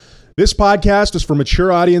This podcast is for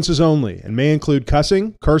mature audiences only and may include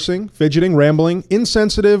cussing, cursing, fidgeting, rambling,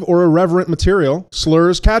 insensitive or irreverent material,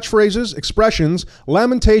 slurs, catchphrases, expressions,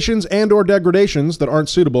 lamentations, and or degradations that aren't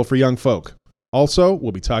suitable for young folk. Also,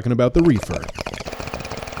 we'll be talking about the reefer.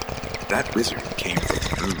 That wizard came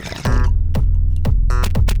from the moon.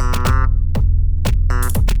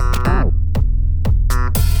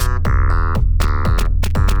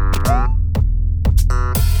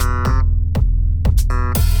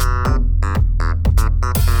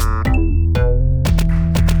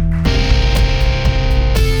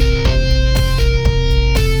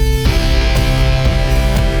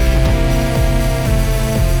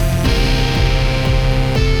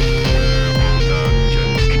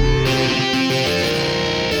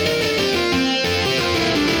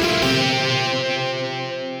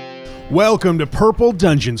 Welcome to Purple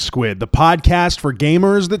Dungeon Squid, the podcast for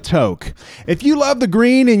gamers that toke. If you love the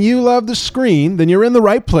green and you love the screen, then you're in the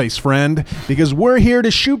right place, friend, because we're here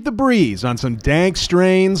to shoot the breeze on some dank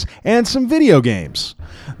strains and some video games.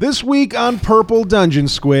 This week on Purple Dungeon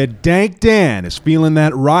Squid, Dank Dan is feeling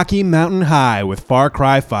that Rocky Mountain high with Far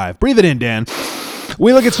Cry 5. Breathe it in, Dan.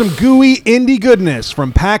 We look at some gooey indie goodness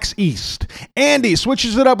from PAX East. Andy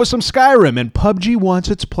switches it up with some Skyrim, and PUBG wants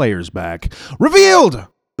its players back. Revealed!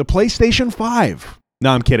 The PlayStation 5.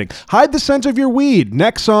 No, I'm kidding. Hide the scent of your weed.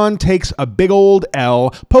 Nexon takes a big old L.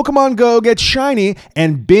 Pokemon Go gets shiny.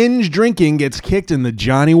 And binge drinking gets kicked in the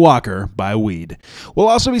Johnny Walker by weed. We'll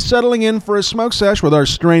also be settling in for a smoke sesh with our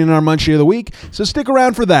strain and our munchie of the week. So stick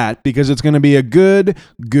around for that because it's going to be a good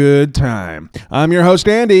time. I'm your host,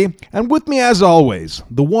 Andy. And with me, as always,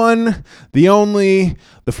 the one, the only,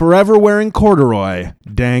 the forever wearing corduroy,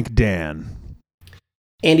 Dank Dan.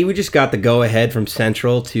 Andy, we just got the go-ahead from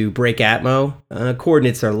Central to break Atmo.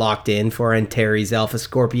 Coordinates are locked in for Antares Alpha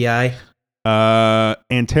Scorpii.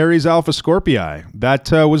 Antares Alpha Scorpii.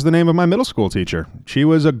 That was the name of my middle school teacher. She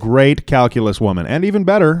was a great calculus woman, and even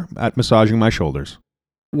better at massaging my shoulders.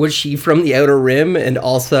 Was she from the Outer Rim and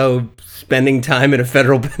also spending time in a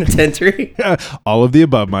federal penitentiary? All of the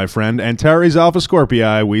above, my friend. Antares Alpha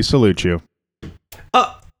Scorpii, we salute you.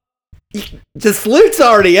 The salute's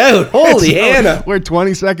already out. Holy Hannah. We're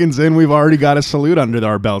 20 seconds in. We've already got a salute under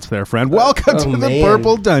our belts there, friend. Welcome to the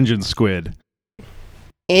Purple Dungeon Squid.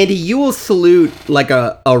 Andy, you will salute like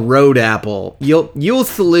a road apple. You'll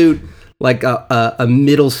salute like a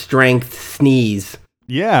middle strength sneeze.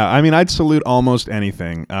 Yeah, I mean, I'd salute almost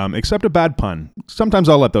anything, except a bad pun. Sometimes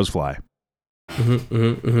I'll let those fly.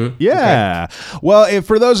 Yeah. Okay. Well,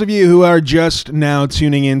 for those of you who are just now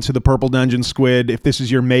tuning into the Purple Dungeon Squid, if this is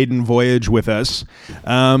your maiden voyage with us,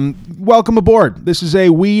 welcome aboard. This is a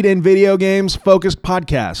weed and video games focused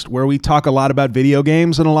podcast where we talk a lot about video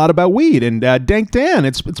games and a lot about weed. And Dank Dan,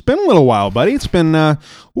 it's been a little while, buddy. It's been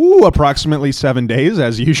approximately 7 days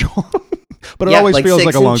as usual, but it always feels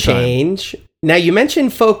like a long time. Now, you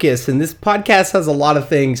mentioned focus, and this podcast has a lot of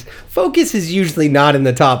things. Focus is usually not in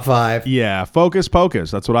the top 5. Yeah, focus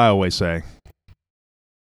pocus. That's what I always say.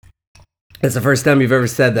 It's the first time you've ever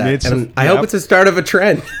said that, I hope it's the start of a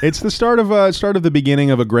trend. It's the start of the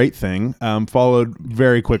beginning of a great thing, followed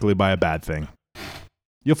very quickly by a bad thing.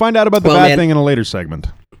 You'll find out about the bad thing in a later segment.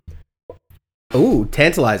 Ooh,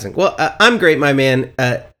 tantalizing. Well, I'm great, my man.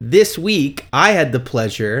 This week, I had the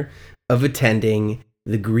pleasure of attending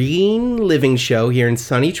the Green Living Show here in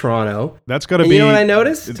sunny Toronto. That's got to be. You know what I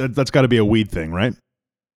noticed? That's got to be a weed thing, right?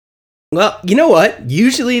 Well, you know what?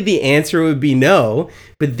 Usually the answer would be no,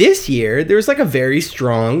 but this year there was like a very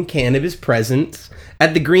strong cannabis presence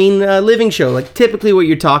at the Green Living Show. Like typically, what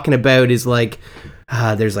you're talking about is like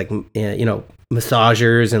there's like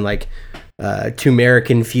massagers and like turmeric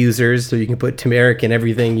infusers, so you can put turmeric in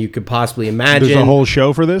everything you could possibly imagine. There's a whole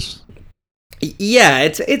show for this. Yeah,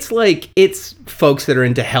 it's folks that are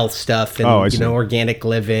into health stuff and organic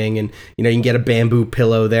living, and you can get a bamboo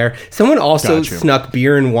pillow there. Someone also snuck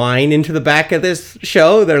beer and wine into the back of this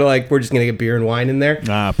show. They're like, we're just gonna get beer and wine in there.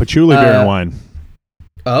 Patchouli beer and wine.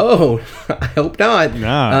 Oh, I hope not.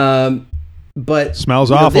 But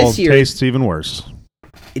smells awful. This year, tastes even worse.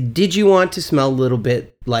 Did you want to smell a little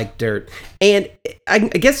bit like dirt? And I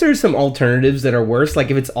guess there's some alternatives that are worse.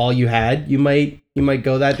 Like if it's all you had, you might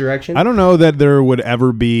go that direction. I don't know that there would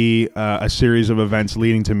ever be a series of events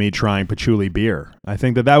leading to me trying patchouli beer. I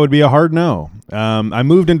think that would be a hard no. I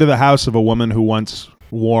moved into the house of a woman who once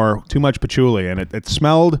wore too much patchouli, and it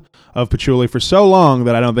smelled of patchouli for so long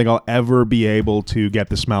that I don't think I'll ever be able to get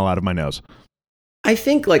the smell out of my nose. I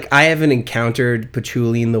think I haven't encountered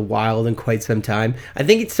patchouli in the wild in quite some time. I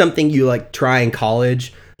think it's something you try in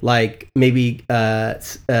college, like maybe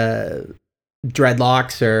dreadlocks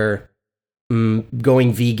or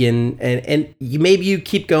going vegan, and maybe you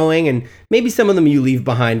keep going, and maybe some of them you leave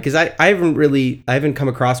behind, because I haven't come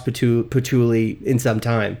across patchouli in some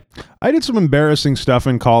time. I did some embarrassing stuff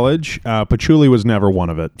in college. Patchouli was never one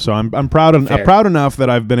of it, so I'm proud enough that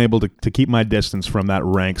I've been able to keep my distance from that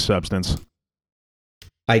rank substance.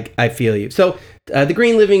 I feel you. So the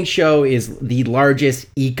Green Living Show is the largest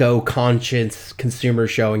eco-conscious consumer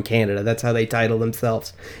show in Canada. That's how they title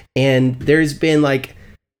themselves. And there's been like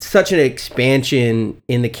such an expansion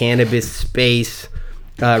in the cannabis space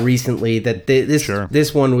recently that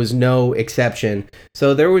this one was no exception.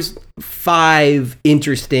 So there was 5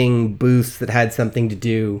 interesting booths that had something to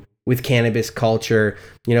do with cannabis culture.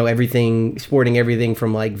 You know, sporting everything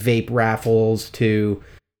from like vape raffles to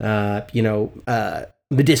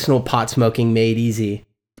medicinal pot smoking made easy.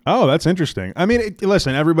 Oh, that's interesting. I mean,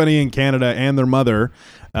 listen, everybody in Canada and their mother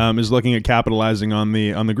is looking at capitalizing on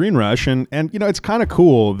the green rush, and it's kind of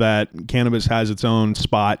cool that cannabis has its own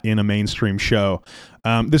spot in a mainstream show.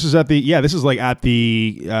 This is at the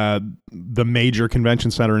major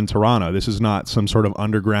convention center in Toronto. This is not some sort of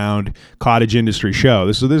underground cottage industry show.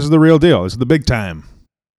 This is the real deal. This is the big time.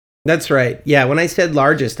 That's right. Yeah, when I said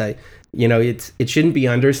largest, it shouldn't be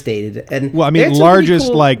understated. And well, I mean,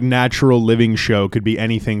 largest like natural living show could be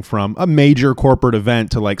anything from a major corporate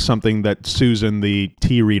event to like something that Susan, the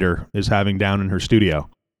tea reader, is having down in her studio.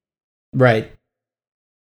 Right.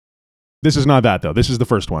 This is not that though. This is the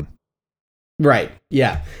first one. Right.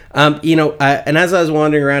 Yeah. And as I was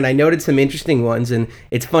wandering around, I noted some interesting ones, and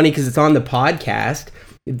it's funny because it's on the podcast.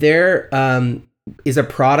 There is a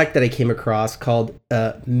product that I came across called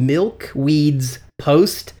Milkweed's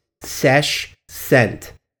Post Sesh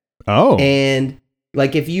Scent. Oh. And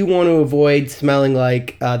like if you want to avoid smelling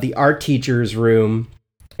like the art teacher's room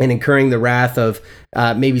and incurring the wrath of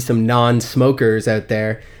maybe some non-smokers out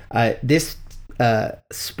there, this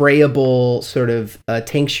sprayable sort of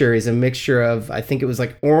tincture is a mixture of, I think it was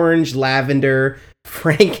like orange, lavender,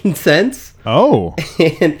 frankincense. Oh.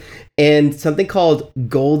 And something called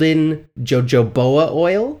golden jojoba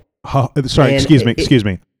oil. Excuse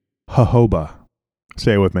me. Jojoba.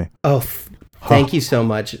 Say it with me. Oh, thank you so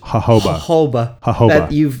much. Jojoba.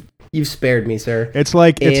 That you've spared me, sir. It's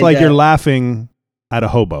like you're laughing at a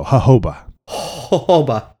hobo. Jojoba.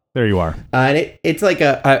 There you are. And it's like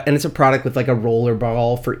it's a product with like a roller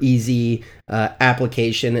ball for easy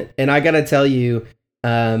application. And I gotta tell you,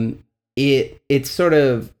 it's sort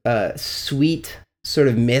of sweet sort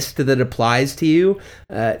of mist that applies to you.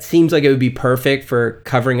 It seems like it would be perfect for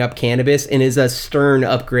covering up cannabis, and is a stern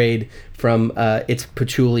upgrade from its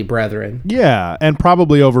patchouli brethren. Yeah, and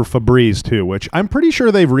probably over Febreze too, which I'm pretty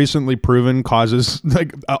sure they've recently proven causes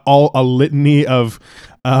like a litany of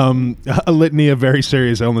very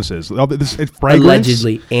serious illnesses. Fragrance?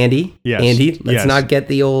 Allegedly, Andy. Yes. Andy, let's not get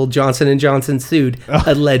the old Johnson & Johnson sued.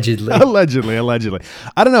 Allegedly. Allegedly.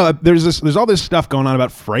 I don't know. There's all this stuff going on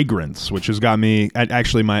about fragrance, which has got me,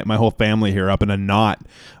 actually my whole family here, up in a knot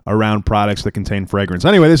around products that contain fragrance.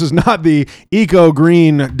 Anyway, this is not the Eco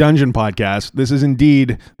Green Dungeon podcast. This is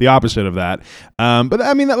indeed the opposite of that. But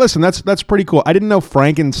I mean, listen, that's pretty cool. I didn't know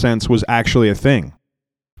frankincense was actually a thing.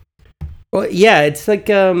 Well, yeah, it's like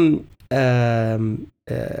an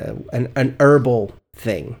herbal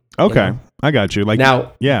thing. Okay, you know? I got you. Like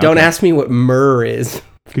now, yeah. Don't ask me what myrrh is.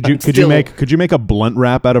 Could you make a blunt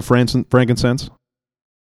wrap out of frankincense?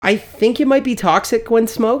 I think it might be toxic when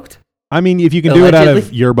smoked. I mean, if you can do it out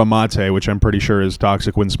of yerba mate, which I'm pretty sure is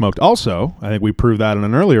toxic when smoked. Also, I think we proved that in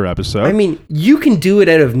an earlier episode. I mean, you can do it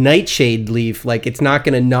out of nightshade leaf. Like, it's not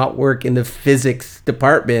going to not work in the physics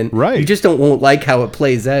department. Right. You just won't like how it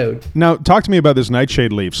plays out. Now, talk to me about this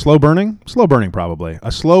nightshade leaf. Slow burning? Slow burning, probably.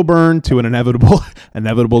 A slow burn to an inevitable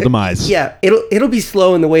demise. Yeah, it'll be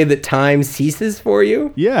slow in the way that time ceases for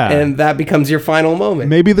you. Yeah. And that becomes your final moment.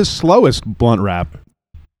 Maybe the slowest blunt wrap.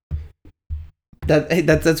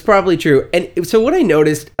 That's probably true. And so what I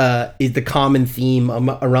noticed is the common theme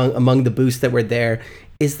among the booths that were there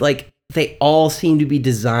is like they all seem to be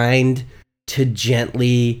designed to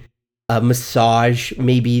gently massage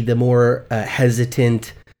maybe the more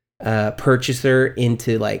hesitant purchaser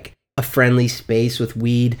into like a friendly space with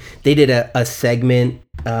weed. They did a segment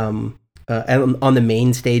on the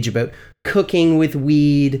main stage about cooking with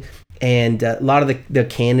weed. And a lot of the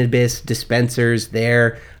cannabis dispensers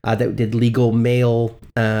there that did legal mail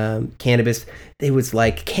cannabis, it was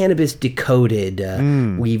like cannabis decoded.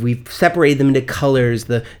 We've separated them into colors.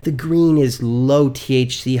 The green is low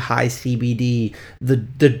THC, high CBD.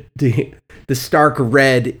 The stark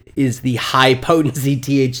red is the high potency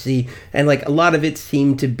THC, and like a lot of it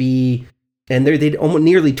seemed to be and they did almost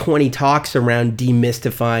nearly 20 talks around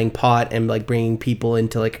demystifying pot and like bringing people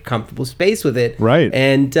into like a comfortable space with it. Right.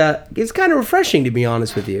 And it's kind of refreshing, to be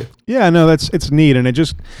honest with you. Yeah, no, it's neat. And it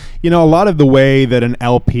just, a lot of the way that an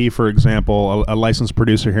LP, for example, a licensed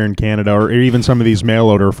producer here in Canada, or even some of these mail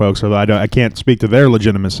order folks, although I can't speak to their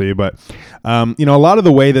legitimacy, but, a lot of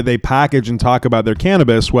the way that they package and talk about their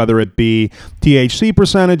cannabis, whether it be THC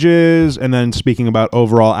percentages, and then speaking about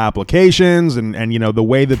overall applications and the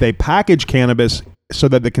way that they package cannabis so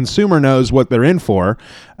that the consumer knows what they're in for,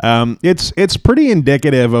 it's pretty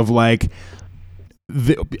indicative of like,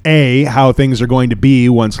 how things are going to be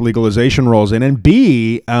once legalization rolls in, and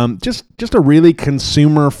B, just a really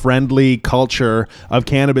consumer-friendly culture of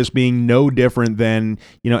cannabis being no different than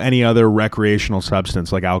any other recreational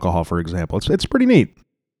substance like alcohol, for example. It's pretty neat.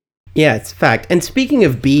 Yeah, it's a fact. And speaking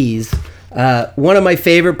of bees, one of my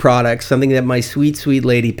favorite products, something that my sweet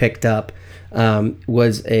lady picked up,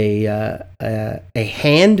 was a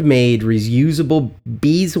handmade reusable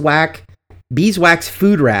beeswax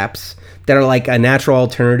food wraps that are like a natural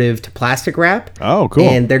alternative to plastic wrap. Oh, cool.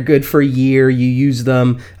 And they're good for a year. You use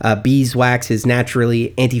them. Beeswax is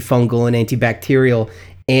naturally antifungal and antibacterial.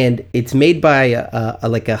 And it's made by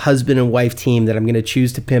a husband and wife team that I'm going to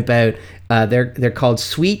choose to pimp out. They're called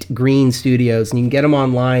Sweet Green Studios, and you can get them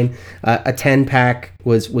online. A 10-pack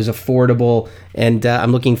was affordable, and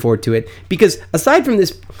I'm looking forward to it. Because aside from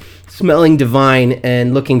this smelling divine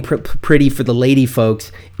and looking pretty for the lady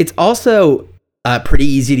folks, it's also pretty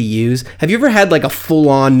easy to use. Have you ever had like a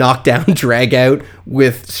full-on knockdown drag out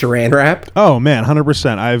with saran wrap? Oh man,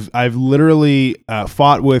 100%. I've literally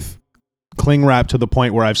fought with cling wrap to the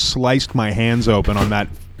point where I've sliced my hands open on that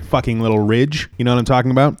fucking little ridge. You know what I'm talking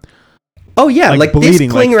about? Oh yeah, like bleeding,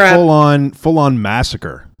 this cling like wrap, full on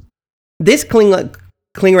massacre. This cling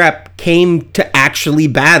wrap came to actually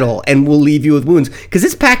battle and will leave you with wounds because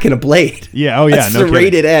it's packing a blade. Yeah, oh yeah, a no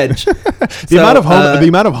serrated edge. The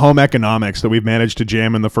amount of home economics that we've managed to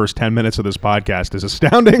jam in the first 10 minutes of this podcast is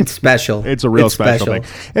astounding. It's special. It's a real special thing.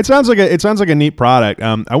 It sounds like a neat product.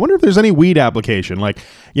 I wonder if there's any weed application. Like,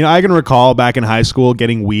 I can recall back in high school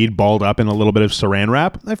getting weed balled up in a little bit of saran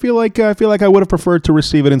wrap. I feel like I would have preferred to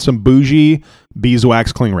receive it in some bougie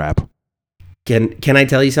beeswax cling wrap. Can I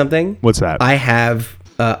tell you something? What's that? I have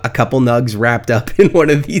a couple nugs wrapped up in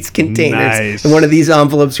one of these containers, nice. in one of these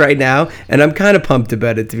envelopes right now, and I'm kind of pumped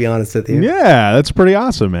about it, to be honest with you. Yeah, that's pretty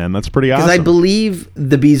awesome, man. That's pretty awesome. Because I believe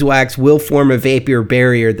the beeswax will form a vapor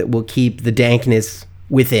barrier that will keep the dankness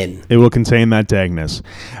within. It will contain that dankness.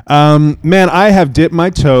 Man, I have dipped my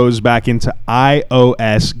toes back into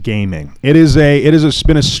iOS gaming. It has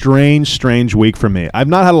been a strange week for me. I've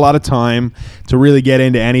not had a lot of time to really get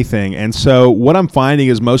into anything, and so what I'm finding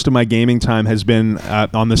is most of my gaming time has been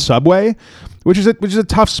on the subway, which is a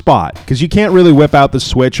tough spot because you can't really whip out the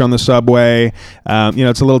Switch on the subway.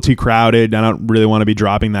 It's a little too crowded. I don't really want to be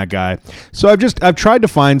dropping that guy. So I've tried to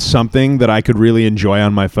find something that I could really enjoy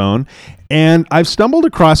on my phone, and I've stumbled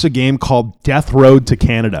across a game called Death Road to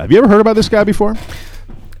Canada. Have you ever heard about this guy before?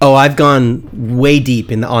 Oh, I've gone way deep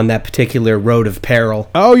on that particular road of peril.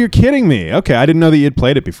 Oh, you're kidding me. Okay, I didn't know that you'd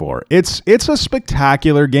played it before. It's a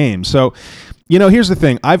spectacular game. So, here's the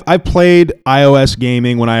thing. I've played iOS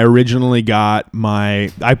gaming when I originally got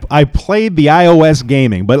I played the iOS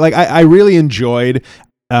gaming, but like I really enjoyed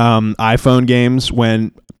iPhone games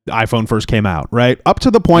when iPhone first came out, right? Up to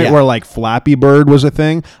the point where like Flappy Bird was a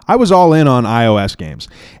thing. I was all in on iOS games.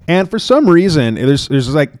 And for some reason,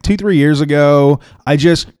 there's like 2-3 years ago, I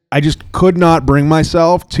just could not bring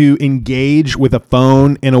myself to engage with a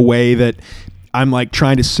phone in a way that I'm like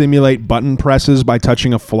trying to simulate button presses by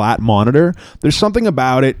touching a flat monitor. There's something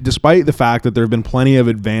about it, despite the fact that there have been plenty of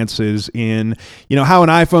advances in, how an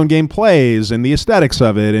iPhone game plays and the aesthetics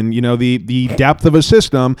of it and, the depth of a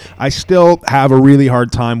system. I still have a really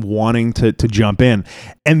hard time wanting to jump in.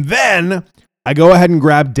 And then I go ahead and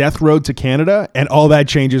grab Death Road to Canada, and all that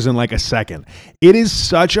changes in like a second. It is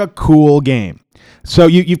such a cool game. So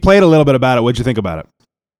you've played a little bit about it. What'd you think about it?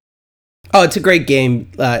 Oh, it's a great game.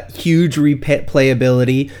 Huge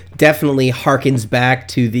replayability. Definitely harkens back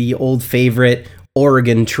to the old favorite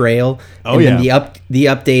Oregon Trail. Oh, and yeah. then the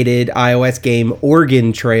updated iOS game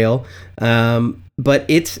Oregon Trail. But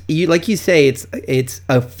like you say, it's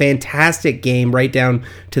a fantastic game right down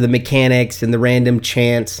to the mechanics and the random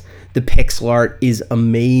chance. The pixel art is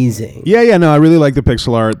amazing. Yeah, no, I really like the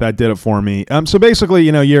pixel art. That did it for me. So basically,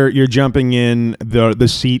 you're jumping in the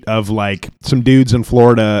seat of like some dudes in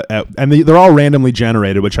Florida, and they're all randomly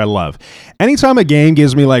generated, which I love. Anytime a game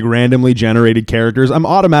gives me like randomly generated characters, I'm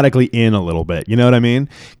automatically in a little bit. You know what I mean?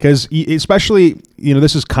 Because especially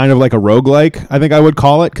this is kind of like a roguelike, I think I would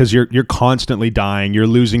call it, because you're constantly dying, you're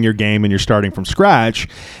losing your game, and you're starting from scratch.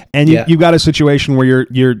 And you've got a situation where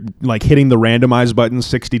you're like hitting the randomize button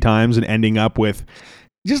 60 times and ending up with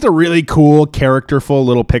just a really cool, characterful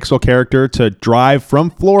little pixel character to drive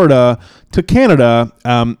from Florida to Canada.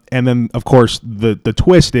 And then, of course, the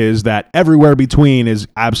twist is that everywhere between is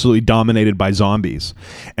absolutely dominated by zombies.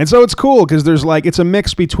 And so it's cool because it's a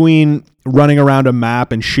mix between running around a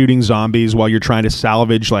map and shooting zombies while you're trying to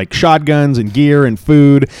salvage like shotguns and gear and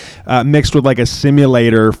food, mixed with like a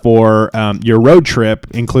simulator for your road trip,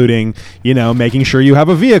 including, making sure you have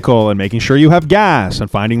a vehicle and making sure you have gas and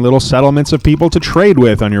finding little settlements of people to trade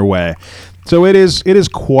with on your way. So it is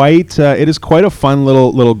quite a fun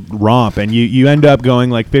little romp, and you end up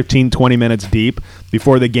going like 15-20 minutes deep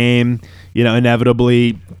before the game,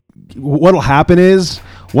 inevitably what'll happen is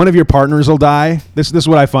one of your partners will die. This is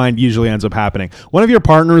what I find usually ends up happening. One of your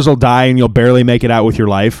partners will die and you'll barely make it out with your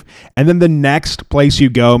life. And then the next place you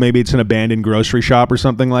go, maybe it's an abandoned grocery shop or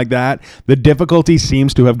something like that, the difficulty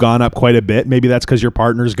seems to have gone up quite a bit. Maybe that's because your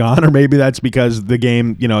partner's gone, or maybe that's because the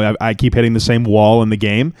game, I keep hitting the same wall in the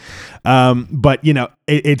game. But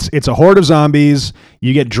it's a horde of zombies.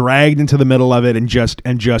 You get dragged into the middle of it and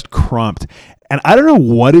just crumped. And I don't know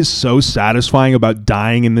what is so satisfying about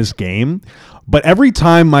dying in this game, but every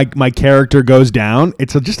time my character goes down,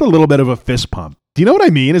 it's just a little bit of a fist pump. Do you know what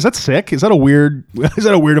I mean? Is that sick? Is that a weird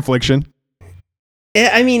affliction?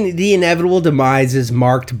 I mean, the inevitable demise is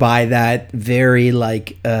marked by that very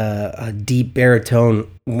a deep baritone.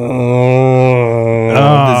 The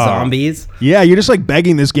zombies. Yeah, you're just like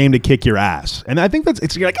begging this game to kick your ass. And I think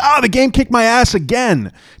you're like, the game kicked my ass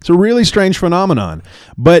again. It's a really strange phenomenon.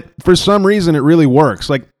 But for some reason, it really works.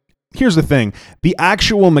 Like, here's the thing. The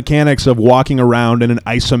actual mechanics of walking around in an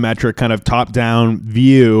isometric kind of top-down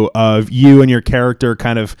view of you and your character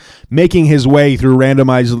kind of making his way through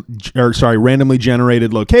randomly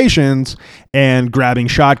generated locations and grabbing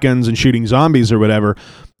shotguns and shooting zombies or whatever,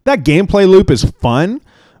 that gameplay loop is fun.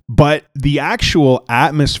 But the actual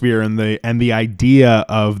atmosphere and the idea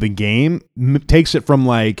of the game takes it from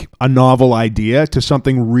like a novel idea to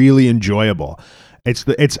something really enjoyable. It's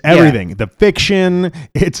everything. Yeah. The fiction,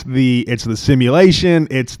 it's the simulation,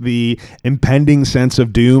 it's the impending sense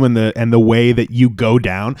of doom and the way that you go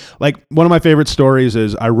down. Like, one of my favorite stories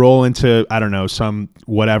is I roll into, I don't know, some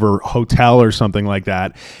whatever hotel or something like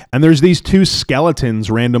that, and there's these two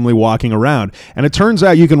skeletons randomly walking around, and it turns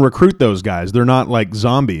out you can recruit those guys. They're not like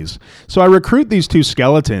zombies. So I recruit these two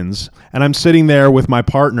skeletons, and I'm sitting there with my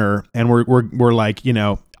partner, and we're like, it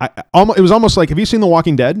was almost like, have you seen The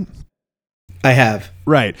Walking Dead? I have.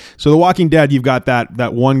 Right. So The Walking Dead, you've got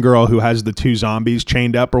that one girl who has the two zombies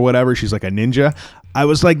chained up or whatever. She's like a ninja. I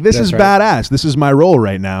was like, this is badass. This is my role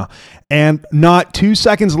right now. And not 2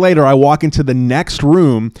 seconds later, I walk into the next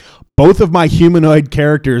room. Both of my humanoid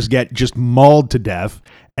characters get just mauled to death.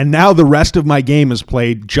 And now the rest of my game is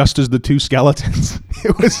played just as the two skeletons.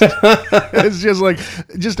 It's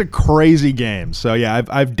just a crazy game. So yeah,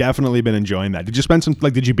 I've definitely been enjoying that. Did you spend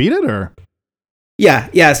did you beat it or?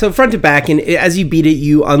 Yeah. So front to back, and as you beat it,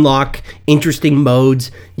 you unlock interesting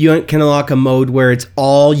modes. You can unlock a mode where it's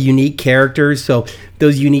all unique characters. So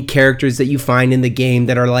those unique characters that you find in the game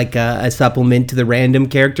that are like a supplement to the random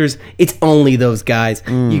characters, it's only those guys.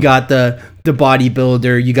 You got the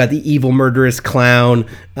bodybuilder, you got the evil murderous clown,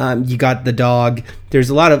 you got the dog.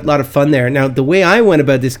 There's a lot of fun there. Now, the way I went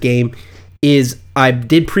about this game is I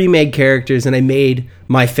did pre-made characters and I made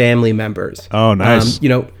my family members. Oh, nice.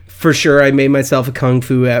 For sure, I made myself a kung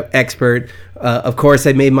fu expert. Of course,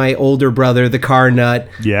 I made my older brother the car nut.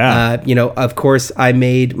 Yeah. Of course, I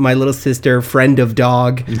made my little sister friend of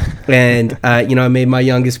dog, and I made my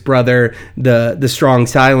youngest brother the strong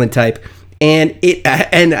silent type. And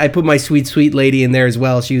I put my sweet lady in there as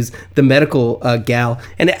well. She was the medical gal,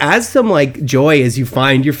 and it adds some like joy as you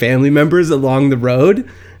find your family members along the road.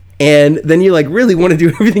 And then you like really want to do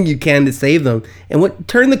everything you can to save them. And what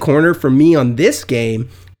turned the corner for me on this game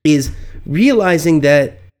is realizing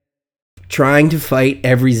that trying to fight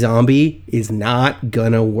every zombie is not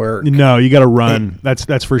gonna work. No, you gotta run.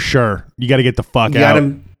 That's for sure. You gotta get the fuck out.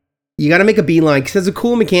 You gotta make a beeline, because there's a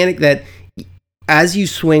cool mechanic that as you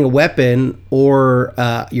swing a weapon or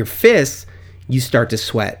your fists, you start to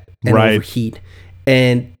sweat and overheat.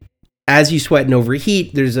 And as you sweat and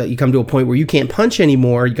overheat, you come to a point where you can't punch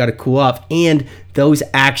anymore. You got to cool off, and those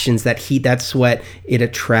actions, that heat, that sweat, it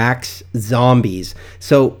attracts zombies.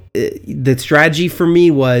 So the strategy for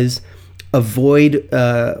me was avoid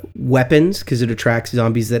weapons, because it attracts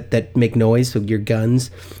zombies that make noise. So your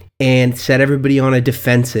guns, and set everybody on a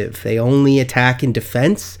defensive. They only attack in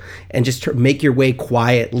defense, and just make your way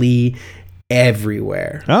quietly.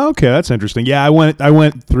 everywhere. Oh, okay, that's interesting. Yeah, I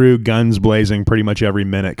went through guns blazing pretty much every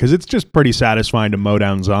minute because it's just pretty satisfying to mow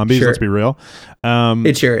down zombies. Sure. Let's be real.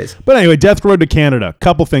 It sure is. But anyway, Death Road to Canada.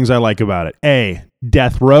 Couple things I like about it. A,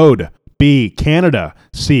 Death Road. B, Canada.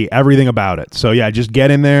 C, everything about it. So yeah, just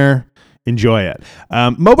get in there, enjoy it.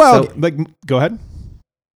 Mobile, go ahead.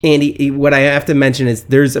 Andy, what I have to mention is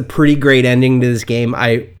there's a pretty great ending to this game.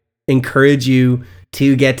 I encourage you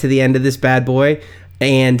to get to the end of this bad boy.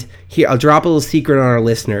 And here, I'll drop a little secret on our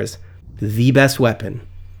listeners. The best weapon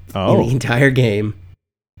in the entire game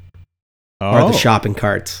are the shopping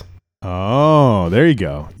carts. Oh, there you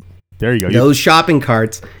go. There you go. Those shopping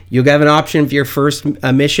carts, you'll have an option for your first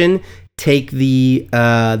mission. Take the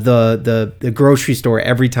grocery store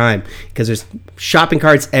every time because there's shopping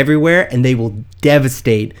carts everywhere and they will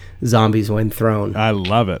devastate zombies when thrown. I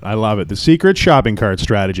love it. The secret shopping cart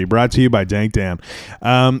strategy brought to you by Dank Dan.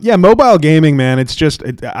 Yeah, mobile gaming, man. It's just,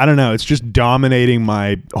 I don't know. It's just dominating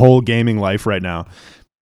my whole gaming life right now.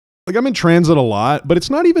 Like I'm in transit a lot, but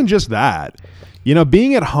it's not even just that. You know,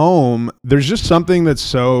 being at home, there's just something it's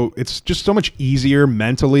just so much easier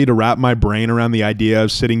mentally to wrap my brain around the idea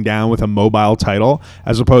of sitting down with a mobile title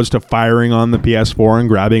as opposed to firing on the PS4 and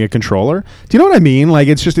grabbing a controller. Do you know what I mean? Like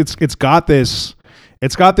it's got this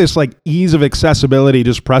like ease of accessibility,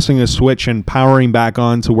 just pressing a switch and powering back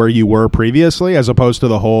on to where you were previously, as opposed to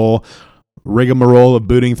the whole rigmarole of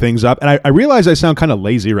booting things up. And I realize I sound kind of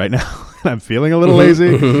lazy right now. I'm feeling a little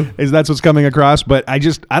lazy. That's what's coming across, but I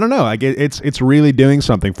don't know. Like it's really doing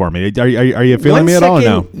something for me. Are you feeling me at all? Or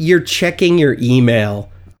no. You're checking your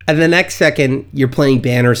email, and the next second you're playing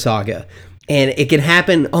Banner Saga, and it can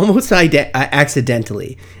happen almost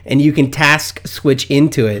accidentally, and you can task switch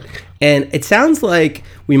into it. And it sounds like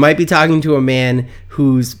we might be talking to a man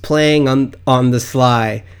who's playing on the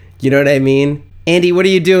sly. You know what I mean? Andy, what are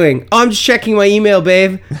you doing? Oh, I'm just checking my email,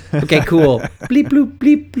 babe. Okay, cool. Bleep, bloop,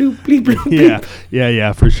 bleep, bloop, bleep, bloop, bleep.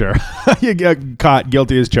 Yeah, for sure. You get caught,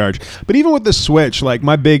 guilty as charged. But even with the Switch, like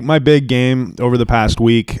my big game over the past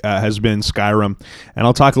week has been Skyrim, and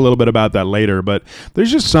I'll talk a little bit about that later. But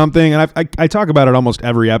there's just something, and I talk about it almost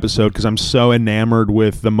every episode because I'm so enamored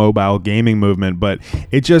with the mobile gaming movement. But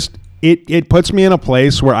it puts me in a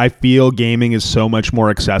place where I feel gaming is so much more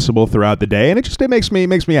accessible throughout the day, and it makes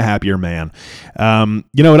me a happier man.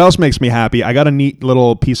 You know what else makes me happy? I got a neat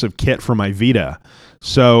little piece of kit for my Vita.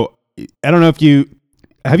 So I don't know if you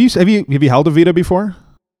have you held a Vita before?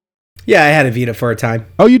 Yeah, I had a Vita for a time.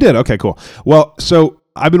 Oh, you did? Okay, cool. Well, so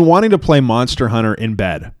I've been wanting to play Monster Hunter in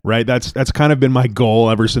bed, right? That's kind of been my goal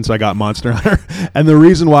ever since I got Monster Hunter. And the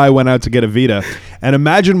reason why I went out to get a Vita. And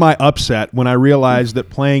imagine my upset when I realized that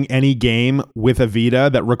playing any game with a Vita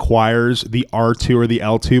that requires the R2 or the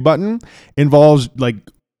L2 button involves like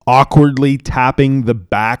awkwardly tapping the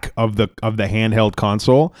back of the handheld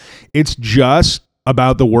console. It's just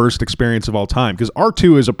about the worst experience of all time because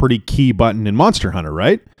R2 is a pretty key button in Monster Hunter,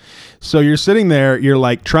 right? So you're sitting there, you're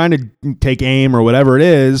like trying to take aim or whatever it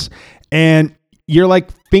is, and you're like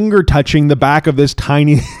finger touching the back of this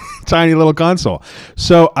tiny little console.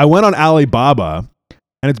 So I went on Alibaba,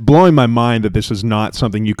 and it's blowing my mind that this is not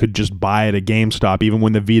something you could just buy at a GameStop, even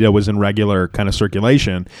when the Vita was in regular kind of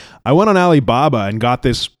circulation. I went on Alibaba and got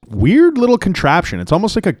this weird little contraption. It's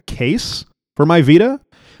almost like a case for my Vita.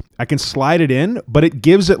 I can slide it in, but it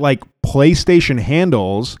gives it like PlayStation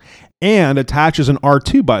handles and attaches an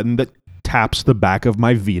R2 button that taps the back of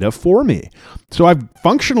my Vita for me. So I've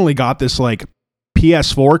functionally got this like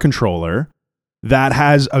PS4 controller that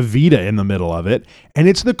has a Vita in the middle of it, and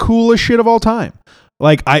it's the coolest shit of all time.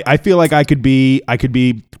 Like I feel like I could be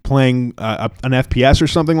playing an FPS or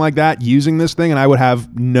something like that using this thing, and I would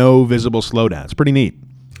have no visible slowdown. It's pretty neat.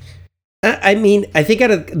 I mean, I think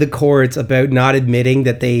at the core, it's about not admitting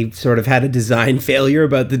that they sort of had a design failure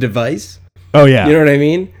about the device. Oh, yeah. You know what I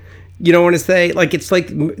mean? You don't want to say, like, it's like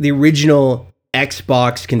the original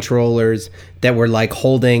Xbox controllers that were like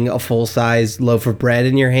holding a full-size loaf of bread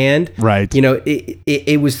in your hand. Right. You know,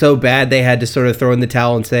 it was so bad they had to sort of throw in the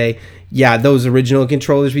towel and say, yeah, those original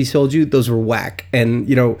controllers we sold you, those were whack. And,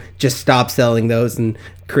 you know, just stop selling those and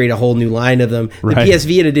create a whole new line of them. Right. The PS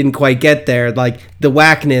Vita didn't quite get there. Like, the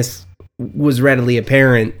whackness was readily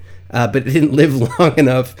apparent, but it didn't live long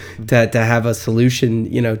enough to have a solution,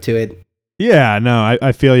 you know, to it. Yeah, no,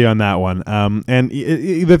 I feel you on that one. And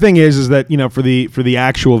the thing is that, you know, for the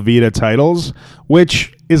actual Vita titles,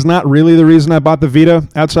 which is not really the reason I bought the Vita,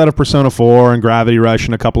 outside of Persona 4 and Gravity Rush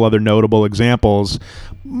and a couple other notable examples,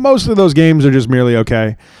 most of those games are just merely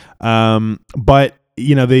okay. But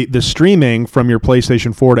you know, the streaming from your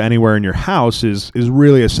PlayStation 4 to anywhere in your house is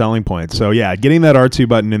really a selling point. So yeah, getting that R2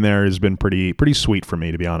 button in there has been pretty sweet for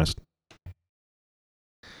me, to be honest.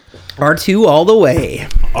 R2 all the way.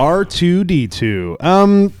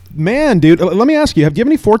 R2D2. Man, dude, let me ask you, do you have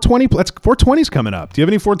any 420? That's 420's coming up. Do you have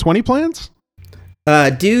any 420 plans?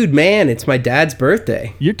 Dude, man, it's my dad's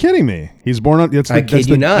birthday. You're kidding me. He's born on. I kid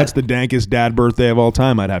you not. That's the dankest dad birthday of all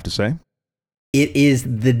time, I'd have to say. It is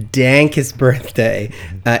the dankest birthday,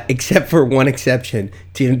 except for one exception.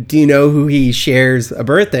 Do you know who he shares a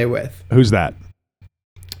birthday with? Who's that?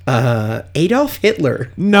 Adolf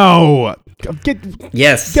Hitler. No.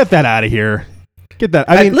 Yes. Get that out of here. Get that.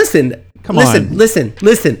 I mean, listen. Come on. Listen.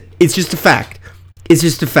 It's just a fact. It's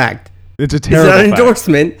a terrible not an fact.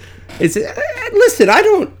 endorsement. Listen.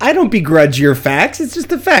 I don't begrudge your facts. It's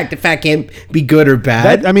just a fact. A fact can't be good or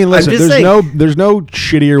bad. Listen. There's no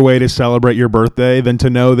shittier way to celebrate your birthday than to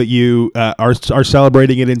know that you are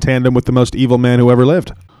celebrating it in tandem with the most evil man who ever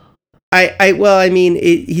lived.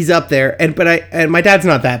 He's up there, and my dad's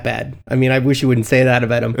not that bad. I mean, I wish you wouldn't say that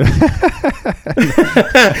about him.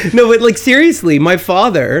 No, but like seriously, my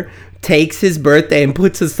father takes his birthday and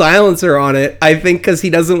puts a silencer on it. I think because he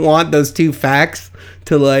doesn't want those two facts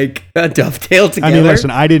to like dovetail together. I mean, listen,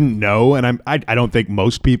 I didn't know, and I don't think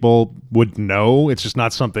most people would know. It's just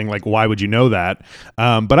not something like, why would you know that?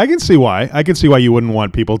 But I can see why. I can see why you wouldn't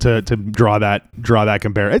want people to draw that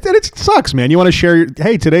comparison. It sucks, man. You want to share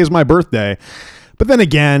hey, today's my birthday. But then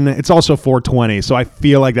again, it's also 420, so I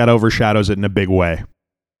feel like that overshadows it in a big way.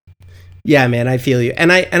 Yeah, man, I feel you.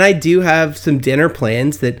 And I do have some dinner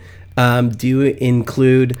plans that do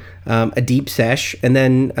include a deep sesh and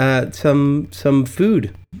then some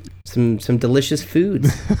food, some delicious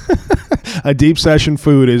foods. A deep session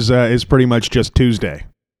food is pretty much just Tuesday.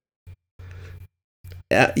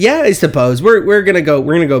 Yeah, I suppose we're gonna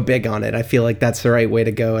go big on it. I feel like that's the right way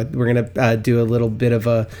to go. We're gonna do a little bit of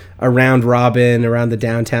a round robin around the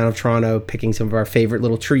downtown of Toronto, picking some of our favorite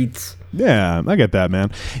little treats. Yeah, I get that,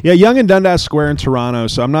 man. Yeah, Yonge and Dundas Square in Toronto.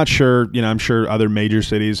 So I'm not sure, I'm sure other major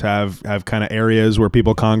cities have kind of areas where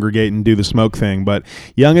people congregate and do the smoke thing. But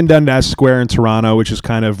Yonge and Dundas Square in Toronto, which is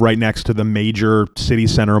kind of right next to the major city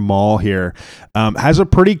center mall here, has a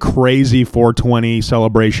pretty crazy 420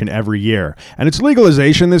 celebration every year. And it's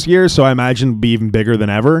legalization this year, so I imagine it'll be even bigger than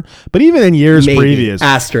ever. But even in years previous.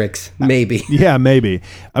 Asterisks, maybe. Yeah, maybe.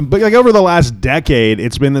 But like over the last decade,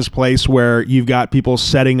 it's been this place where you've got people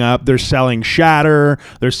setting up, they're selling shatter,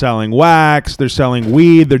 they're selling wax, they're selling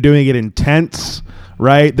weed, they're doing it in tents,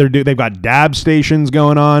 right? They've got dab stations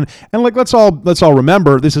going on, and like let's all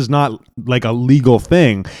remember, this is not like a legal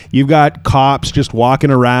thing. You've got cops just walking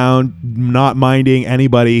around, not minding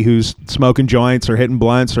anybody who's smoking joints or hitting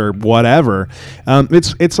blunts or whatever.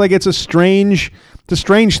 It's a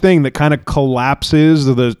strange thing that kind of collapses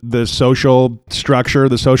the social structure,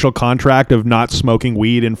 the social contract of not smoking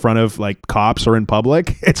weed in front of like cops or in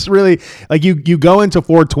public. It's really like you go into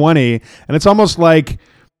 420 and it's almost like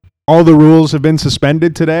all the rules have been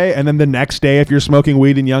suspended today. And then the next day, if you're smoking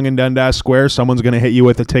weed in Yonge and Dundas Square, someone's going to hit you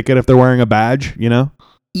with a ticket if they're wearing a badge,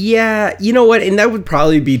 Yeah. You know what? And that would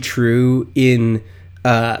probably be true in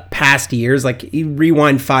past years. Like you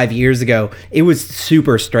rewind 5 years ago, it was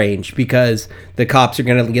super strange because the cops are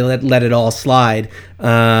going to let it all slide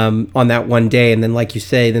on that one day, and then like you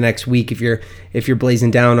say, the next week if you're blazing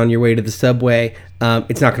down on your way to the subway,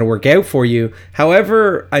 it's not going to work out for you.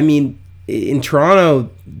 However, I mean, in Toronto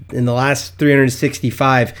in the last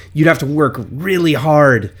 365, you'd have to work really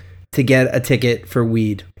hard to get a ticket for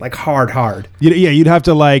weed, like hard. Yeah, you'd have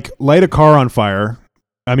to like light a car on fire.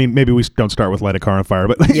 I mean, maybe we don't start with light a car on fire,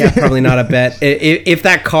 but yeah, probably not a bet. If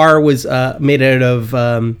that car was made out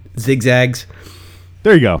of zigzags.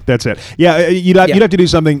 There you go. That's it. Yeah, you'd have to do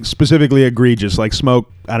something specifically egregious, like smoke,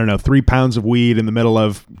 3 pounds of weed in the middle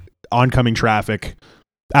of oncoming traffic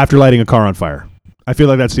after lighting a car on fire. I feel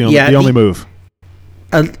like that's the only move.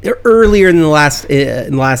 Earlier in the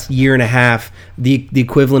last year and a half, the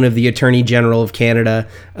equivalent of the Attorney General of Canada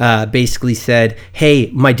basically said,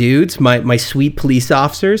 "Hey, my dudes, my sweet police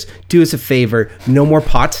officers, do us a favor, no more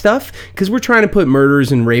pot stuff, because we're trying to put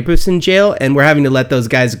murderers and rapists in jail, and we're having to let those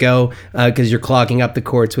guys go because you're clogging up the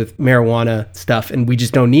courts with marijuana stuff, and we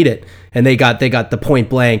just don't need it." And they got the point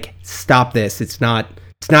blank, "Stop this! It's not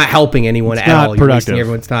helping anyone at all. You're wasting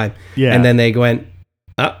everyone's time." Yeah. And then they went,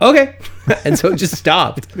 okay. And so it just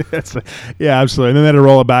stopped. Yeah, absolutely. And then they had to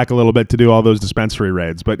roll it back a little bit to do all those dispensary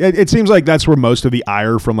raids. But it seems like that's where most of the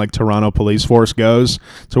ire from like Toronto police force goes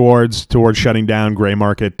towards shutting down gray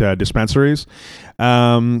market dispensaries.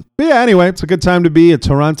 But yeah, anyway, it's a good time to be a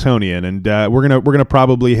Torontonian, and we're gonna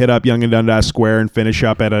probably hit up Yonge and Dundas Square and finish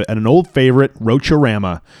up at an old favorite,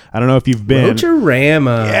 Rocherama. I don't know if you've been.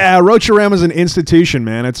 Rocherama. Yeah, Rocherama's an institution,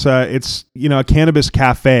 man. It's a cannabis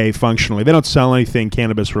cafe functionally. They don't sell anything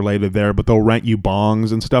cannabis related there, but they'll rent you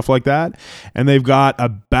bongs and stuff like that. And they've got a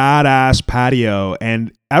badass patio.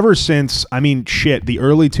 And ever since, the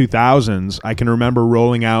early 2000s, I can remember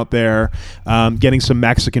rolling out there, getting some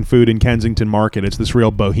Mexican food in Kensington Market. It's this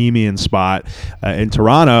real bohemian spot in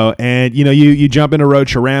Toronto. And, you jump into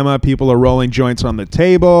Rocherama, people are rolling joints on the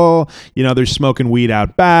table. They're smoking weed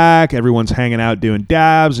out back. Everyone's hanging out doing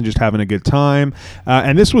dabs and just having a good time.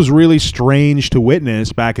 And this was really strange to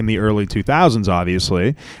witness back in the early 2000s,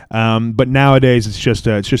 obviously. But nowadays, it's just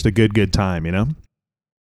a good time, Have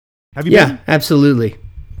you been? Yeah, absolutely.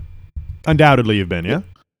 Undoubtedly, you've been, yeah?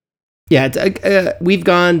 Yeah, we've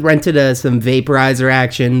gone, rented some vaporizer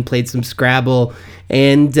action, played some Scrabble,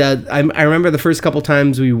 and I remember the first couple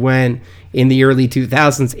times we went in the early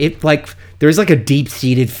 2000s, there's like a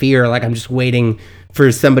deep-seated fear, like I'm just waiting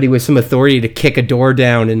for somebody with some authority to kick a door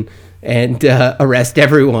down and arrest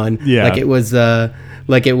everyone. Yeah. Like it was a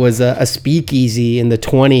speakeasy in the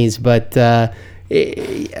 20s, but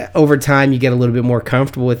over time you get a little bit more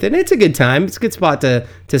comfortable with it. And it's a good time. It's a good spot to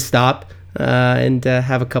stop and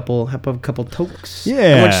have a couple tokes.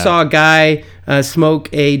 Yeah. I once saw a guy smoke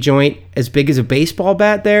a joint as big as a baseball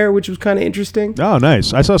bat there, which was kind of interesting. Oh,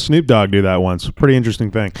 nice! I saw Snoop Dogg do that once. Pretty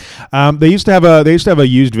interesting thing. They used to have a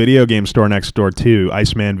used video game store next door too,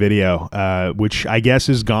 Iceman Video, which I guess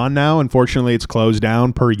is gone now. Unfortunately, it's closed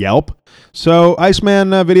down per Yelp. So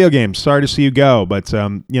Iceman Video Games, sorry to see you go, but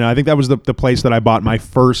I think that was the place that I bought my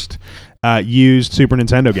first used Super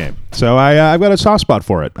Nintendo game. So I've got a soft spot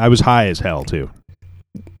for it. I was high as hell too.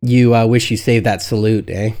 You wish you saved that salute,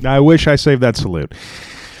 eh? I wish I saved that salute.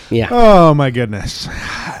 Yeah. Oh my goodness.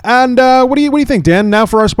 And what do you think, Dan? Now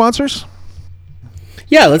for our sponsors?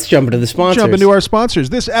 Yeah, let's jump into the sponsors. Jump into our sponsors.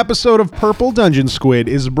 This episode of Purple Dungeon Squid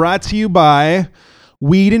is brought to you by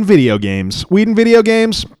Weed and Video Games. Weed and Video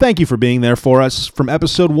Games, thank you for being there for us. From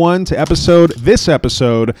episode 1 to this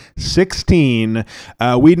episode 16,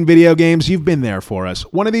 Weed and Video Games, you've been there for us.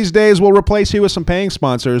 One of these days, we'll replace you with some paying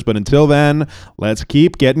sponsors, but until then, let's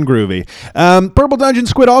keep getting groovy. Purple Dungeon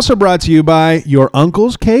Squid also brought to you by your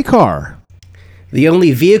uncle's K-Car. The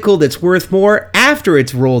only vehicle that's worth more after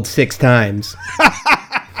it's rolled 6 times.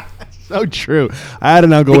 So true. I had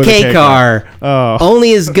an uncle the with a K-Car. Oh.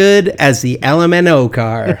 Only as good as the LMNO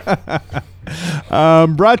car.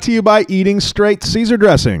 Brought to you by Eating Straight Caesar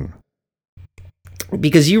Dressing.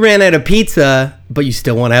 Because you ran out of pizza, but you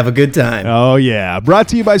still want to have a good time. Oh, yeah. Brought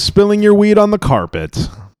to you by Spilling Your Weed on the Carpet.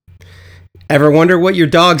 Ever wonder what your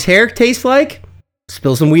dog's hair tastes like?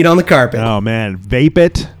 Spill some weed on the carpet. Oh, man. Vape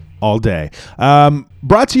it all day.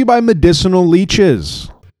 Brought to you by Medicinal Leeches.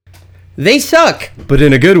 They suck, but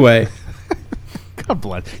in a good way. God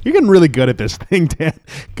bless. You're getting really good at this thing, Dan.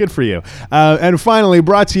 Good for you. And finally,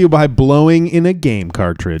 brought to you by Blowing in a Game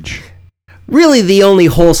Cartridge. Really the only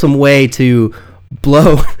wholesome way to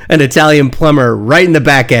blow an Italian plumber right in the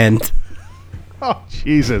back end. Oh,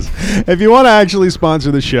 Jesus. If you want to actually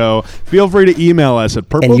sponsor the show, feel free to email us at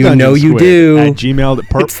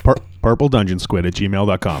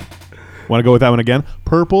purpledungeonsquid@gmail.com. Want to go with that one again?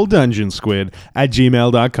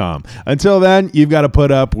 purpledungeonsquid@gmail.com. Until then, you've got to put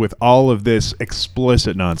up with all of this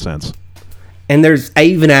explicit nonsense. And there's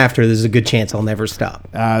a good chance I'll never stop.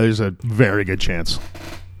 There's a very good chance.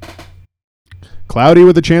 Cloudy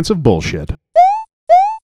with a chance of bullshit.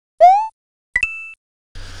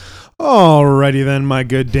 Alrighty then, my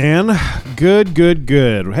good Dan. Good.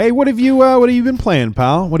 Hey, what have you been playing,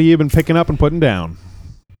 pal? What have you been picking up and putting down?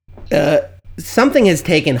 Something has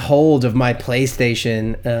taken hold of my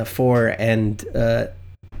PlayStation 4 and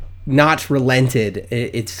not relented.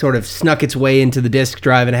 It's sort of snuck its way into the disk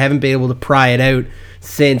drive, and I haven't been able to pry it out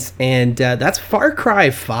since. And that's Far Cry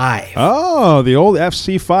 5. Oh, the old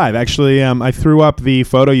FC5. Actually, I threw up the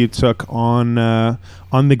photo you took on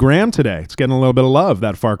the gram today. It's getting a little bit of love,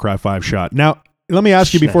 that Far Cry 5 shot. Now, let me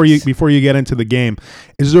ask you before you get into the game: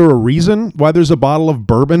 is there a reason why there's a bottle of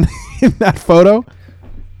bourbon in that photo?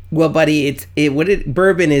 Well, buddy,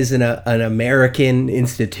 bourbon is an American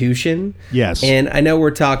institution. Yes. And I know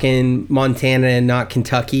we're talking Montana and not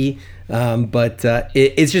Kentucky, but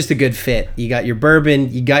it's just a good fit. You got your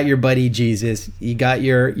bourbon, you got your buddy Jesus, you got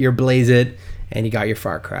your Blaze It, and you got your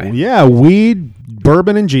Far Cry. Yeah, weed,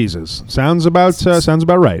 bourbon, and Jesus. Sounds about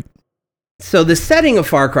right. So the setting of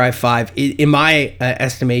Far Cry 5, in my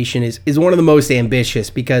estimation, is one of the most ambitious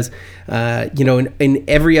because, in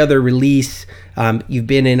every other release, you've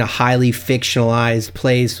been in a highly fictionalized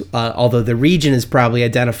place, although the region is probably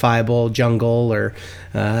identifiable, jungle or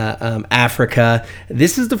Africa.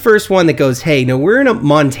 This is the first one that goes, hey, no, we're in a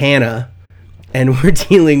Montana, and we're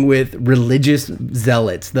dealing with religious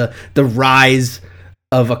zealots, the rise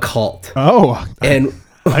of a cult. Oh, and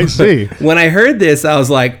I see. When I heard this, I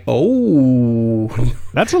was like, "Oh,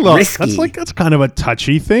 that's a lot. Risky. That's kind of a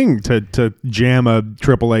touchy thing to jam a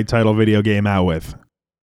AAA title video game out with."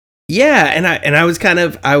 Yeah, and I was kind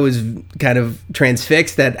of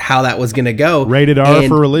transfixed at how that was going to go. Rated R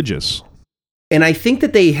for religious. And I think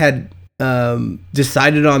that they had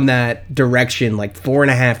decided on that direction like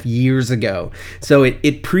 4.5 years ago. So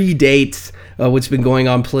it predates what's been going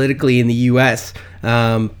on politically in the U.S.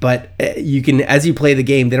 But you can, as you play the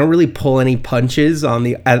game, they don't really pull any punches on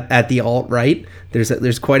at the alt-right.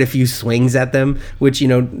 There's quite a few swings at them, which,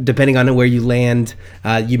 depending on where you land,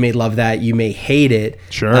 you may love that, you may hate it.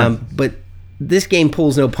 Sure. But this game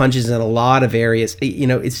pulls no punches in a lot of areas.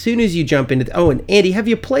 As soon as you jump into and Andy, have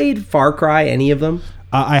you played Far Cry, any of them?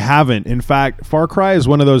 I haven't. In fact, Far Cry is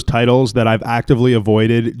one of those titles that I've actively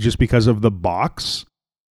avoided just because of the box.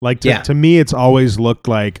 Like to me, it's always looked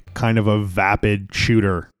like kind of a vapid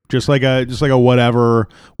shooter, just like a whatever,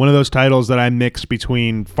 one of those titles that I mix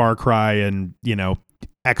between Far Cry and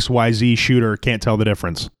XYZ shooter. Can't tell the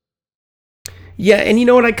difference. Yeah, and you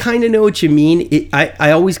know what? I kind of know what you mean.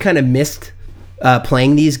 I always kind of missed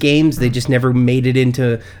playing these games. They just never made it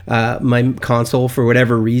into my console for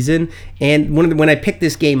whatever reason. And when I picked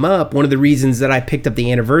this game up, one of the reasons that I picked up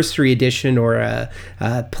the anniversary edition or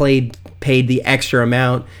paid the extra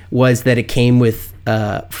amount was that it came with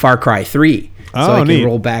Far Cry 3. So I can neat.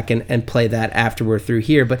 roll back and play that after we're through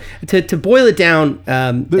here. But to boil it down,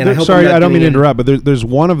 sorry, I don't mean to interrupt, but there's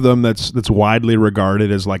one of them that's widely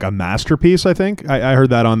regarded as like a masterpiece. I think I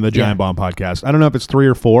heard that on the Giant Bomb podcast. I don't know if it's 3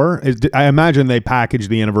 or 4. I imagine they packaged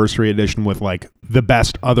the anniversary edition with like the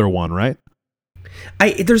best other one, right?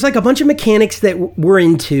 There's like a bunch of mechanics that we're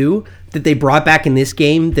into that they brought back in this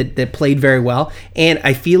game that played very well, and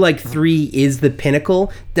I feel like 3 is the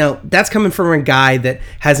pinnacle. Now that's coming from a guy that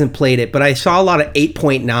hasn't played it, but I saw a lot of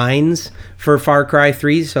 8.9s for Far Cry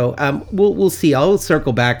 3, so we'll see. I'll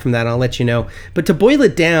circle back from that and I'll let you know. But to boil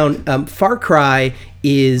it down, Far Cry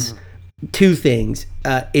is 2 things.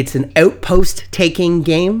 It's an outpost taking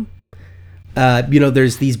game.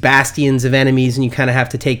 There's these bastions of enemies and you kind of have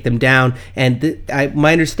to take them down. And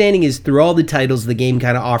my understanding is through all the titles, the game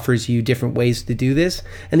kind of offers you different ways to do this.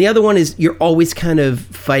 And the other one is you're always kind of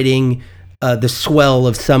fighting the swell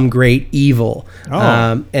of some great evil.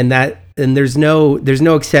 And there's no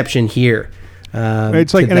exception here.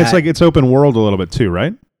 It's open world a little bit too,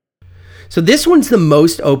 right? So this one's the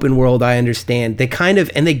most open world I understand.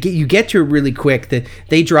 You get to it really quick. That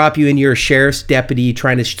they drop you in, you're a sheriff's deputy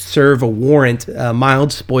trying to serve a warrant.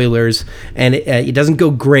 Mild spoilers, and it doesn't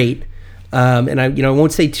go great. And I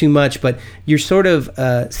won't say too much, but you're sort of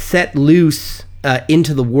set loose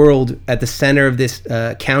into the world at the center of this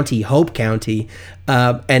county, Hope County,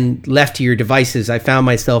 and left to your devices. I found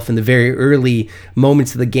myself in the very early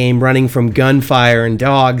moments of the game running from gunfire and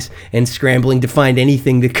dogs and scrambling to find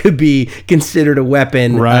anything that could be considered a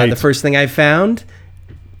weapon. Right. The first thing I found,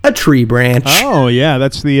 a tree branch. Oh yeah,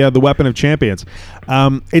 that's the weapon of champions.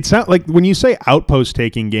 It sounds like when you say outpost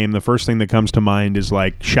taking game, the first thing that comes to mind is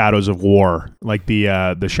like Shadows of War, like the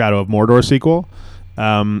Shadow of Mordor sequel.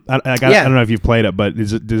 I don't know if you've played it, but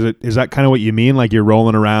is that kind of what you mean? Like you're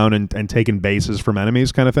rolling around and taking bases from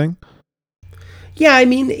enemies kind of thing? Yeah, I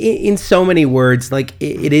mean, in so many words, like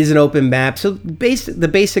it is an open map. So the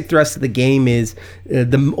basic thrust of the game is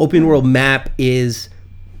the open world map is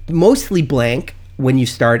mostly blank when you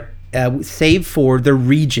start, save for the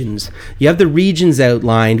regions. You have the regions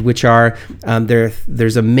outlined, which are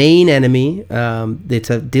there's a main enemy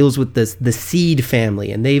that deals with the Seed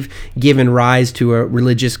family, and they've given rise to a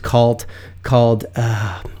religious cult called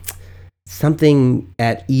something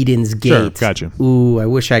at Eden's Gate. Sure, gotcha. Ooh, I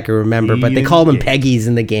wish I could remember, but they call them Peggies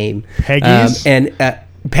in the game. Peggies?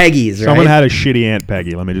 Peggies, right? Someone had a shitty Aunt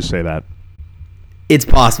Peggy. Let me just say that. It's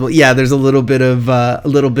possible. Yeah, there's a little bit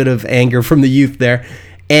of anger from the youth there.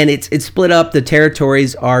 And it's split up. The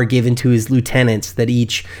territories are given to his lieutenants that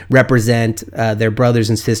each represent their brothers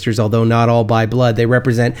and sisters, although not all by blood. They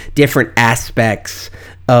represent different aspects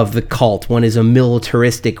of the cult. One is a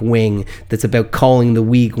militaristic wing that's about calling the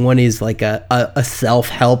weak. One is like a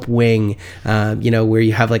self-help wing, where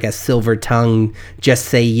you have like a silver tongue, just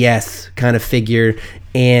say yes kind of figure.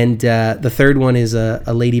 And the third one is a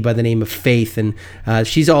lady by the name of Faith, and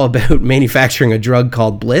she's all about manufacturing a drug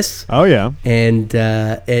called Bliss. Oh, yeah. And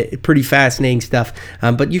pretty fascinating stuff.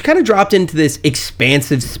 But you kind of dropped into this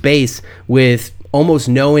expansive space with almost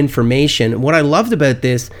no information. What I loved about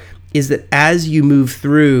this is that as you move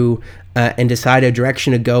through and decide a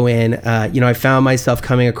direction to go in, I found myself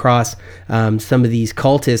coming across some of these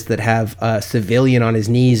cultists that have a civilian on his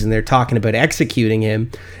knees and they're talking about executing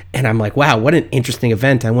him. And I'm like, wow, what an interesting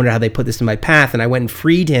event. I wonder how they put this in my path. And I went and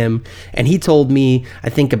freed him. And he told me, I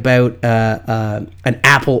think, about an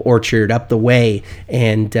apple orchard up the way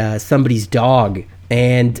and somebody's dog.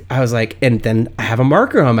 And I was like, and then I have a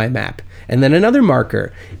marker on my map. And then another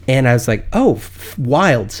marker. And I was like, oh,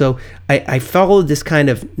 wild. So I followed this kind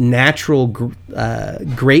of natural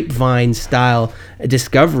grapevine style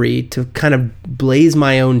discovery to kind of blaze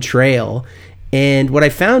my own trail. And what I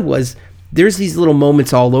found was there's these little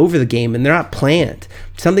moments all over the game and they're not planned.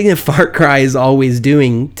 Something that Far Cry is always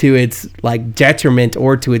doing to its like detriment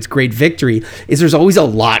or to its great victory is there's always a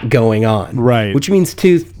lot going on. Right. Which means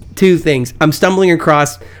two things. I'm stumbling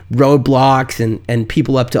across roadblocks and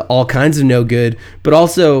people up to all kinds of no good, but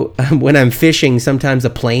also when I'm fishing, sometimes a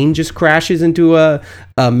plane just crashes into a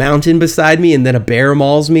mountain beside me and then a bear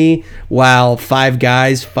mauls me while 5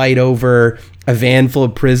 guys fight over a van full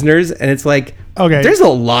of prisoners. And it's like, okay, there's a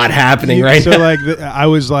lot happening now. So like, I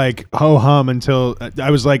was like, ho hum until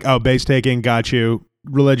I was like, oh, base taking, got you.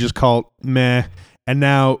 Religious cult, meh. And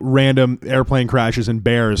now random airplane crashes and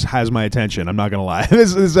bears has my attention. I'm not going to lie.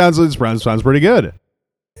 This sounds pretty good.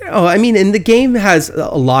 Oh, I mean, and the game has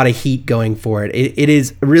a lot of heat going for it. It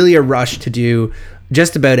is really a rush to do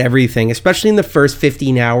just about everything, especially in the first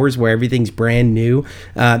 15 hours where everything's brand new.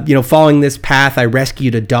 Following this path, I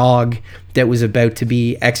rescued a dog that was about to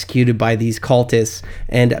be executed by these cultists.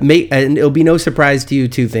 And it'll be no surprise to you,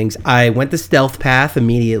 2 things. I went the stealth path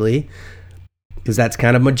immediately, because that's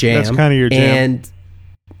kind of my jam. That's kind of your jam. And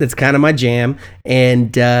that's kind of my jam.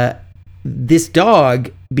 And this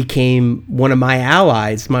dog became one of my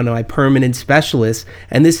allies, one of my permanent specialists.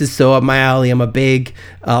 And this is so up my alley. I'm a big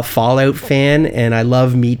Fallout fan, and I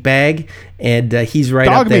love Meatbag. And he's right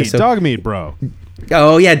up there. Dog meat, bro.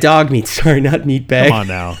 Oh, yeah, dog meat. Sorry, not Meatbag. Come on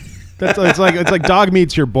now. It's like dog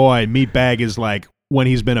meat's your boy. Meatbag is like when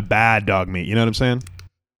he's been a bad dog meat. You know what I'm saying?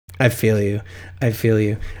 I feel you.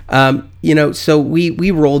 So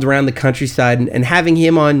we rolled around the countryside, and having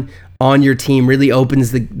him on your team really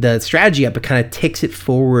opens the strategy up. It kind of takes it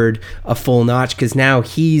forward a full notch, because now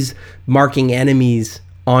he's marking enemies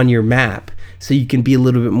on your map, so you can be a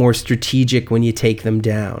little bit more strategic when you take them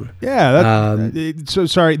down. Yeah. So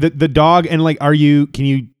sorry, the dog, and like, can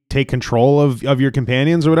you take control of your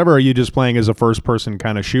companions or whatever? Or are you just playing as a first person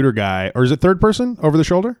kind of shooter guy, or is it third person over the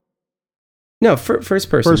shoulder? No, first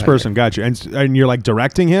person. First person, gotcha. And you're like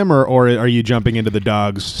directing him, or are you jumping into the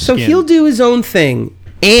dog's So skin? he'll do his own thing,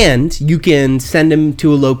 and you can send him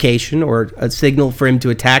to a location or a signal for him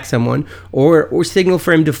to attack someone, or signal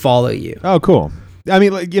for him to follow you. Oh, cool. I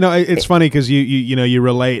mean, like, it's funny because you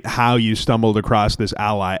relate how you stumbled across this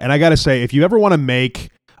ally, and I gotta say, if you ever want to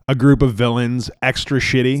make a group of villains extra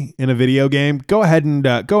shitty in a video game, go ahead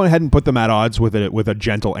and put them at odds with a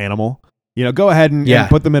gentle animal. Go ahead and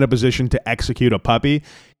put them in a position to execute a puppy.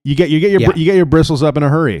 You get your bristles up in a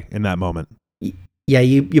hurry in that moment. Yeah,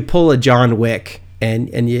 you pull a John Wick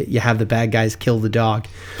and you have the bad guys kill the dog.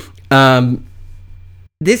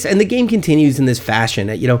 This and the game continues in this fashion.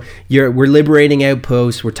 We're liberating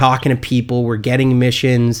outposts, we're talking to people, we're getting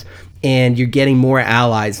missions, and you're getting more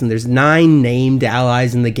allies. And there's 9 named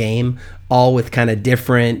allies in the game, all with kind of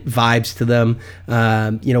different vibes to them.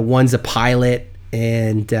 One's a pilot,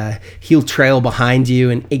 and he'll trail behind you,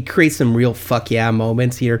 and it creates some real fuck yeah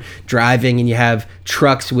moments. You're driving and you have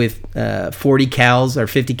trucks with 40 cals or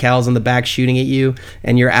 50 cals on the back shooting at you,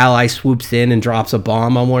 and your ally swoops in and drops a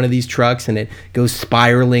bomb on one of these trucks, and it goes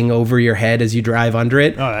spiraling over your head as you drive under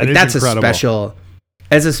it. That's incredible.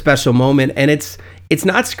 That's a special moment, and it's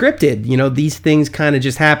not scripted. These things kind of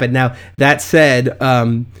just happen. Now, that said,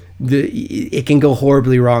 it can go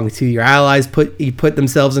horribly wrong too. Your allies put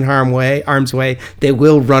themselves in harm's way. They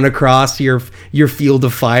will run across your field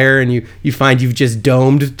of fire, and you find you've just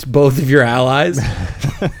domed both of your allies.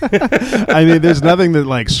 I mean, there's nothing that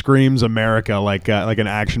like screams America like an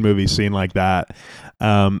action movie scene like that.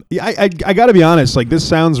 Yeah, I got to be honest. Like, this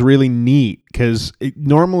sounds really neat because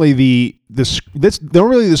normally the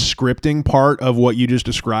scripting part of what you just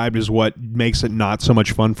described is what makes it not so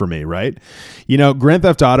much fun for me, right? You know, Grand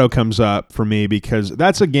Theft Auto comes up for me because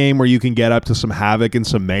that's a game where you can get up to some havoc and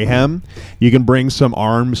some mayhem. You can bring some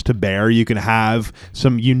arms to bear. You can have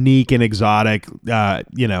some unique and exotic,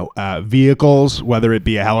 vehicles, whether it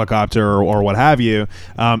be a helicopter or what have you,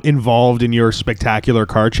 involved in your spectacular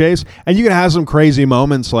car chase. And you can have some crazy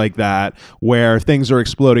moments like that where things are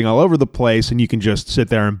exploding all over the place and you can just sit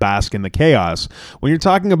there and bask in the chaos. When you're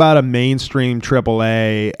talking about a mainstream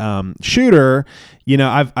AAA shooter, you know,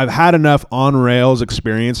 I've had enough on rails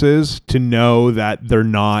experiences to know that they're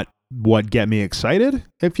not what get me excited,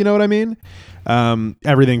 if you know what I mean.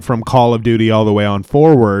 Everything from Call of Duty all the way on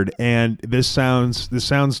forward, and this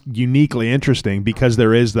sounds uniquely interesting because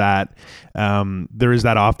there is that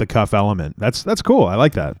off the cuff element. That's cool. I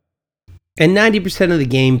like that. And 90% of the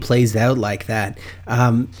game plays out like that.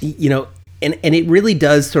 And it really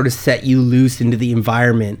does sort of set you loose into the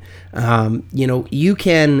environment.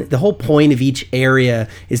 The whole point of each area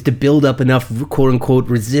is to build up enough quote unquote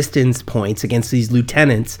resistance points against these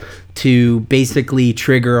lieutenants to basically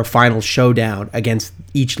trigger a final showdown against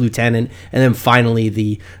each lieutenant. And then finally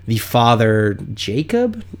the father,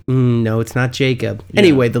 Jacob? No, it's not Jacob. Yeah.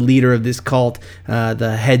 Anyway, the leader of this cult,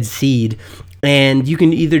 the head seed. And you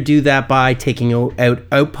can either do that by taking out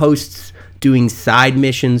outposts, doing side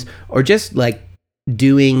missions, or just like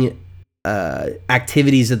doing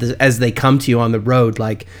activities as they come to you on the road,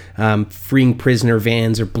 like freeing prisoner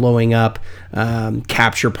vans or blowing up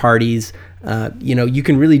capture parties. You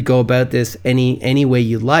can really go about this any way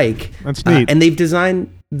you like. That's neat. And they've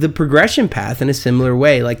designed the progression path in a similar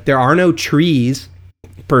way. Like, there are no trees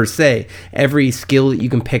per se. Every skill that you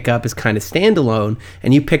can pick up is kind of standalone,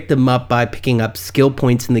 and you pick them up by picking up skill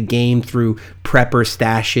points in the game through prepper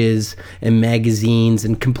stashes and magazines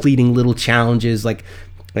and completing little challenges like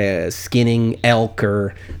skinning elk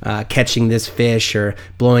or catching this fish or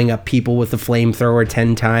blowing up people with a flamethrower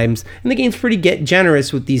 10 times. And the game's pretty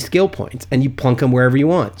generous with these skill points, and you plunk them wherever you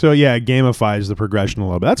want. So yeah, it gamifies the progression a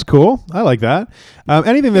little bit. That's cool. I like that.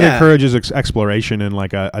 Anything that encourages exploration in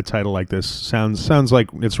like a title like this sounds like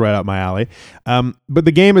it's right up my alley. But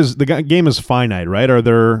the game is finite, right? Are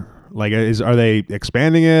they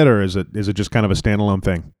expanding it, or is it just kind of a standalone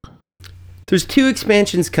thing? There's 2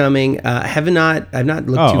 expansions coming. I've not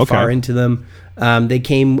looked too far into them. They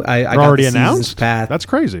came. I got already the announced. Path. That's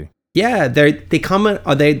crazy. Yeah, they come.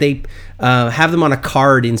 They have them on a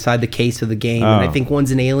card inside the case of the game. And I think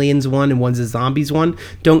one's an Aliens one and one's a Zombies one.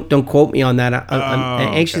 Don't quote me on that.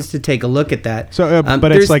 I'm anxious to take a look at that. So,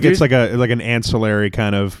 but it's like an ancillary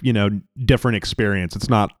kind of different experience. It's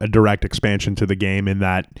not a direct expansion to the game in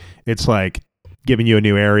that it's like giving you a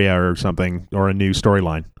new area or something or a new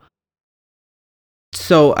storyline.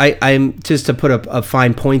 So I'm just to put a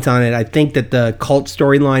fine point on it. I think that the cult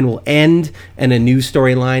storyline will end and a new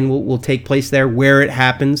storyline will take place there. Where it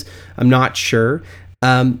happens, I'm not sure.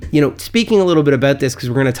 Speaking a little bit about this, because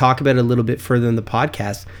we're going to talk about it a little bit further in the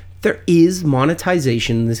podcast, there is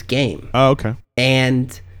monetization in this game. Oh, okay.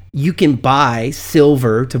 And you can buy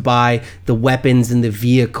silver to buy the weapons and the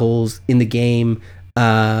vehicles in the game,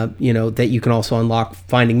 that you can also unlock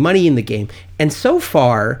finding money in the game. And so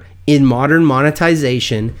far, in modern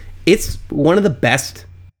monetization, it's one of the best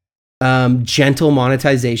gentle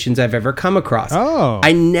monetizations I've ever come across. Oh.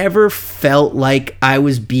 I never felt like I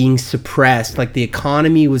was being suppressed, like the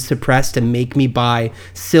economy was suppressed to make me buy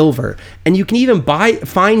silver. And you can even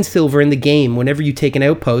find silver in the game whenever you take an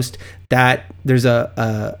outpost. That there's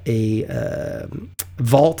a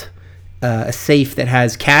vault, a safe that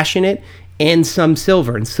has cash in it and some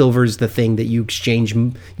silver. And silver is the thing that you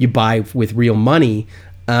buy with real money.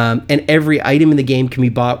 And every item in the game can be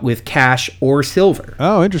bought with cash or silver.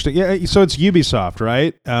 Oh, interesting. Yeah, so it's Ubisoft,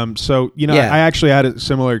 right? I actually had a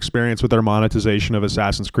similar experience with their monetization of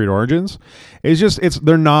Assassin's Creed Origins.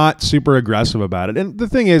 They're not super aggressive about it. And the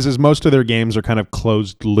thing is most of their games are kind of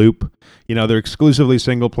closed loop. They're exclusively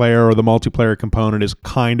single player, or the multiplayer component is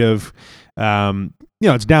kind of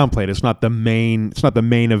it's downplayed. It's not the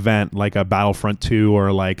main event like a Battlefront 2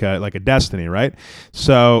 or like a Destiny, right?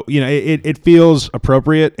 So, it feels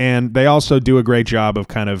appropriate, and they also do a great job of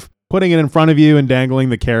kind of putting it in front of you and dangling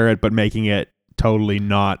the carrot, but making it totally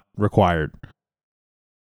not required.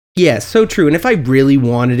 Yeah, so true. And if I really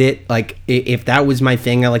wanted it, like if that was my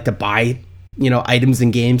thing, I like to buy items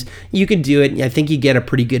and games, you could do it. I think you get a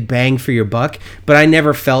pretty good bang for your buck, but I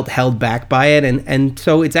never felt held back by it. And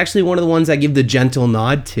so it's actually one of the ones I give the gentle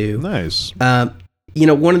nod to. Nice.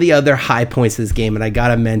 One of the other high points of this game, and I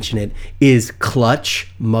gotta mention it, is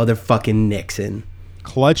Clutch motherfucking Nixon.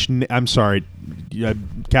 I'm sorry,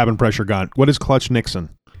 cabin pressure gone. What is Clutch Nixon?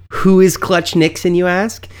 Who is Clutch Nixon, you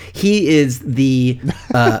ask? He is the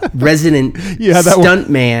resident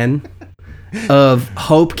stuntman of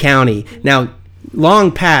Hope County. Now,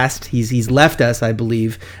 long past, he's left us, I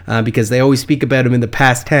believe, because they always speak about him in the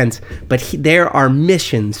past tense. But there are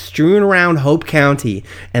missions strewn around Hope County,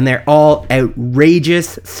 and they're all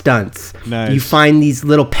outrageous stunts. Nice. You find these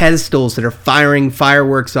little pedestals that are firing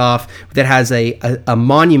fireworks off that has a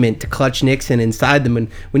monument to Clutch Nixon inside them.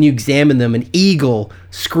 And when you examine them, an eagle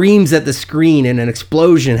screams at the screen and an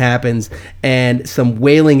explosion happens and some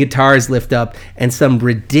wailing guitars lift up and some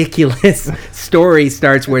ridiculous story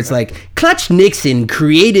starts where it's like, Clutch Nixon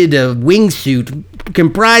created a wingsuit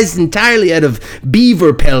comprised entirely out of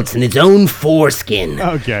beaver pelts and his own foreskin.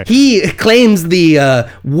 Okay. He claims the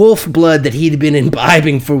wolf blood that he'd been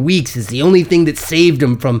imbibing for weeks is the only thing that saved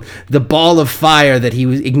him from the ball of fire that he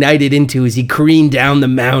was ignited into as he careened down the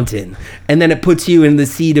mountain. And then it puts you in the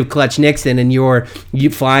seat of Clutch Nixon, and you're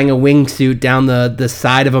flying a wingsuit down the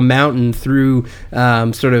side of a mountain through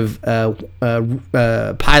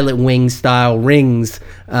pilot wing style rings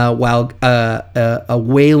while a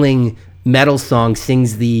wailing metal song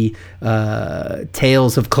sings the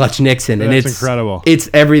tales of Clutch Nixon, and That's it's incredible. It's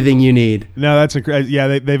everything you need. No, that's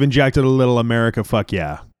yeah. They've injected a little America. Fuck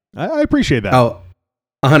yeah, I appreciate that. Oh,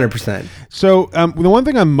 100%. So the one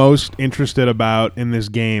thing I'm most interested about in this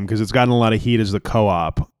game, because it's gotten a lot of heat, is the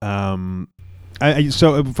co-op.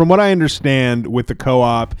 So from what I understand, with the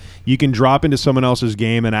co-op, you can drop into someone else's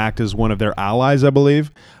game and act as one of their allies, I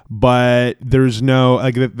believe. But there's no,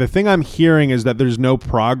 like, the thing I'm hearing is that there's no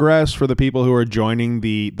progress for the people who are joining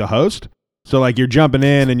the host. So like you're jumping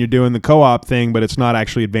in and you're doing the co-op thing, but it's not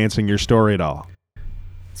actually advancing your story at all.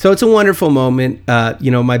 So it's a wonderful moment.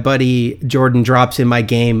 My buddy Jordan drops in my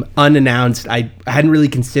game unannounced. I hadn't really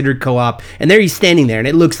considered co-op, and there he's standing there, and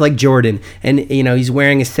it looks like Jordan. And he's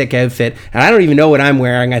wearing a sick outfit, and I don't even know what I'm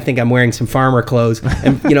wearing. I think I'm wearing some farmer clothes,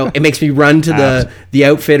 and it makes me run to the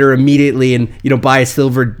outfitter immediately, and buy a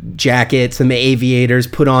silver jacket, some aviators,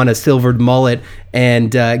 put on a silvered mullet,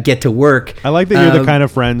 and get to work. I like that you're the kind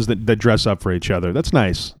of friends that dress up for each other. That's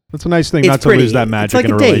nice. That's a nice thing not to lose that magic like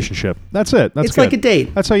in a relationship. That's it. That's it's good. like a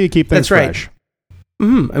date. That's how you keep things fresh.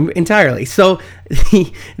 Entirely. So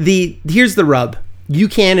here's the rub. You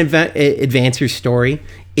can advance your story.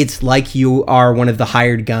 It's like you are one of the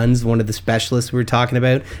hired guns, one of the specialists we were talking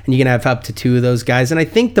about, and you can have up to 2 of those guys. And I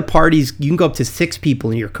think the parties, you can go up to 6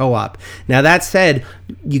 people in your co-op. Now, that said,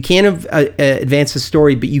 you can't advance the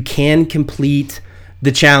story, but you can complete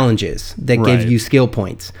the challenges that give you skill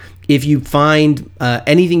points. If you find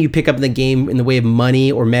anything you pick up in the game in the way of money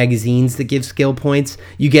or magazines that give skill points,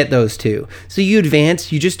 you get those too. So you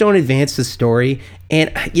advance, you just don't advance the story.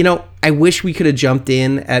 And, I wish we could have jumped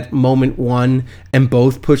in at moment 1 and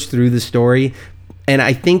both pushed through the story. And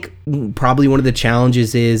I think probably one of the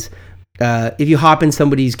challenges is if you hop in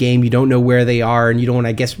somebody's game, you don't know where they are, and you don't want to,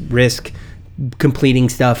 I guess, risk completing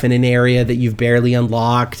stuff in an area that you've barely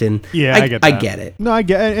unlocked. And yeah, I get that. I get it. No, I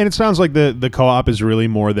get it. And it sounds like the co-op is really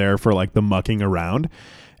more there for like the mucking around.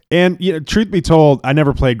 And truth be told, I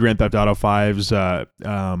never played Grand Theft Auto 5's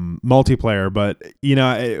multiplayer, but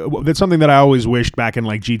that's something that I always wished back in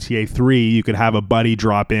like GTA 3. You could have a buddy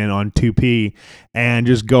drop in on 2P and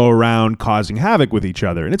just go around causing havoc with each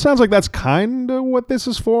other. And it sounds like that's kind of what this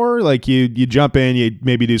is for. Like you jump in, you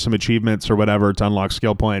maybe do some achievements or whatever to unlock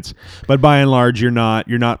skill points, but by and large, you're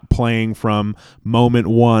not playing from moment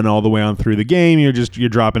 1 all the way on through the game. You're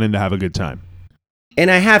dropping in to have a good time. And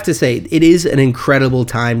I have to say, it is an incredible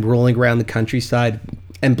time rolling around the countryside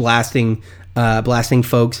and blasting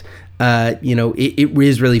folks. It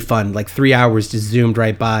is really fun. Like 3 hours just zoomed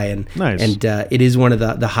right by, and nice. And it is one of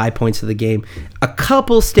the high points of the game. A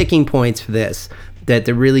couple sticking points for this that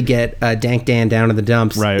really get Dank Dan down in the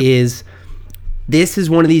dumps is this is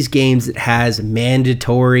one of these games that has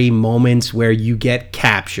mandatory moments where you get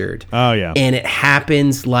captured. Oh, yeah. And it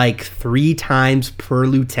happens like 3 times per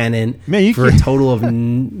lieutenant for a total of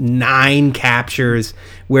 9 captures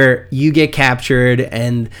where you get captured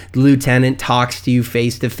and the lieutenant talks to you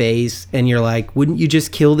face to face and you're like, wouldn't you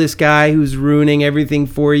just kill this guy who's ruining everything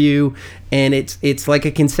for you? And it's like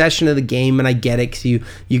a concession of the game, and I get it, because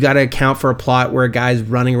you got to account for a plot where a guy's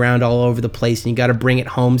running around all over the place, and you got to bring it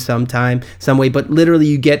home some way. But literally,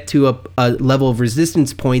 you get to a level of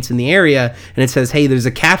resistance points in the area, and it says, "Hey, there's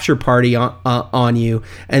a capture party on you,"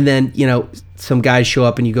 and then some guys show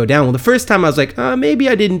up and you go down. Well, the first time I was like, maybe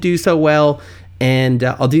I didn't do so well. and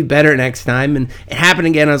I'll do better next time. And it happened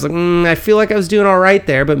again. I was like, I feel like I was doing all right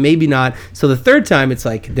there, but maybe not. So the third time, it's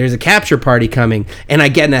like there's a capture party coming, and I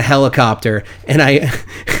get in a helicopter, and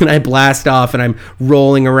I blast off, and I'm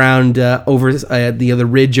rolling around over the other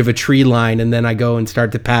ridge of a tree line, and then I go and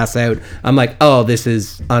start to pass out. I'm like, oh, this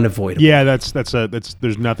is unavoidable. Yeah, that's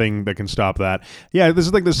there's nothing that can stop that. Yeah, this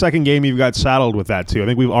is like the second game you've got saddled with that too. I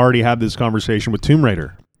think we've already had this conversation with Tomb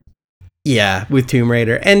Raider. Yeah, with Tomb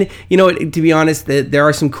Raider. And, to be honest, there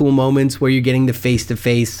are some cool moments where you're getting the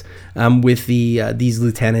face-to-face with these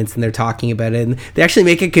lieutenants, and they're talking about it. And they actually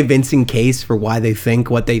make a convincing case for why they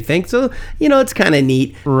think what they think. So, it's kind of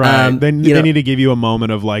neat. Right. They need to give you a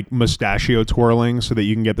moment of, like, mustachio twirling so that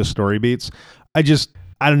you can get the story beats.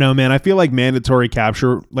 I don't know, man. I feel like mandatory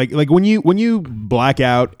capture, like when you black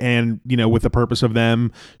out and, with the purpose of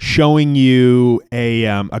them showing you a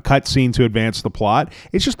cutscene to advance the plot,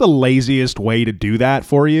 it's just the laziest way to do that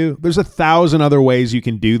for you. There's 1,000 other ways you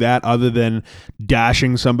can do that other than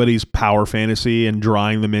dashing somebody's power fantasy and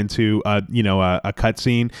drawing them into a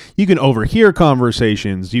cutscene. You can overhear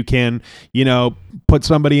conversations. You can, put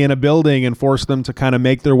somebody in a building and force them to kind of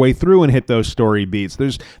make their way through and hit those story beats.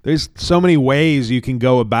 There's so many ways you can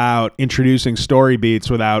go about introducing story beats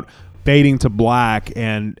without fading to black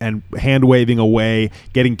and hand waving away,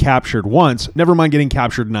 getting captured once, never mind getting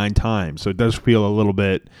captured 9 times. So it does feel a little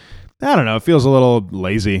bit, I don't know, it feels a little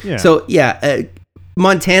lazy. Yeah. So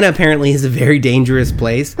Montana apparently is a very dangerous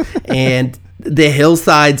place, and the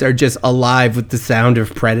hillsides are just alive with the sound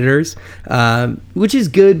of predators, which is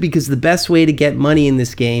good because the best way to get money in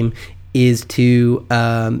this game is to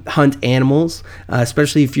hunt animals,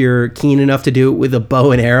 especially if you're keen enough to do it with a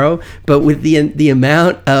bow and arrow. But with the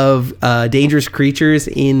amount of dangerous creatures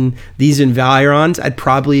in these environs, I'd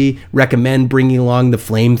probably recommend bringing along the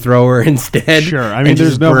flamethrower instead. Sure, I mean,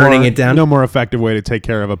 there's no more effective way to take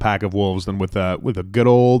care of a pack of wolves than with a good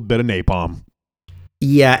old bit of napalm.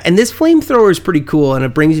 Yeah, and this flamethrower is pretty cool, and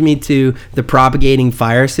it brings me to the propagating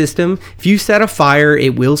fire system. If you set a fire,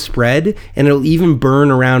 it will spread, and it'll even burn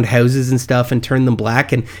around houses and stuff and turn them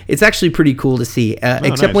black, and it's actually pretty cool to see, except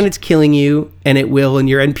nice. When it's killing you, and it will, and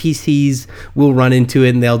your NPCs will run into it,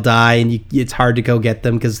 and they'll die, and it's hard to go get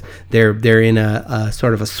them because they're in a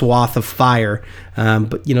sort of a swath of fire,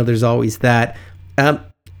 but there's always that.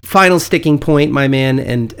 Final sticking point, my man,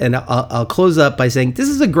 and I'll close up by saying this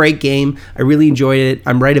is a great game. I really enjoyed it.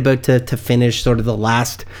 I'm right about to finish sort of the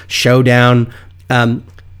last showdown.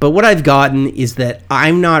 But what I've gotten is that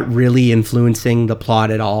I'm not really influencing the plot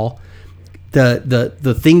at all.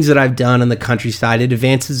 The things that I've done on the countryside, it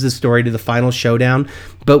advances the story to the final showdown.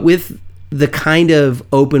 But with the kind of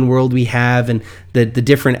open world we have and the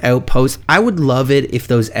different outposts, I would love it if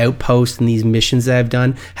those outposts and these missions that I've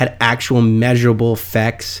done had actual measurable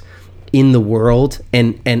effects in the world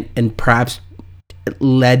and perhaps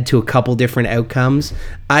led to a couple different outcomes.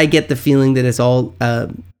 I get the feeling that it's all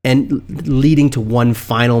and leading to one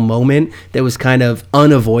final moment that was kind of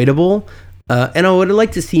unavoidable. And I would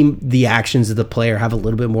like to see the actions of the player have a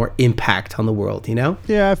little bit more impact on the world,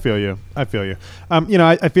 Yeah, I feel you. I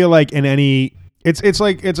feel like in any, it's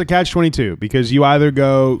a catch-22 because you either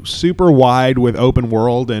go super wide with open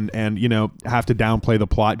world and have to downplay the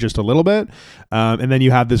plot just a little bit, and then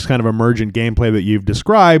you have this kind of emergent gameplay that you've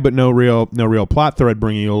described, but no real plot thread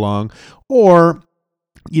bringing you along, or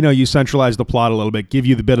you centralize the plot a little bit, give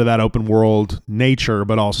you the bit of that open world nature,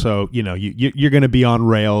 but also, you're going to be on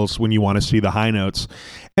rails when you want to see the high notes.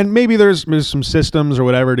 And maybe there's some systems or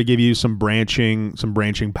whatever to give you some branching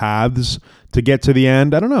paths to get to the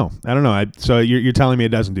end. I don't know. So you're telling me it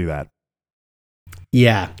doesn't do that.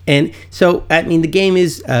 Yeah. And so, I mean, the game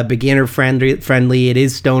is beginner friendly. It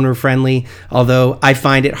is stoner friendly, although I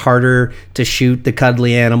find it harder to shoot the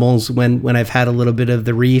cuddly animals when I've had a little bit of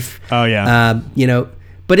the reef. Oh, yeah.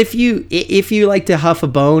 But if you like to huff a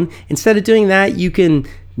bone, instead of doing that, you can,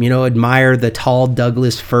 admire the tall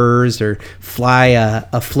Douglas firs or fly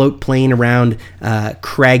a float plane around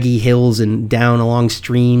craggy hills and down along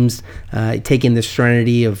streams, take in the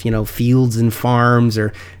serenity of, fields and farms,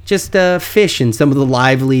 or just fish in some of the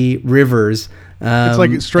lively rivers. It's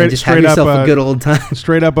like straight have up a good old time.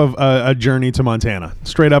 Straight up of a journey to Montana.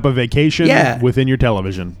 Straight up a vacation within your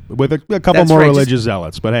television with a couple more religious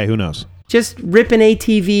zealots. But hey, who knows? just rip an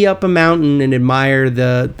ATV up a mountain and admire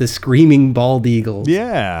the screaming bald eagles.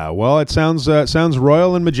 Yeah, well, it sounds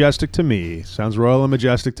royal and majestic to me. Sounds royal and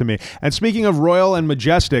majestic to me. And speaking of royal and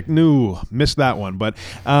majestic, missed that one. But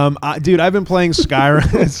dude, I've been playing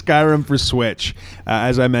Skyrim for Switch,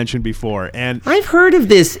 as I mentioned before, and I've heard of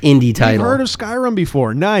this indie title. I've heard of Skyrim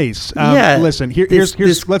before. Nice. Yeah. Listen,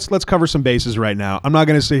 here's let's cover some bases right now. I'm not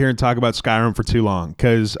going to sit here and talk about Skyrim for too long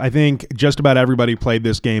because I think just about everybody played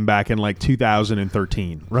this game back in like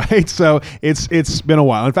 2013, right? So it's been a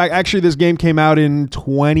while. In fact, actually, this game came out in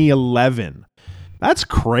 2011. That's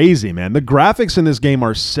crazy, man. The graphics in this game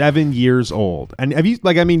are 7 years old. And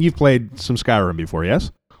you've played some Skyrim before,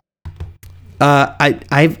 yes?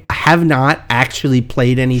 I have not actually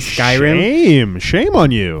played any Skyrim. Shame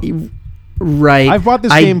on you. Right. I've bought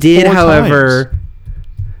this game. I did, 4 however.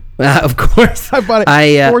 Of course, I bought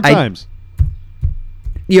it 4 times.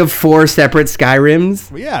 You have 4 separate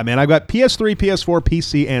Skyrims? Yeah, man. I've got PS3, PS4,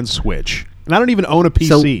 PC, and Switch. And I don't even own a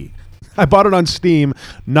PC. I bought it on Steam,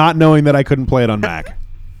 not knowing that I couldn't play it on Mac.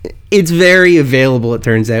 It's very available, it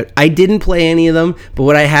turns out. I didn't play any of them, but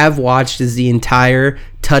what I have watched is the entire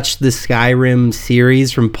Touch the Skyrim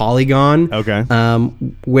series from Polygon. Okay.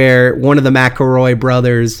 Where one of the McElroy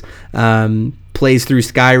brothers plays through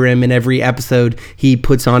Skyrim, and every episode he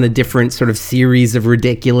puts on a different sort of series of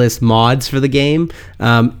ridiculous mods for the game,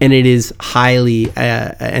 and it is highly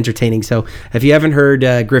entertaining. So if you haven't heard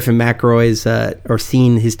Griffin McElroy's or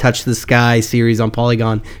seen his Touch the Sky series on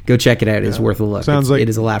Polygon, go check it out. It's worth a look. It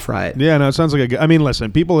is a laugh riot. Yeah, no, it sounds like I mean,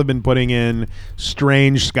 listen, people have been putting in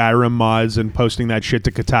strange Skyrim mods and posting that shit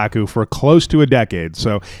to Kotaku for close to a decade.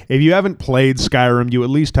 So if you haven't played Skyrim, you at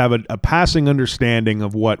least have a passing understanding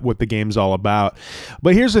of what the game's all about.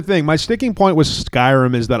 But here's the thing. My sticking point with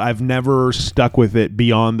Skyrim is that I've never stuck with it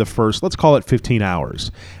beyond the first, let's call it 15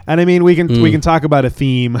 hours. And I mean, we can talk about a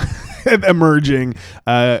theme emerging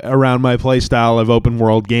around my play style of open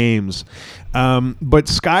world games. But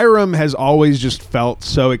Skyrim has always just felt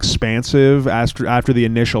so expansive after the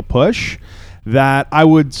initial push that I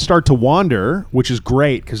would start to wander, which is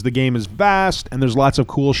great because the game is vast and there's lots of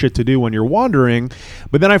cool shit to do when you're wandering.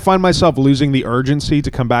 But then I find myself losing the urgency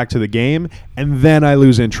to come back to the game, and then I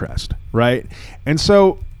lose interest, right? And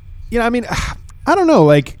so, I mean, I don't know,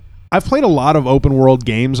 like, I've played a lot of open world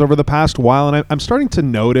games over the past while, and I'm starting to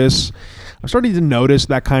notice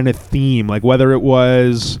that kind of theme, like whether it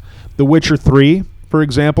was The Witcher 3, for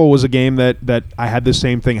example, was a game that I had the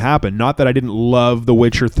same thing happen. Not that I didn't love The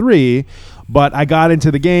Witcher 3, but I got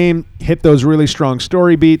into the game, hit those really strong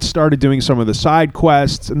story beats, started doing some of the side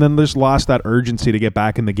quests, and then just lost that urgency to get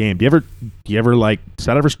back in the game. Do you ever like, does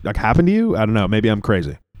that ever like happen to you? I don't know. Maybe I'm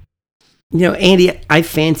crazy. Andy, I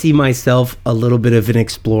fancy myself a little bit of an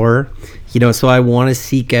explorer, so I want to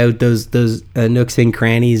seek out those nooks and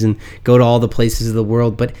crannies and go to all the places of the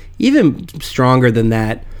world. But even stronger than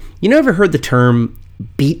that, ever heard the term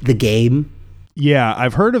beat the game? Yeah,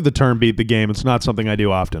 I've heard of the term beat the game. It's not something I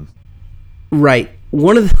do often. Right.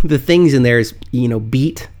 One of the things in there is,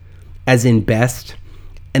 beat as in best.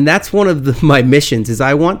 And that's one of my missions is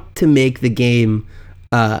I want to make the game,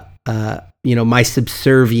 my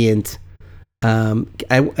subservient. I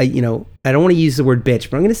don't want to use the word bitch,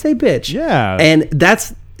 but I'm going to say bitch. Yeah. And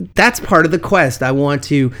that's part of the quest. I want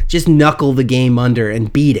to just knuckle the game under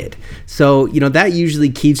and beat it. So, that usually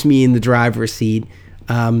keeps me in the driver's seat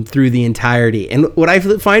through the entirety. And what I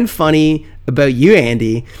find funny about you,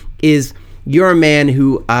 Andy, is you're a man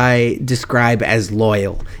who I describe as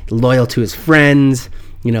loyal to his friends,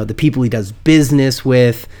 the people he does business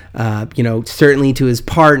with, certainly to his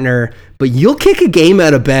partner, but you'll kick a game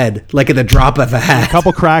out of bed like at the drop of a hat. A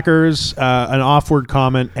couple crackers, an off-word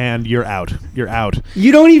comment, and you're out.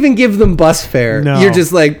 You don't even give them bus fare. No. You're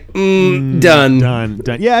just like, done.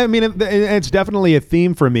 Yeah, I mean, it's definitely a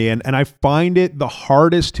theme for me, and I find it the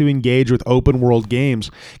hardest to engage with open world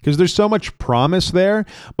games because there's so much promise there,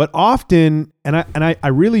 but often, and I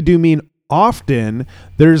really do mean often,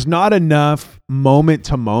 there's not enough moment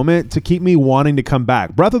to moment to keep me wanting to come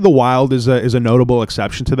back. Breath of the Wild is a notable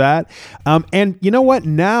exception to that. And you know what?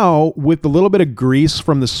 Now, with a little bit of grease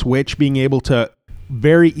from the Switch being able to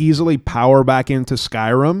very easily power back into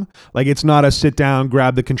Skyrim, like it's not a sit down,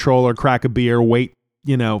 grab the controller, crack a beer, wait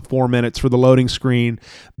 4 minutes for the loading screen,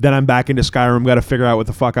 then I'm back into Skyrim, got to figure out what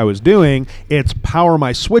the fuck I was doing. It's power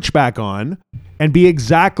my Switch back on and be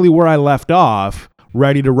exactly where I left off,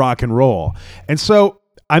 ready to rock and roll. And so,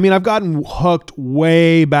 I mean, I've gotten hooked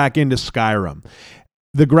way back into Skyrim.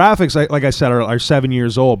 the graphics, like I said, are 7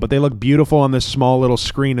 years old, but they look beautiful on this small little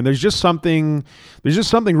screen. And there's just something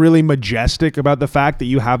really majestic about the fact that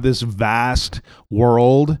you have this vast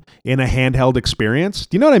world in a handheld experience.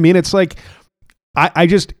 Do you know what I mean? It's like,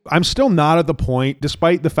 I'm still not at the point,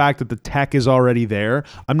 despite the fact that the tech is already there,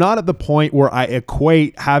 I'm not at the point where I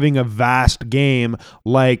equate having a vast game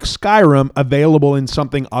like Skyrim available in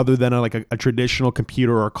something other than a traditional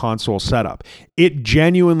computer or console setup. It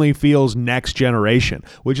genuinely feels next generation,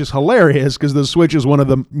 which is hilarious because the Switch is one of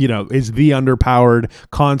the, is the underpowered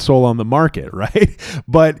console on the market, right?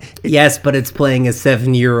 But yes, but it's playing a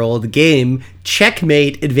 7-year-old game.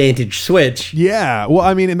 Checkmate, advantage Switch. Yeah. Well,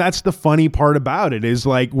 I mean, and that's the funny part about it is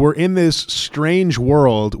like we're in this strange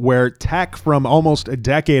world where tech from almost a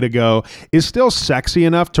decade ago is still sexy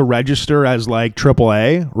enough to register as like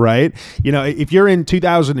AAA, right? If you're in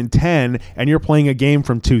 2010 and you're playing a game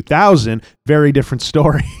from 2000, very different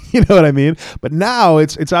story. You know what I mean? But now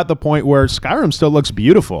it's at the point where Skyrim still looks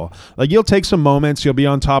beautiful. Like you'll take some moments, you'll be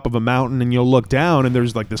on top of a mountain and you'll look down and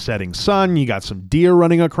there's like the setting sun, you got some deer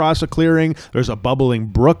running across a clearing, there's a bubbling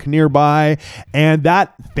brook nearby, and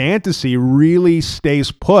that fantasy really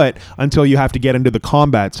stays put until you have to get into the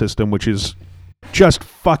combat system, which is just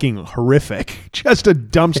fucking horrific, just a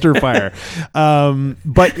dumpster fire.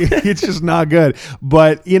 But it's just not good.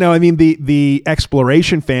 But the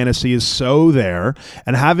exploration fantasy is so there,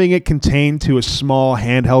 and having it contained to a small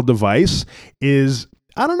handheld device is,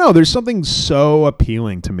 I don't know, there's something so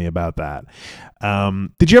appealing to me about that.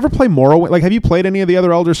 Did you ever play Morrowind? Like, have you played any of the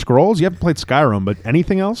other Elder Scrolls? You haven't played Skyrim, but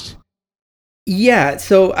anything else? Yeah,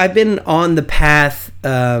 so I've been on the path,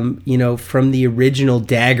 from the original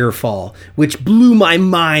Daggerfall, which blew my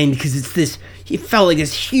mind because it felt like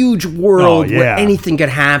this huge world where anything could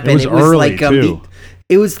happen. It was early, too.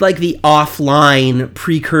 It was like the offline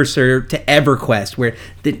precursor to EverQuest, where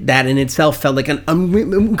that in itself felt like an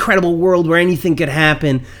incredible world where anything could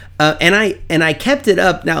happen. And I kept it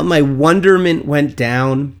up. Now my wonderment went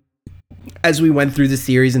down as we went through the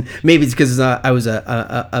series, and maybe it's because I was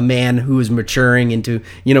a man who was maturing into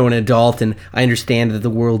an adult, and I understand that the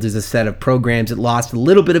world is a set of programs. It lost a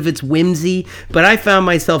little bit of its whimsy, but I found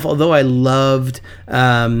myself, although I loved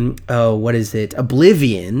Oblivion,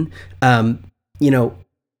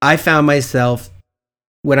 I found myself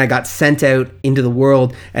when I got sent out into the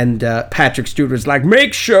world, and Patrick Stewart was like,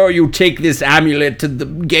 make sure you take this amulet to the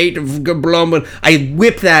gate of Gablum. And I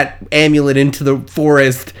whipped that amulet into the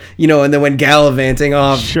forest, and then went gallivanting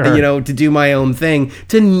off, to do my own thing,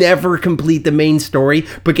 to never complete the main story,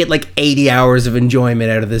 but get like 80 hours of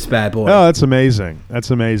enjoyment out of this bad boy. Oh, that's amazing.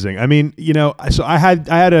 That's amazing. I mean, so I had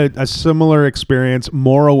a similar experience.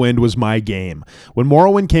 Morrowind was my game. When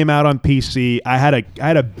Morrowind came out on PC, I had a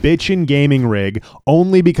bitchin' gaming rig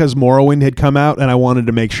only because Morrowind had come out and I wanted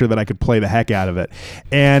to make sure that I could play the heck out of it.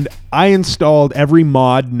 And I installed every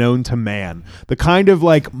mod known to man. The kind of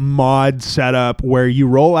like mod setup where you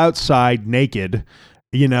roll outside naked,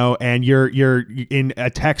 and you're in a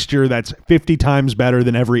texture that's 50 times better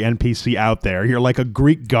than every NPC out there. You're like a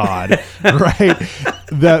Greek god, right?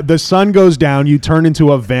 The sun goes down, you turn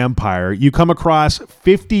into a vampire. You come across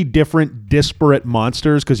 50 different disparate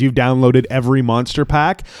monsters because you've downloaded every monster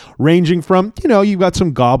pack, ranging from, you've got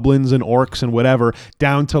some goblins and orcs and whatever,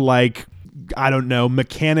 down to like, I don't know,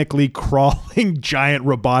 mechanically crawling giant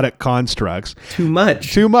robotic constructs. Too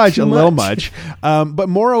much. Little much. But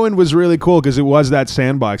Morrowind was really cool because it was that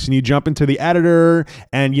sandbox, and you jump into the editor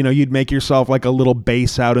and, you'd make yourself like a little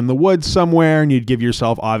base out in the woods somewhere, and you'd give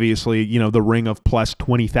yourself, obviously, the ring of plus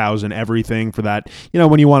 20,000 everything for that,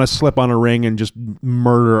 when you want to slip on a ring and just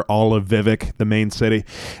murder all of Vivek, the main city.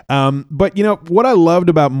 But, what I loved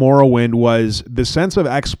about Morrowind was the sense of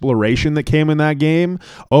exploration that came in that game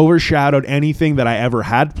overshadowed anything that I ever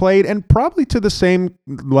had played, and probably to the same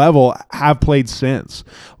level have played since.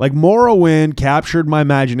 Like Morrowind captured my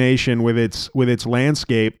imagination with its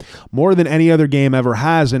landscape more than any other game ever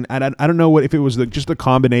has, and I don't know if it was just a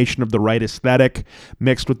combination of the right aesthetic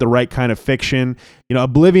mixed with the right kind of fiction.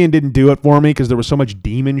 Oblivion didn't do it for me because there was so much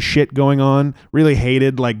demon shit going on. Really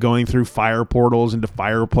hated like going through fire portals into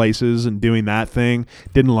fireplaces and doing that thing.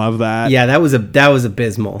 Didn't love that. Yeah, that was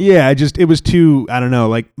abysmal. Yeah, it was too, I don't know,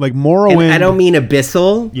 like Morrowind. And I don't mean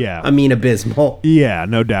abyssal. Yeah. I mean abysmal. Yeah,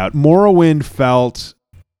 no doubt. Morrowind felt,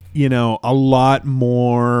 a lot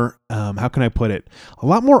more, how can I put it? A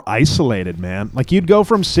lot more isolated, man. Like you'd go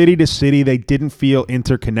from city to city. They didn't feel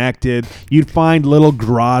interconnected. You'd find little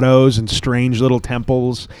grottos and strange little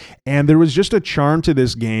temples. And there was just a charm to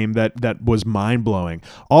this game that was mind blowing.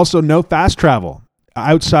 Also, no fast travel.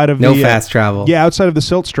 outside of No the fast travel. Yeah, outside of the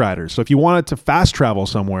Silt Striders. So if you wanted to fast travel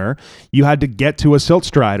somewhere, you had to get to a Silt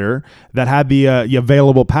Strider that had the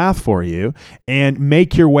available path for you and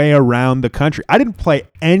make your way around the country. I didn't play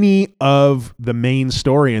any of the main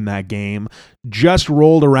story in that game, just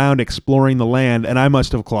rolled around exploring the land, and I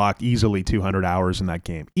must have clocked easily 200 hours in that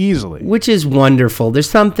game. Easily. Which is wonderful. There's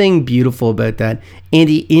something beautiful about that.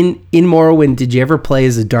 Andy, in Morrowind, did you ever play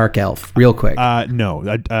as a dark elf? Real quick. No.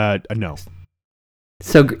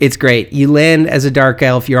 So it's great. You land as a dark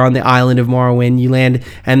elf. You're on the island of Morrowind. You land,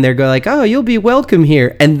 and they're like, "Oh, you'll be welcome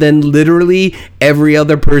here." And then literally every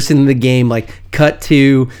other person in the game, like, cut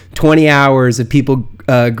to 20 hours of people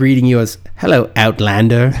greeting you as, "Hello,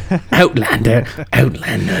 Outlander, Outlander,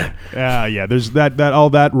 Outlander." Yeah. There's all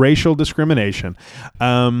that racial discrimination.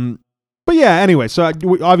 But yeah, anyway, so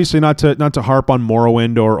obviously not to harp on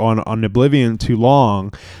Morrowind or on Oblivion too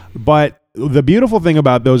long, but the beautiful thing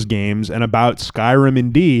about those games and about Skyrim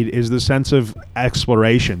indeed is the sense of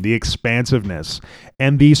exploration, the expansiveness.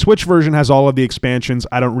 And the Switch version has all of the expansions.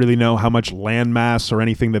 I don't really know how much landmass or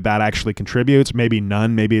anything that actually contributes. Maybe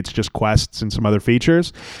none. Maybe it's just quests and some other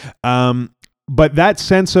features. But that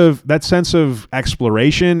sense of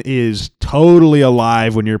exploration is totally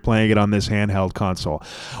alive when you're playing it on this handheld console.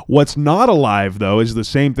 What's not alive, though, is the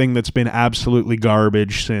same thing that's been absolutely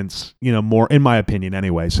garbage since, more, in my opinion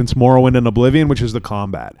anyway, since Morrowind and Oblivion, which is the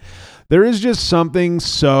combat. There is just something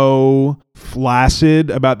so flaccid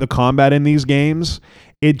about the combat in these games.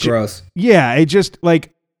 Gross. Yeah, it just,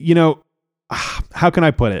 how can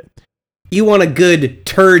I put it? You want a good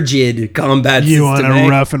turgid combat system. You want a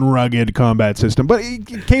rough and rugged combat system. But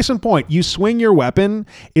case in point, you swing your weapon.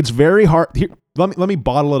 It's very hard. Here, let me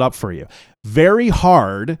bottle it up for you. Very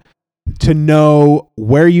hard to know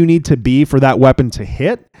where you need to be for that weapon to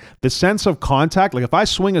hit. The sense of contact, like if I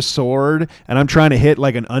swing a sword and I'm trying to hit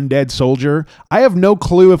like an undead soldier, I have no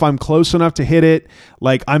clue if I'm close enough to hit it.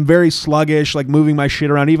 Like I'm very sluggish, like moving my shit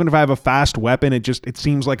around. Even if I have a fast weapon, it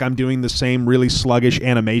seems like I'm doing the same really sluggish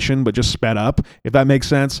animation, but just sped up, if that makes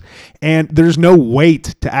sense. And there's no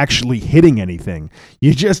weight to actually hitting anything.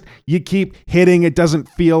 You keep hitting. It doesn't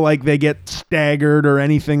feel like they get staggered or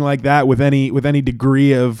anything like that with any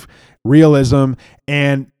degree of realism,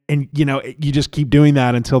 and you just keep doing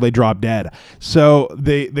that until they drop dead. So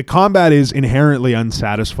the combat is inherently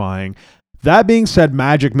unsatisfying. That being said,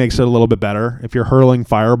 magic makes it a little bit better. If you're hurling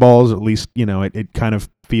fireballs, at least it kind of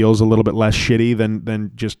feels a little bit less shitty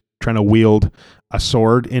than just trying to wield a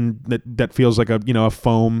sword that feels like a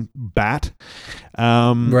foam bat.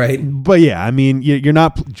 Right. But yeah, I mean, you're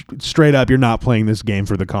not straight up. You're not playing this game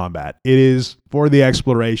for the combat. It is for the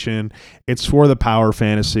exploration. It's for the power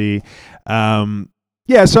fantasy.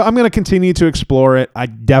 Yeah, so I'm going to continue to explore it. I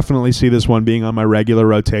definitely see this one being on my regular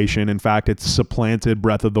rotation. In fact, it's supplanted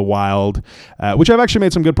Breath of the Wild, which I've actually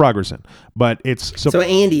made some good progress in. But it's so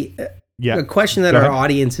Andy. Yeah. A question that our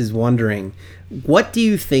audience is wondering: what do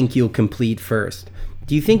you think you'll complete first?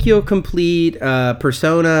 Do you think you'll complete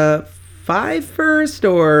Persona 5 first,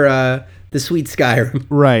 or the sweet Skyrim?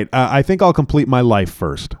 Right. I think I'll complete my life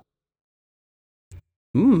first.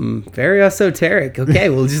 Very esoteric. Okay,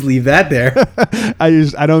 we'll just leave that there.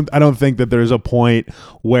 I don't think that there's a point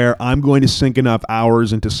where I'm going to sink enough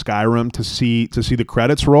hours into Skyrim to see the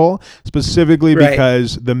credits roll, specifically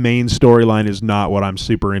because the main storyline is not what I'm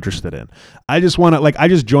super interested in. I just want to I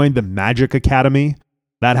just joined the Magic Academy.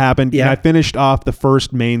 That happened. Yeah. I finished off the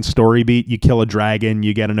first main story beat. You kill a dragon,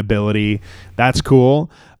 you get an ability. That's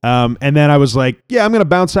cool. And then I was like, yeah, I'm going to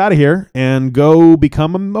bounce out of here and go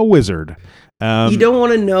become a wizard. You don't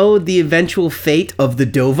want to know the eventual fate of the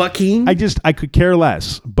Dovahkiin? I could care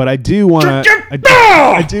less, but I do want to.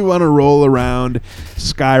 I do want to roll around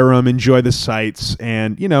Skyrim, enjoy the sights,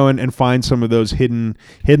 and and find some of those hidden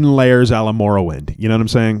layers a la Morrowind. You know what I'm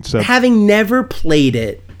saying? So, having never played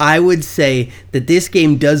it, I would say that this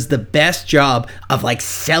game does the best job of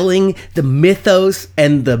selling the mythos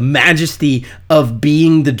and the majesty of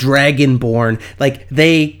being the Dragonborn. Like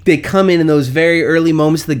they come in those very early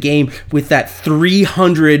moments of the game with that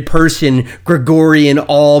 300 person Gregorian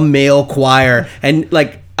all male choir, and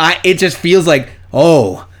it just feels like,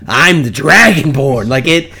 oh, I'm the Dragonborn.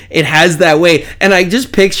 It has that way, and I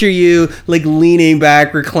just picture you leaning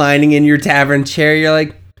back, reclining in your tavern chair. You're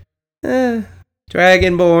like,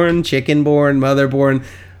 Dragonborn, Chickenborn, Motherborn.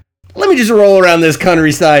 Let me just roll around this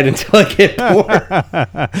countryside until I get bored.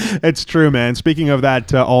 It's true, man. Speaking of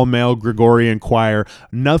that all-male Gregorian choir,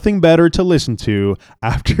 nothing better to listen to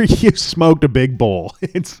after you smoked a big bowl.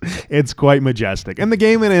 It's quite majestic. And the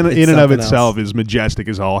game in and of itself is majestic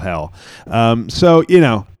as all hell. So,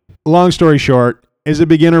 long story short, Is it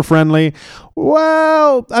beginner friendly?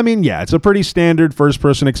 Well, I mean, yeah, it's a pretty standard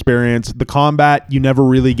first-person experience. The combat you never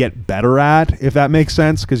really get better at, if that makes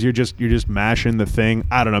sense, because you're just mashing the thing.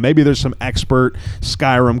 I don't know. Maybe there's some expert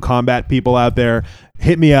Skyrim combat people out there.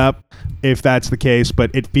 Hit me up if that's the case,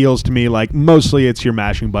 but it feels to me like mostly it's you're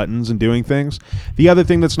mashing buttons and doing things. The other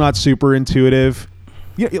thing that's not super intuitive,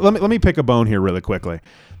 let me pick a bone here really quickly.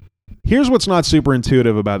 Here's what's not super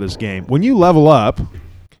intuitive about this game. When you level up,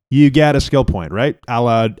 you get a skill point, right? A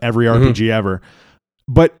la every RPG ever.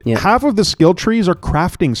 But half of the skill trees are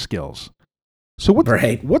crafting skills. So what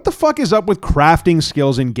the fuck is up with crafting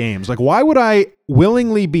skills in games? Like, why would I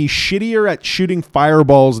willingly be shittier at shooting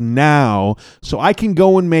fireballs now so I can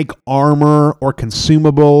go and make armor or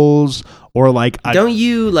consumables or like... Don't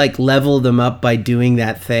you like level them up by doing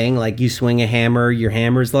that thing? Like you swing a hammer, your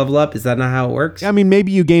hammers level up? Is that not how it works? I mean,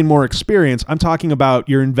 maybe you gain more experience. I'm talking about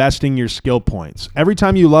you're investing your skill points. Every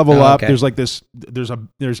time you level up, there's like this, there's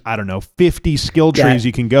I don't know, 50 skill trees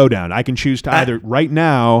you can go down. I can choose to either right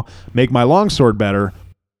now make my longsword better,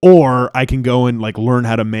 or I can go and like learn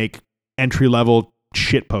how to make entry level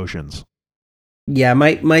shit potions. Yeah,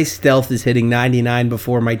 my stealth is hitting 99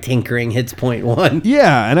 before my tinkering hits 0.1.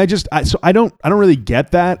 Yeah, and I don't really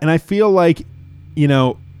get that, and I feel like,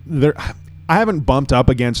 I haven't bumped up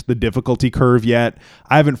against the difficulty curve yet.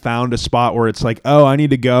 I haven't found a spot where it's like, oh, I need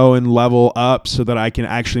to go and level up so that I can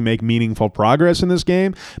actually make meaningful progress in this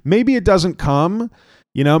game. Maybe it doesn't come.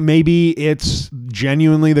 Maybe it's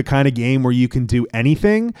genuinely the kind of game where you can do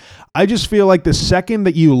anything. I just feel like the second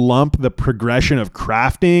that you lump the progression of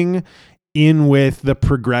crafting in with the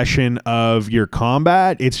progression of your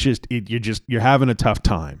combat, it's just you're having a tough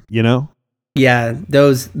time, Yeah,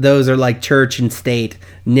 those are like church and state.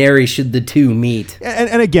 Nary should the two meet.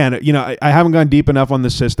 And again, I haven't gone deep enough on the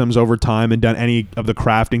systems over time and done any of the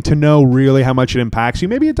crafting to know really how much it impacts you.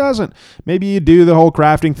 Maybe it doesn't. Maybe you do the whole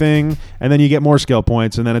crafting thing and then you get more skill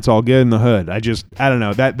points and then it's all good in the hood. I don't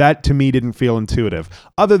know. That to me didn't feel intuitive.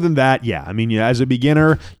 Other than that, yeah. I mean, as a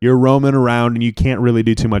beginner, you're roaming around and you can't really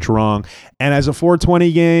do too much wrong. And as a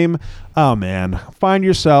 420 game, oh man, find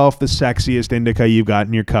yourself the sexiest indica you've got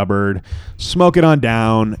in your cupboard, smoke it on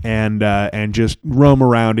down, and just roam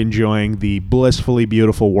around enjoying the blissfully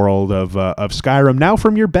beautiful world of Skyrim. Now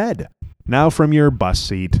from your bed, now from your bus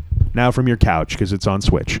seat, now from your couch because it's on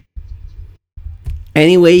Switch.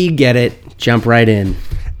 Any way you get it, jump right in.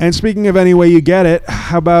 And speaking of any way you get it,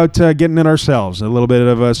 how about getting it ourselves? A little bit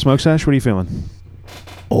of a smoke sesh. What are you feeling?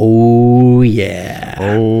 Oh, yeah.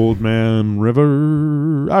 Old Man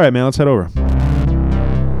River. All right, man, let's head over.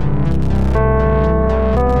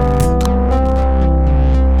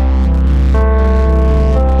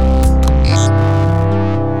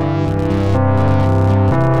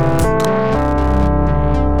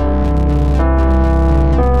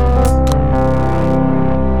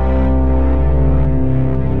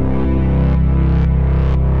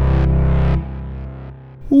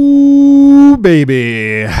 Ooh,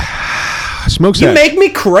 baby. Smoke sesh. You make me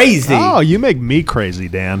crazy. Oh, you make me crazy,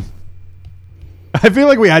 Dan. I feel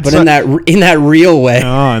like we had, but in that real way.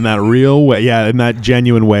 Oh, in that real way, yeah, in that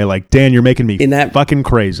genuine way. Like, Dan, you're making me fucking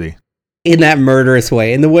crazy. In that murderous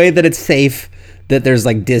way, in the way that it's safe that there's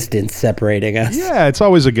like distance separating us. Yeah, it's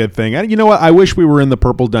always a good thing. And you know what? I wish we were in the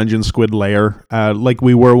Purple Dungeon Squid lair, like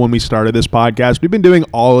we were when we started this podcast. We've been doing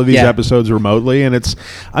all of these episodes remotely, and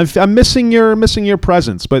I'm missing your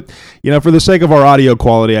presence. But for the sake of our audio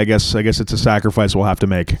quality, I guess it's a sacrifice we'll have to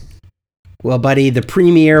make. Well, buddy, the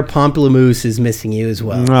premier Pomplamoose is missing you as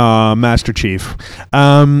well. Oh, Master Chief.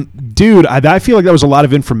 Dude, I feel like that was a lot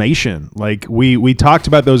of information. Like, we talked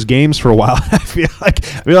about those games for a while. I feel like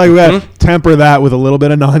we got to temper that with a little bit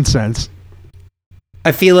of nonsense.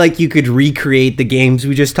 I feel like you could recreate the games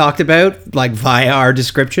we just talked about, like via our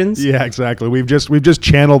descriptions. Yeah, exactly. We've just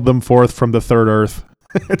channeled them forth from the third earth.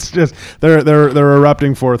 It's just they're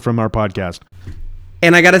erupting forth from our podcast.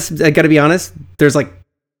 And I gotta be honest, there's like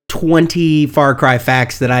 20 Far Cry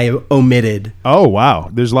facts that I omitted. Oh, wow.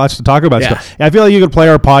 There's lots to talk about. Stuff. I feel like you could play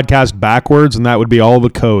our podcast backwards, and that would be all the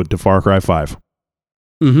code to Far Cry 5.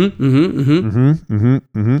 But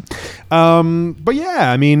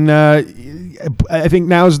yeah, I mean, I think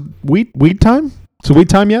now's weed time. So weed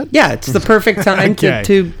time yet? Yeah, it's the perfect time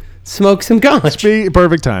to smoke some ganja.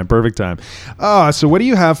 Perfect time. So what do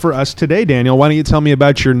you have for us today, Daniel? Why don't you tell me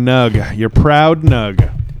about your nug, your proud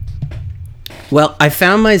nug? Well, I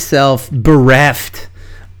found myself bereft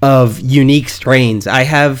of unique strains. I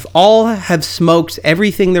have smoked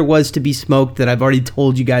everything there was to be smoked that I've already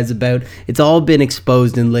told you guys about. It's all been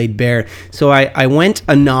exposed and laid bare. So I went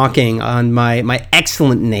a knocking on my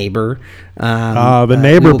excellent neighbor. The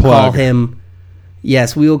neighbor plug. Call him.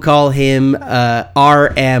 Yes, we will call him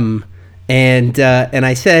RM. And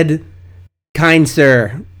I said, kind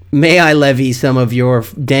sir, may I levy some of your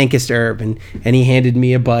dankest herb? And he handed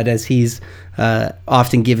me a bud, as he's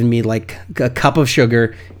often given me like a cup of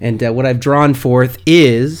sugar. And what I've drawn forth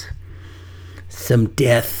is some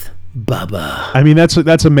Death Bubba. I mean, that's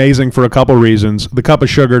amazing for a couple reasons. The cup of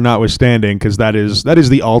sugar notwithstanding, because that is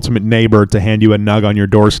the ultimate neighbor to hand you a nug on your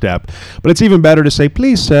doorstep. But it's even better to say,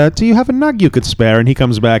 please, sir, do you have a nug you could spare? And he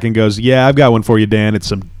comes back and goes, yeah, I've got one for you, Dan. It's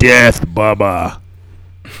some Death Bubba.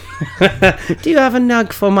 Do you have a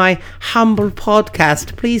nug for my humble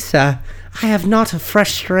podcast, please, sir? I have not a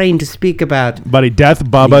fresh strain to speak about. Buddy, Death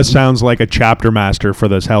Bubba sounds like a chapter master for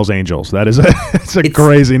those Hells Angels. That is it's a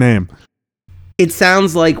crazy name. It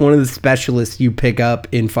sounds like one of the specialists you pick up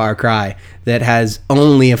in Far Cry that has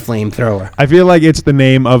only a flamethrower. I feel like it's the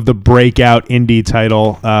name of the breakout indie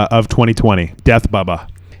title of 2020, Death Bubba.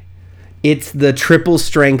 It's the triple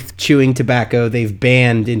strength chewing tobacco they've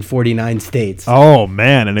banned in 49 states. Oh,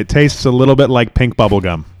 man, and it tastes a little bit like pink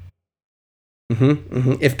bubblegum.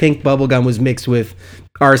 If pink bubblegum was mixed with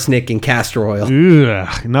arsenic and castor oil.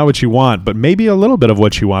 Ugh, not what you want, but maybe a little bit of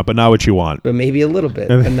what you want, but not what you want. But maybe a little bit,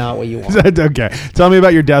 but not what you want. Okay, tell me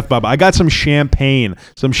about your Death Bubba. I got some champagne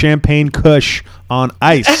Kush on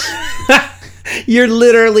ice. You're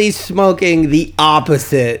literally smoking the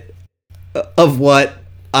opposite of what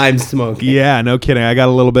I'm smoking. Yeah, no kidding. I got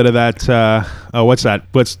a little bit of that. What's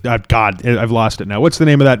that? God, I've lost it now. What's the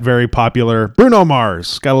name of that very popular Bruno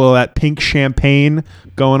Mars? Got a little of that pink champagne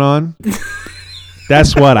going on.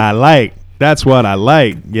 That's what I like. That's what I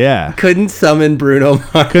like. Yeah. Couldn't summon Bruno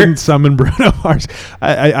Mars.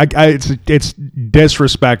 It's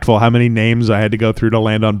disrespectful how many names I had to go through to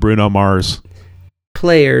land on Bruno Mars.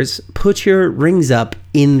 Players, put your rings up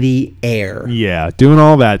in the air. Yeah, doing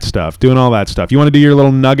all that stuff. You want to do your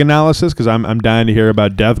little nug analysis? Because I'm dying to hear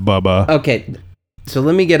about Death Bubba. Okay, so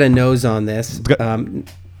let me get a nose on this.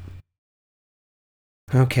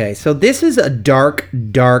 Okay, so this is a dark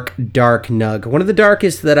nug. One of the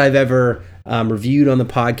darkest that I've ever reviewed on the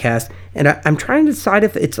podcast. And I'm trying to decide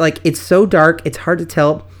if it's so dark, it's hard to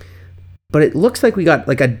tell. But it looks like we got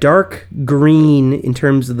like a dark green in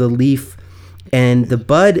terms of the leaf. And the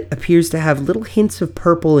bud appears to have little hints of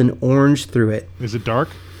purple and orange through it. Is it dark?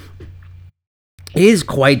 It is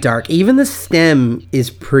quite dark. Even the stem is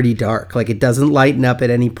pretty dark. Like, it doesn't lighten up at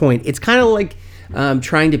any point. It's kind of like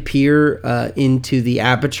trying to peer into the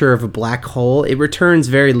aperture of a black hole. It returns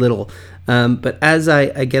very little. But as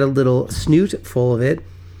I get a little snoot full of it,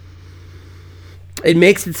 it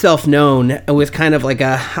makes itself known with kind of like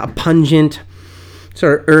a pungent,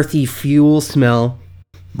 sort of earthy fuel smell.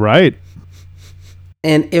 Right.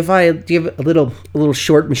 And if I give it a little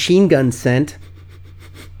short machine gun scent,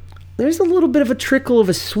 there's a little bit of a trickle of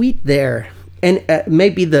a sweet there, and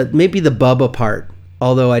maybe the Bubba part.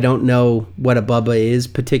 Although I don't know what a Bubba is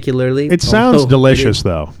particularly. It sounds delicious,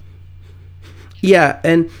 though. Yeah,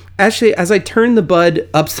 and actually, as I turn the bud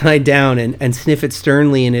upside down and sniff it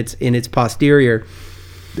sternly in its posterior,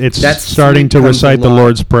 it's starting to recite the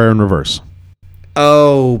Lord's Prayer in reverse.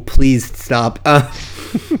 Oh, please stop!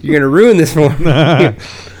 You're gonna ruin this for me.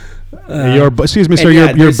 Excuse me, sir.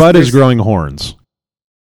 Your bud is growing horns.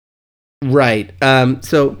 Right.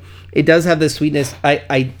 So it does have this sweetness.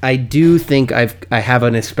 I do think I have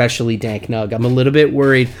an especially dank nug. I'm a little bit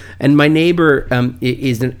worried. And my neighbor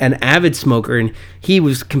is an avid smoker, and he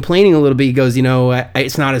was complaining a little bit. He goes,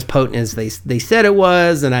 it's not as potent as they said it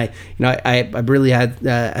was, and I really had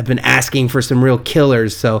I've been asking for some real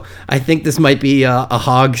killers. So I think this might be a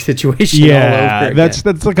hog situation. Yeah, all over that's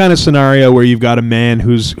the kind of scenario where you've got a man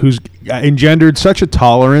who's engendered such a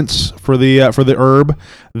tolerance for the herb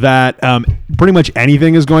that pretty much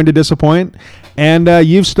anything is going to disappoint. And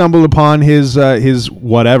you've stumbled upon his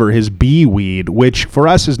bee weed, which for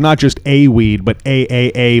us is not just a weed, but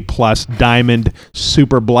AAA plus diamond,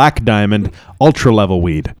 super black diamond, ultra level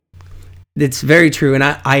weed. It's very true. And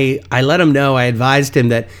I let him know, I advised him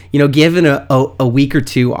that, given a week or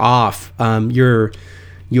two off, your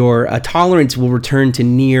tolerance will return to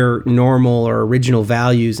near normal or original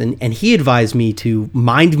values, and he advised me to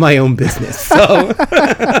mind my own business. So,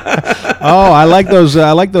 oh, I like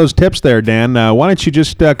those tips there, Dan. Why don't you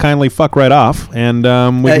just kindly fuck right off, and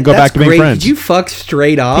we can go back to being friends. Did you fuck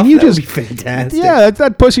straight off? Can you That just would be fantastic. Yeah,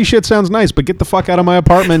 that pussy shit sounds nice, but get the fuck out of my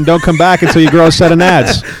apartment and don't come back until you grow a set of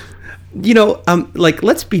nads.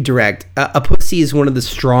 Let's be direct. A pussy is one of the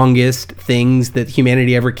strongest things that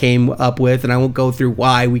humanity ever came up with, and I won't go through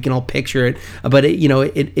why. We can all picture it, but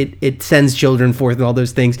it sends children forth and all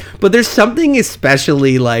those things. But there's something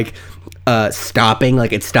especially stopping,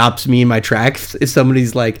 like it stops me in my tracks if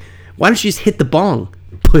somebody's like, why don't you just hit the bong,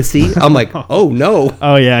 pussy? I'm like, oh no.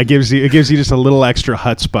 Oh yeah, it gives you just a little extra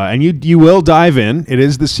chutzpah, and you will dive in. It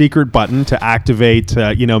is the secret button to activate,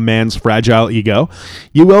 man's fragile ego.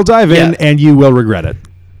 You will dive in, and you will regret it.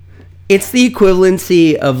 It's the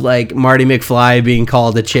equivalency of like Marty McFly being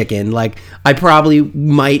called a chicken. Like I probably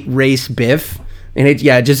might race Biff, and it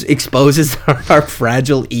just exposes our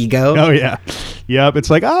fragile ego. Oh yeah, yep. It's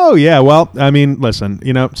like, oh yeah. Well, I mean, listen,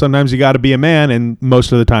 sometimes you got to be a man, and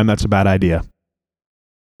most of the time that's a bad idea.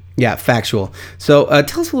 Yeah, factual. So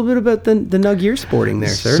tell us a little bit about the nug you're sporting there,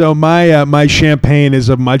 sir. So my champagne is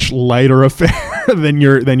a much lighter affair than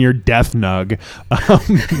your death nug,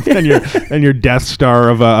 than your Death Star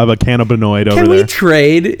of a cannabinoid over there. Can we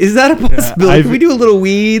trade? Is that a possibility? Can we do a little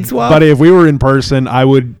weed swap? But if we were in person, I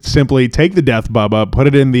would simply take the Death Bubba, put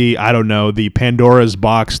it in the Pandora's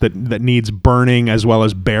box that needs burning as well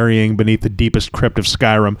as burying beneath the deepest crypt of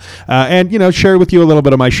Skyrim, and share with you a little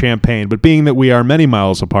bit of my champagne. But being that we are many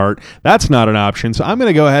miles apart, that's not an option. So I'm going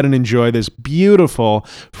to go ahead and enjoy this beautiful,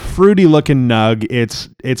 fruity-looking nug.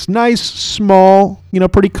 It's nice, small,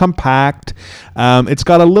 pretty compact. It's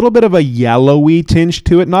got a little bit of a yellowy tinge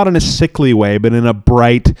to it, not in a sickly way, but in a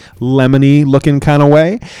bright, lemony-looking kind of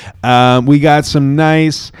way. We got some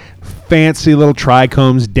nice, fancy little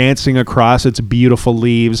trichomes dancing across its beautiful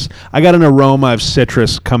leaves. I got an aroma of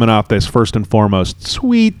citrus coming off this first and foremost.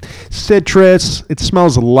 Sweet citrus. It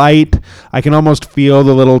smells light. I can almost feel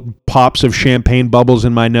the little pops of champagne bubbles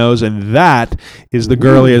in my nose, and that is the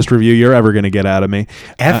girliest review you're ever going to get out of me.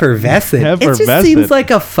 Effervescent. It just seems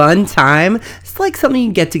like a fun time. It's like something you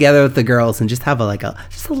can get together with the girls and just have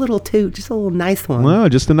just a little toot, just a little nice one. Well,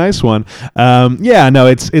 just a nice one.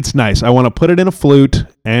 It's nice. I want to put it in a flute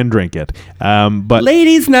and drink it. But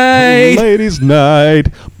ladies' night,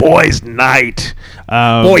 boys' night.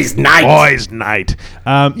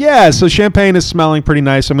 So champagne is smelling pretty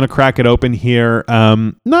nice. I'm going to crack it open here.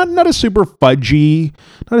 Not a super fudgy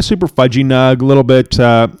nug. A little bit.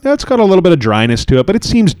 It's got a little bit of dryness to it, but it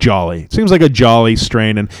seems jolly. It seems like a jolly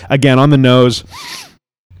strain. And again, on the nose.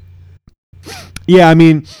 Yeah, I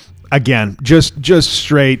mean, again, just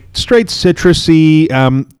straight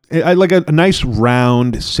citrusy. I like a nice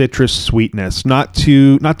round citrus sweetness, not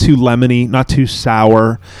too lemony, not too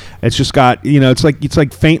sour. It's just got it's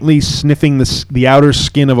like faintly sniffing the outer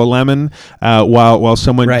skin of a lemon while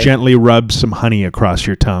someone gently rubs some honey across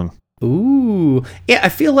your tongue. Ooh, yeah. I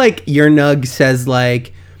feel like your nug says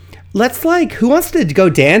let's who wants to go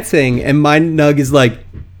dancing, and my nug is like,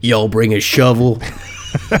 y'all bring a shovel.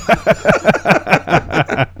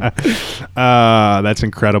 That's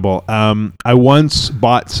incredible. I once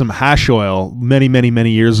bought some hash oil many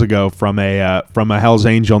years ago from a Hell's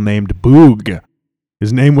Angel named Boog.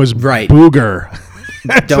 His name was Booger.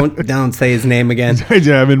 Don't say his name again.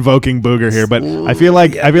 I'm invoking Booger here, but I feel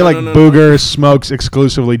like Booger smokes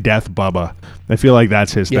exclusively Death Bubba. I feel like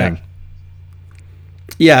that's his thing.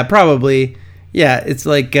 Yeah, probably. Yeah, it's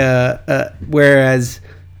like whereas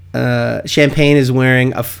Champagne is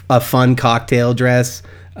wearing a fun cocktail dress.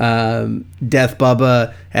 Death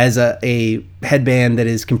Bubba has a headband that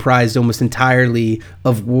is comprised almost entirely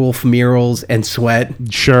of wolf murals and sweat.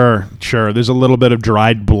 Sure. There's a little bit of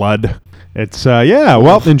dried blood. It's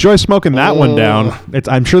well, enjoy smoking that one down.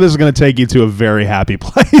 I'm sure this is going to take you to a very happy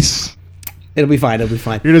place. It'll be fine. You're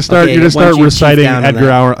gonna start reciting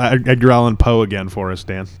Edgar Allan Poe again for us,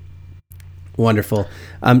 Dan. Wonderful.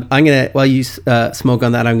 I'm gonna, while you smoke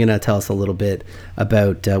on that, I'm gonna tell us a little bit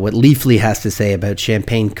about what Leafly has to say about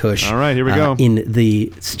Champagne Kush. All right, here we go. In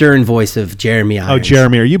the stern voice of Jeremy Irons. Oh,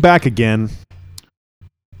 Jeremy, are you back again?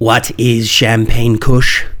 What is Champagne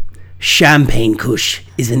Kush? Champagne Kush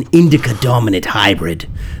is an indica-dominant hybrid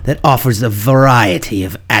that offers a variety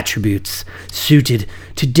of attributes suited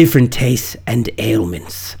to different tastes and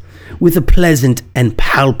ailments. With a pleasant and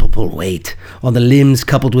palpable weight on the limbs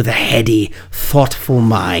coupled with a heady, thoughtful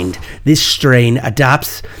mind, this strain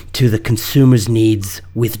adapts to the consumer's needs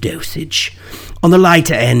with dosage. On the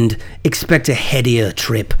lighter end, expect a headier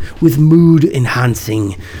trip with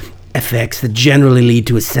mood-enhancing effects that generally lead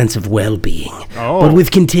to a sense of well-being. Oh. But with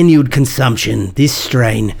continued consumption, this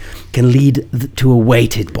strain can lead to a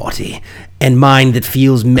weighted body and mind that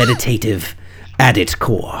feels meditative at its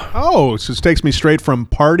core. Oh, so it takes me straight from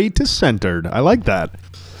party to centered. I like that.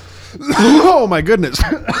 Oh, my goodness.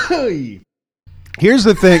 Here's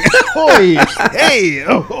the thing. Hey.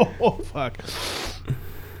 Oh, fuck.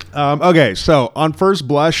 Okay, so on first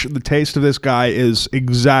blush, the taste of this guy is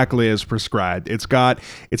exactly as prescribed. It's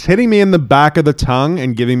hitting me in the back of the tongue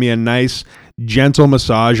and giving me a nice, gentle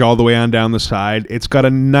massage all the way on down the side. It's got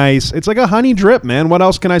it's like a honey drip, man. What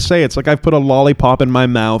else can I say? It's like I've put a lollipop in my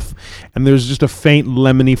mouth and there's just a faint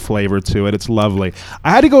lemony flavor to it. It's lovely.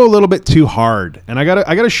 I had to go a little bit too hard, and I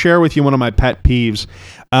gotta share with you one of my pet peeves.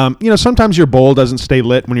 Sometimes your bowl doesn't stay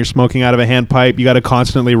lit when you're smoking out of a hand pipe. You got to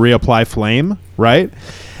constantly reapply flame, right?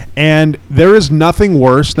 And there is nothing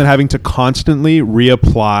worse than having to constantly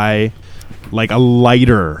reapply like a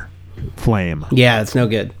lighter flame. Yeah, it's no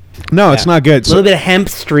good. No, it's not good. A little bit of hemp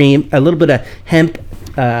string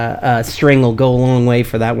will go a long way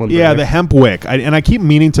for that one. Yeah, brother. the hemp wick. I keep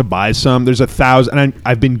meaning to buy some. There's 1,000, and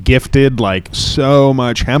I've been gifted like so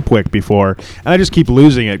much hemp wick before, and I just keep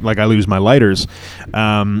losing it like I lose my lighters.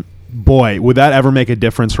 Boy, would that ever make a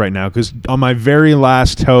difference right now? Because on my very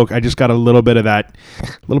last toke, I just got a little bit of that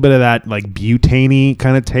like butane-y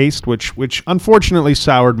kind of taste, which unfortunately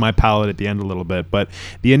soured my palate at the end a little bit. But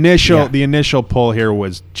the initial pull here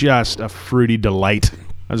was just a fruity delight.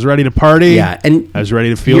 I was ready to party. Yeah, and I was ready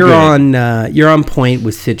to feel good. You're on point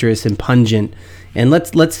with citrus and pungent. And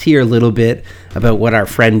let's hear a little bit about what our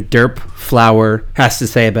friend Derp Flower has to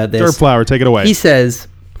say about this. Derp Flower, take it away. He says,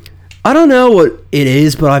 I don't know what it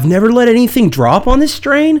is, but I've never let anything drop on this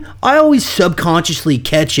strain. I always subconsciously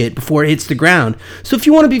catch it before it hits the ground. So if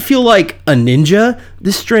you want to feel like a ninja,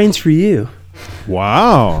 this strain's for you.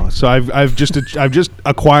 Wow! So I've just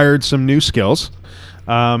acquired some new skills,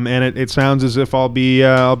 and it sounds as if I'll be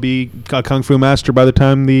a kung fu master by the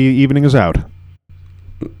time the evening is out.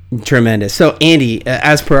 Tremendous. So Andy,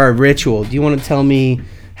 as per our ritual, do you want to tell me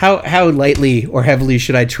how lightly or heavily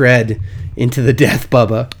should I tread into the death,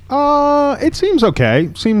 Bubba? It seems okay.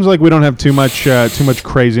 Seems like we don't have too much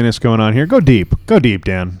craziness going on here. Go deep,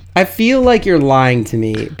 Dan. I feel like you're lying to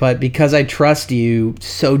me, but because I trust you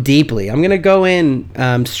so deeply, I'm gonna go in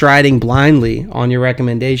striding blindly on your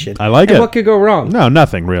recommendation. I like it. What could go wrong? No,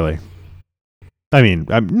 nothing really. I mean,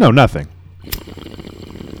 nothing.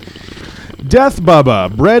 Death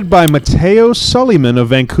Bubba, bred by Matteo Sullivan of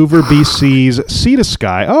Vancouver, BC's Sea to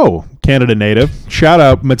Sky. Oh, Canada native. Shout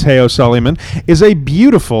out Matteo Sullivan. Is a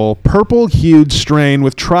beautiful purple-hued strain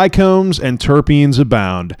with trichomes and terpenes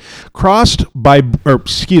abound.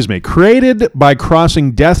 Created by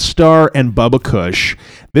crossing Death Star and Bubba Kush.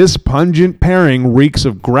 This pungent pairing reeks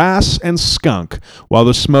of grass and skunk, while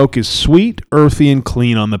the smoke is sweet, earthy, and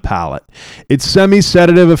clean on the palate. Its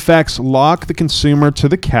semi-sedative effects lock the consumer to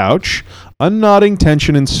the couch, unknotting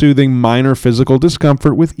tension and soothing minor physical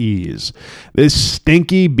discomfort with ease. This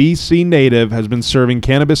stinky BC native has been serving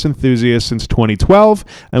cannabis enthusiasts since 2012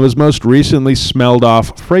 and was most recently smelled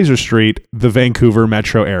off Fraser Street, the Vancouver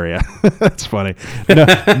metro area. That's funny.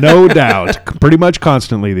 No doubt. Pretty much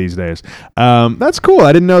constantly these days. That's cool.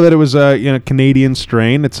 I didn't know that it was a Canadian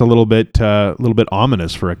strain. It's a little bit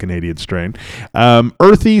ominous for a Canadian strain.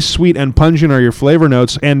 Earthy, sweet, and pungent are your flavor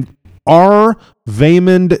notes, and R.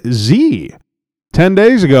 Vaymond Z 10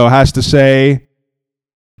 days ago has to say,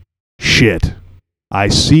 shit, I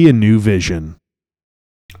see a new vision.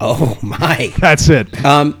 Oh my. That's it.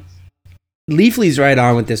 Leafly's right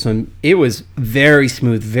on with this one. It was very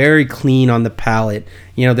smooth, very clean on the palate.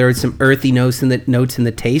 There were some earthy notes in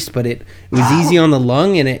the taste, but it was easy on the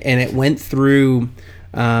lung, and it went through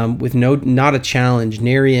with not a challenge,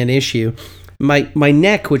 nary an issue. My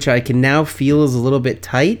neck, which I can now feel is a little bit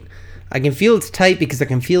tight, I can feel it's tight because I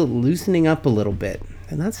can feel it loosening up a little bit,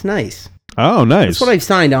 and that's nice. Oh, nice. That's what I've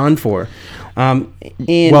signed on for.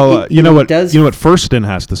 You know what Furston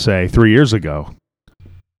has to say 3 years ago?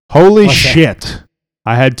 Holy shit.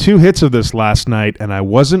 I had 2 hits of this last night, and I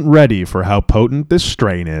wasn't ready for how potent this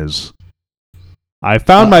strain is. I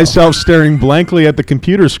found myself staring blankly at the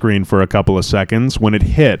computer screen for a couple of seconds when it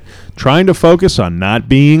hit, trying to focus on not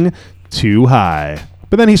being too high.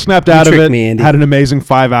 But then he snapped out of it, had an amazing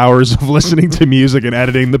 5 hours of listening to music and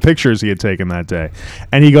editing the pictures he had taken that day.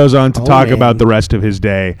 And he goes on to talk about the rest of his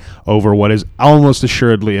day over what is almost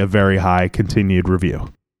assuredly a very high continued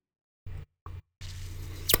review.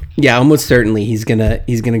 Yeah, almost certainly he's gonna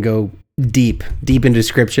go deep in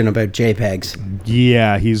description about JPEGs.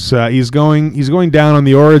 Yeah, he's going down on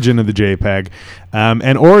the origin of the JPEG,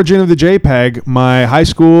 and origin of the JPEG, my high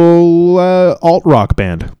school alt rock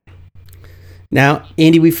band. Now,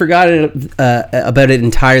 Andy, we forgot about it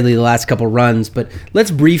entirely the last couple runs, but let's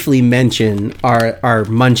briefly mention our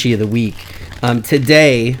munchie of the week.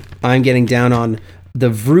 Today, I'm getting down on the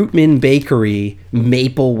Vrootman Bakery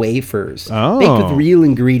maple wafers, baked with real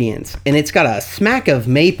ingredients, and it's got a smack of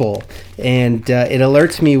maple, and it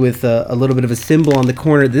alerts me with a little bit of a symbol on the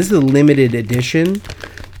corner. This is a limited edition,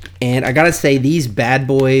 and I gotta say, these bad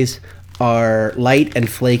boys are light and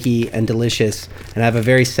flaky and delicious, and have a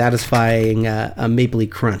very satisfying mapley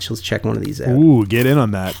crunch. Let's check one of these out. Ooh, get in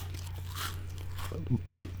on that.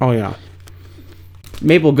 Oh yeah,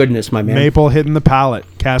 maple goodness, my man. Maple hitting the palate,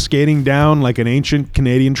 cascading down like an ancient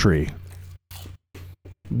Canadian tree.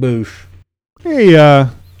 Boosh. Hey,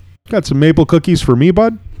 got some maple cookies for me,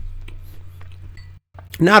 bud?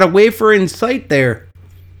 Not a wafer in sight there.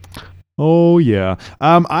 Oh, yeah.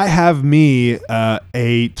 I have me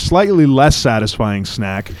a slightly less satisfying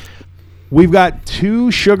snack. We've got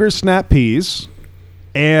 2 sugar snap peas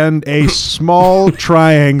and a small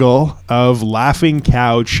triangle of Laughing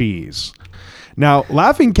Cow cheese. Now,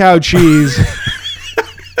 Laughing Cow cheese...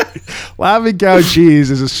 Laughing Cow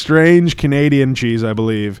cheese is a strange Canadian cheese, I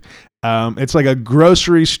believe. It's like a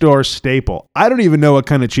grocery store staple. I don't even know what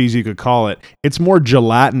kind of cheese you could call it. It's more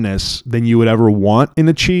gelatinous than you would ever want in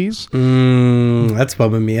a cheese. That's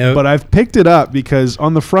bumming me out. But I've picked it up because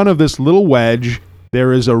on the front of this little wedge,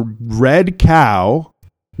 there is a red cow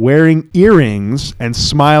wearing earrings and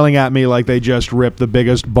smiling at me like they just ripped the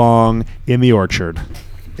biggest bong in the orchard.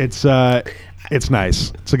 It's nice.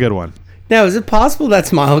 It's a good one. Now, is it possible that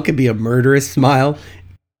smile could be a murderous smile?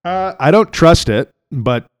 I don't trust it.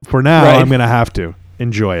 But for now, Right. I'm going to have to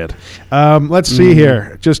enjoy it. Let's see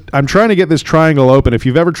here. I'm trying to get this triangle open. If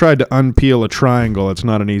you've ever tried to unpeel a triangle, it's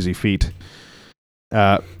not an easy feat.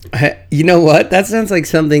 You know what? That sounds like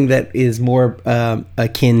something that is more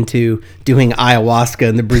akin to doing ayahuasca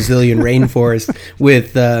in the Brazilian rainforest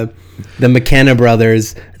with the McKenna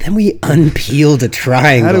brothers. Then we unpeeled a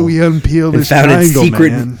triangle. How do we unpeel this found triangle,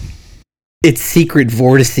 man? Its secret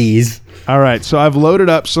vortices. All right, so I've loaded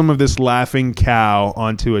up some of this Laughing Cow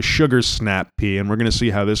onto a sugar snap pea, and we're going to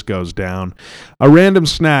see how this goes down. A random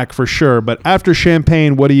snack for sure, but after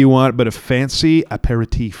champagne, what do you want but a fancy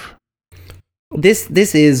aperitif? This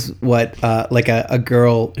is what like a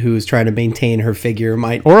girl who's trying to maintain her figure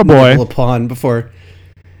might Or a boy. nibble upon before.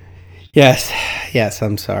 Yes,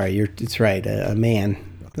 I'm sorry. It's right. A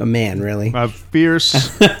man, really. A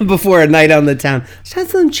fierce, Before a night on the town, just had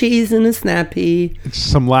some cheese and a snap pea.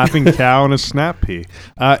 some Laughing Cow and a snap pea.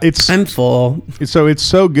 I'm full. So it's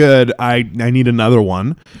so good, I need another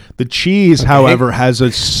one. The cheese, however, has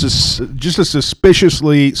just a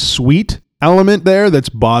suspiciously sweet element there that's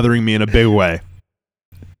bothering me in a big way.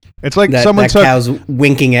 It's like someone That took... cow's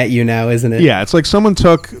winking at you now, isn't it? Yeah, it's like someone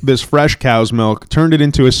took this fresh cow's milk, turned it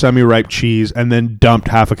into a semi-ripe cheese, and then dumped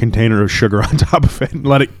half a container of sugar on top of it and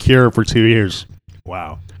let it cure for 2 years.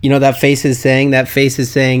 Wow. You know that face is saying? That face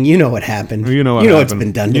is saying, you know what happened. You know what's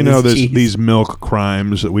been done to this cheese. These milk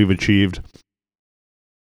crimes that we've achieved.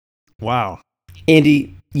 Wow.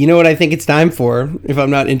 Andy, you know what I think it's time for, if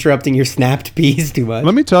I'm not interrupting your snapped peas too much?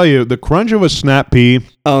 Let me tell you, the crunch of a snap pea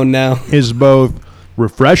Oh, no. is both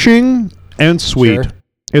refreshing and sweet. Sure.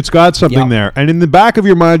 It's got something Yep. there. And in the back of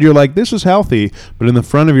your mind, you're like, this is healthy. But in the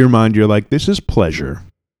front of your mind, you're like, this is pleasure.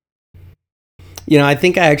 You know, I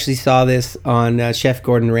think I actually saw this on Chef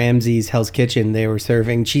Gordon Ramsay's Hell's Kitchen. They were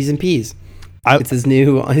serving cheese and peas. It's his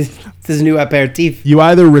new aperitif. You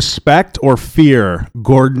either respect or fear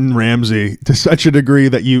Gordon Ramsay to such a degree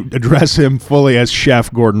that you address him fully as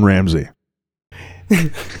Chef Gordon Ramsay.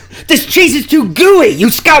 This cheese is too gooey, you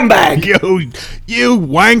scumbag! You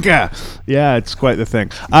wanker. Yeah, it's quite the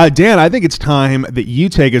thing. Dan, I think it's time that you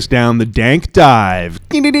take us down the dank dive.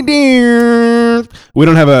 We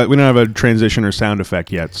don't have a transition or sound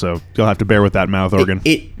effect yet, so you'll have to bear with that mouth organ.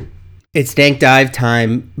 It's dank dive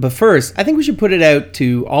time, but first, I think we should put it out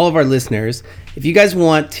to all of our listeners. If you guys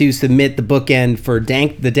want to submit the bookend for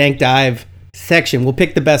the dank dive section, we'll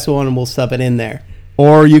pick the best one and we'll sub it in there.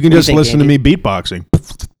 Or you can do you just think, listen Andy? to me beatboxing.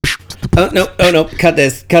 Oh no! Cut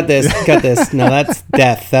this! No, that's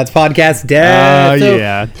death. That's podcast death. So,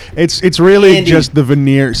 Yeah, it's really Andy. just the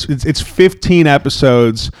veneer. It's 15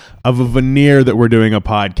 episodes of a veneer that we're doing a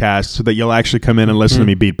podcast so that you'll actually come in and listen to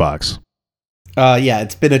me beatbox. Yeah,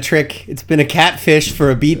 it's been a trick. It's been a catfish for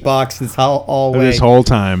a beatbox this whole way. This whole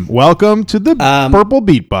time. Welcome to the purple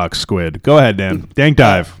beatbox squid. Go ahead, Dan. Dank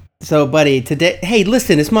dive. So, buddy, today, hey,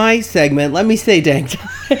 listen, it's my segment. Let me say dank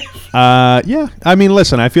dive. Yeah. I mean,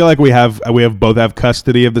 listen. I feel like we both have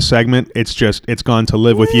custody of the segment. It's gone to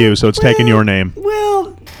live with you, so it's taken your name.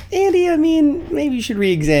 Well, Andy, I mean, maybe you should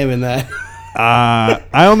re-examine that.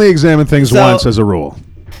 I only examine things once as a rule.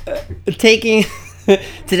 Taking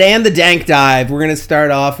today on the dank dive, we're going to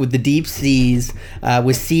start off with the deep seas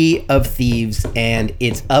with Sea of Thieves and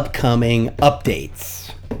its upcoming updates.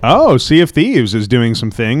 Oh, Sea of Thieves is doing some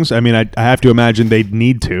things. I mean, I have to imagine they'd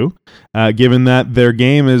need to, given that their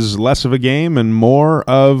game is less of a game and more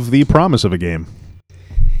of the promise of a game.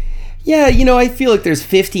 Yeah, I feel like there's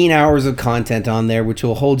 15 hours of content on there, which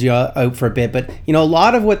will hold you out for a bit. But, a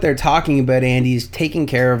lot of what they're talking about, Andy, is taking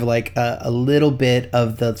care of like a little bit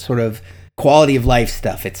of the sort of quality of life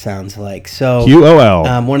stuff, it sounds like. So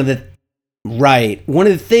QOL. One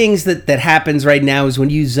of the things that happens right now is when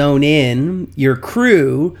you zone in, your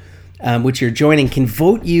crew, which you're joining, can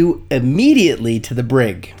vote you immediately to the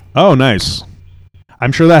brig. Oh, nice.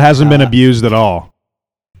 I'm sure that hasn't been abused at all.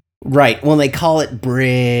 Right. Well, they call it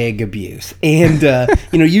brig abuse. And,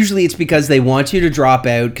 usually it's because they want you to drop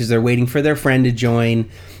out because they're waiting for their friend to join.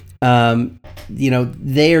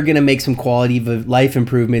 They are going to make some quality of life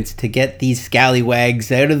improvements to get these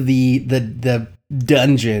scallywags out of the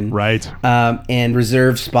dungeon, right? And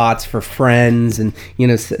reserve spots for friends, and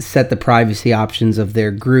set the privacy options of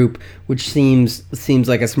their group, which seems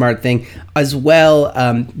like a smart thing as well.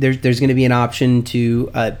 There's going to be an option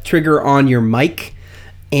to trigger on your mic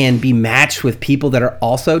and be matched with people that are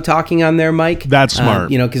also talking on their mic. That's smart.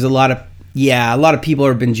 Because a lot of people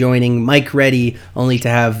have been joining mic ready only to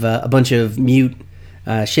have a bunch of mute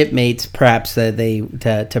shipmates, perhaps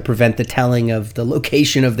to prevent the telling of the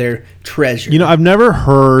location of their treasure. I've never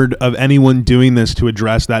heard of anyone doing this to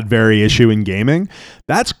address that very issue in gaming.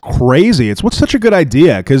 That's crazy. It's such a good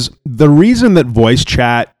idea, because the reason that voice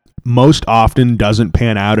chat most often doesn't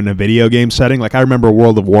pan out in a video game setting, like I remember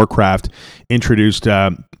World of Warcraft introduced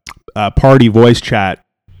party voice chat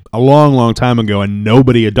a long, long time ago, and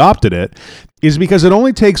nobody adopted it, is because it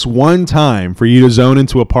only takes one time for you to zone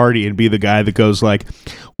into a party and be the guy that goes like,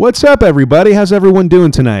 "What's up, everybody? How's everyone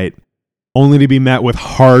doing tonight?" Only to be met with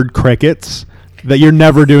hard crickets. That you're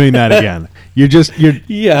never doing that again. You're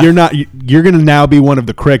going to now be one of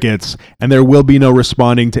the crickets, and there will be no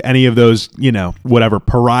responding to any of those, whatever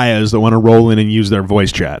pariahs that want to roll in and use their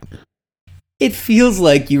voice chat. It feels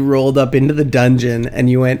like you rolled up into the dungeon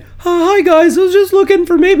and you went, "Oh, hi guys, I was just looking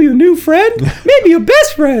for maybe a new friend, maybe a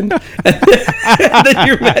best friend." And then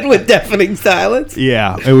you're met with deafening silence.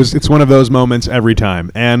 Yeah, it's one of those moments every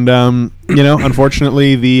time. And,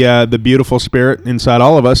 unfortunately, the beautiful spirit inside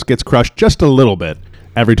all of us gets crushed just a little bit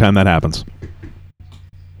every time that happens.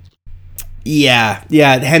 Yeah,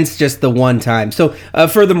 hence just the one time. So,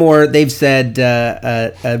 furthermore, they've said,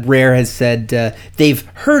 Rare has said they've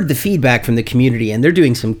heard the feedback from the community and they're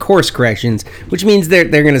doing some course corrections, which means they're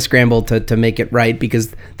going to scramble to make it right,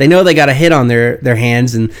 because they know they got a hit on their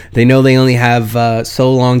hands, and they know they only have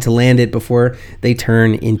so long to land it before they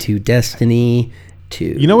turn into Destiny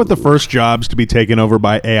 2. You know what the first jobs to be taken over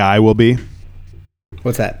by AI will be?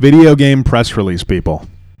 What's that? Video game press release people.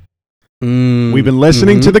 We've been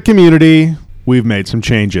listening to the community. We've made some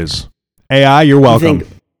changes. AI, you're welcome.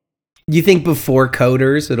 You think before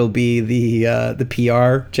coders, it'll be the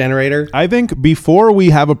PR generator? I think before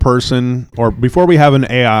we have a person, or before we have an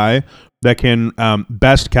AI that can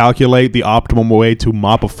best calculate the optimal way to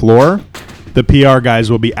mop a floor, the PR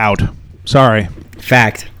guys will be out. Sorry.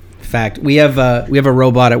 Fact. We have a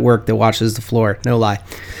robot at work that washes the floor. No lie.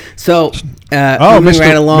 So,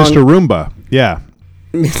 Mr. Roomba. Yeah.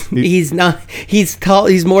 He's not. He's tall.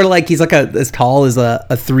 He's more like as tall as a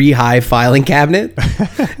 3-high filing cabinet,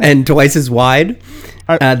 and twice as wide.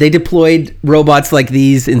 They deployed robots like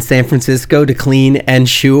these in San Francisco to clean and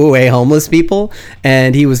shoo away homeless people,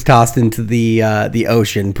 and he was tossed into the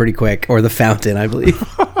ocean pretty quick, or the fountain, I believe.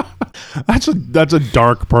 That's a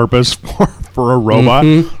dark purpose for a robot.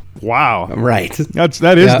 Mm-hmm. Wow. Right.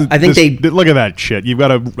 That is. Yeah, I think look at that shit. You've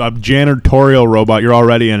got a janitorial robot. You're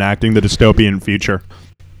already enacting the dystopian future.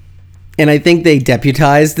 And I think they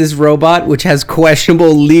deputized this robot, which has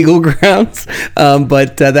questionable legal grounds.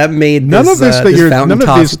 But that made none of this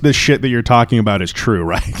shit that you're talking about is true,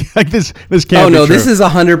 right? Like this can't. Oh no, be true. This is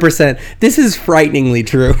 100%. This is frighteningly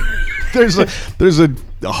true. There's a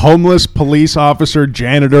homeless police officer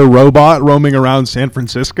janitor robot roaming around San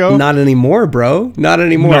Francisco. Not anymore, bro. Not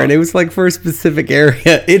anymore. No. And it was like for a specific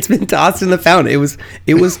area. It's been tossed in the fountain.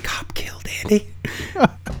 It was cop killed, Andy.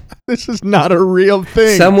 This is not a real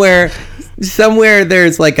thing. Somewhere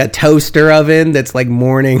there's like a toaster oven that's like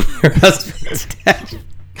mourning her husband's death.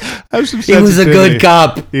 He was a good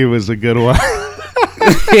cop. He was a good one.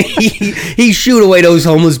 he shoot away those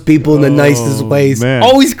homeless people in the nicest ways. Man.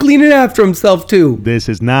 Always cleaning after himself too. This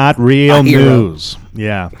is not real news.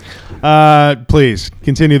 Yeah. Please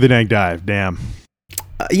continue the dank dive. Damn.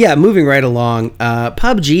 Moving right along.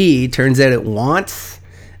 PUBG turns out it wants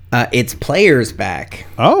its players back.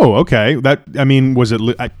 Oh, okay. Was it?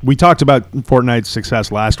 We talked about Fortnite's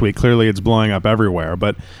success last week. Clearly, it's blowing up everywhere.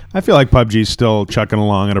 But I feel like PUBG's still chucking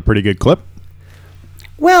along at a pretty good clip.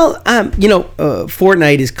 Well,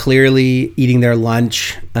 Fortnite is clearly eating their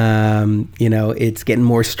lunch. It's getting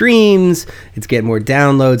more streams, it's getting more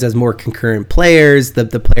downloads as more concurrent players.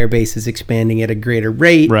 The player base is expanding at a greater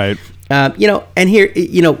rate. Right. And here,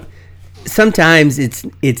 sometimes it's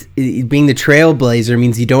being the trailblazer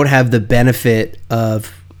means you don't have the benefit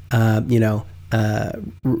of,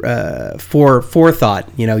 forethought.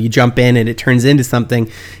 You jump in and it turns into something.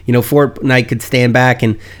 Fortnite could stand back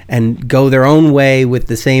and go their own way with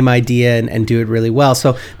the same idea and do it really well.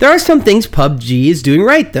 So there are some things PUBG is doing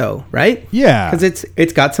right, though, right? Yeah, because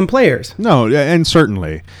it's got some players. No, and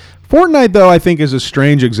certainly. Fortnite, though, I think is a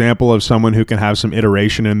strange example of someone who can have some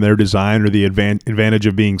iteration in their design or the advantage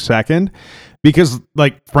of being second, because,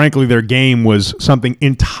 frankly, their game was something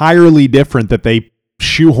entirely different that they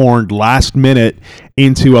shoehorned last minute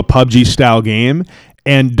into a PUBG style game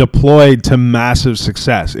and deployed to massive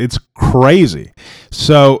success. It's crazy.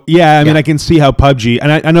 So, yeah, I can see how PUBG,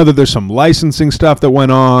 and I know that there's some licensing stuff that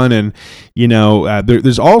went on, and,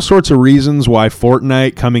 there's all sorts of reasons why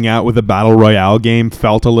Fortnite coming out with a Battle Royale game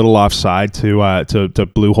felt a little offside to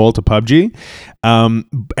Bluehole, to PUBG.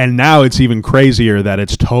 And now it's even crazier that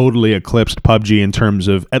it's totally eclipsed PUBG in terms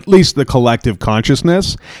of at least the collective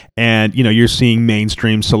consciousness. And, you're seeing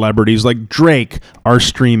mainstream celebrities like Drake are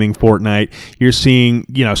streaming Fortnite. You're seeing,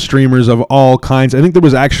 streamers of all kinds. I think there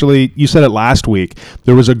was actually, you said it last week,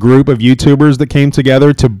 there was a group of YouTubers that came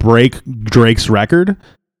together to break Drake's record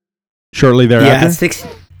shortly thereafter. Yeah,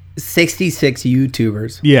 66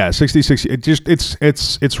 YouTubers. Yeah, 66.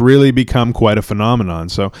 It's really become quite a phenomenon.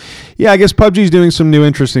 So, yeah, I guess PUBG's doing some new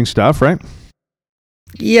interesting stuff, right?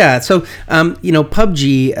 Yeah, so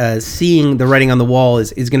PUBG, seeing the writing on the wall,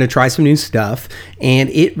 is going to try some new stuff, and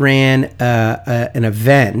it ran an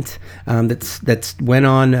event that's went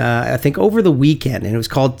on I think over the weekend, and it was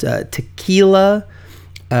called Tequila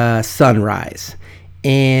Sunrise,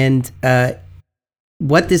 and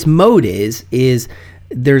what this mode is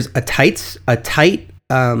there's a tight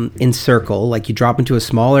encircle, like you drop into a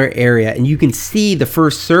smaller area and you can see the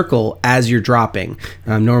first circle as you're dropping.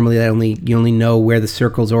 Normally you only know where the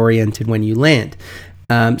circle's oriented when you land.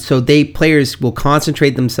 So players will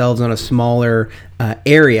concentrate themselves on a smaller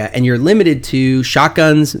area, and you're limited to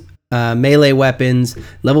shotguns, melee weapons,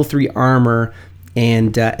 level 3 armor,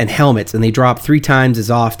 and helmets, and they drop 3 times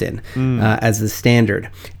as often as the standard.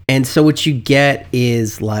 And so what you get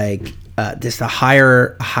is just a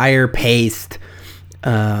higher paced,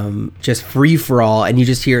 just free for all, and you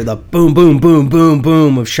just hear the boom, boom, boom, boom,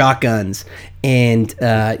 boom of shotguns, and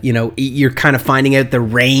you're kind of finding out the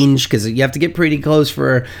range, because you have to get pretty close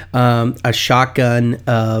for a shotgun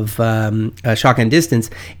distance.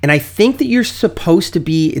 And I think that you're supposed to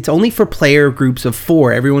be, it's only for player groups of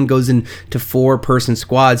 4. Everyone goes into 4-person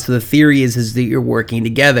squads. So the theory is that you're working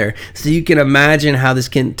together. So you can imagine how this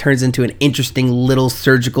turns into an interesting little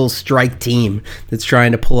surgical strike team that's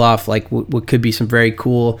trying to pull off what could be some very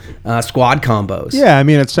cool squad combos. Yeah,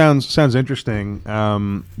 it sounds interesting.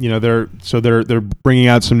 They're bringing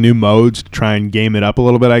out some new modes to try and game it up a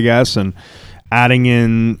little bit, I guess, and adding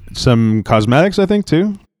in some cosmetics, I think,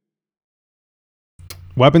 too.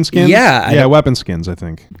 Weapon skins? Yeah, weapon skins, I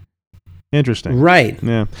think. Interesting. Right.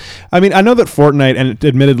 Yeah. I know that Fortnite, and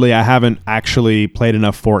admittedly, I haven't actually played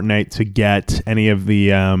enough Fortnite to get any of the,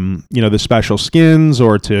 the special skins,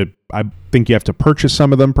 or I think you have to purchase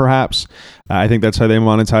some of them, perhaps. I think that's how they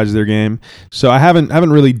monetize their game. So I haven't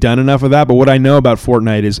really done enough of that. But what I know about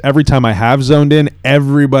Fortnite is every time I have zoned in,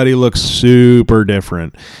 everybody looks super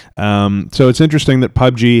different. So it's interesting that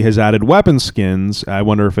PUBG has added weapon skins. I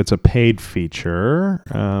wonder if it's a paid feature.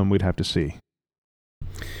 We'd have to see.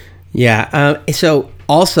 Yeah. So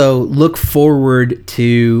also look forward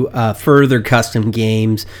to further custom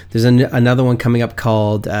games. There's another one coming up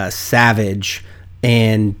called Savage,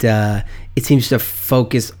 and it seems to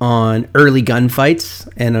focus on early gunfights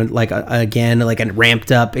and a ramped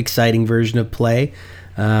up, exciting version of play.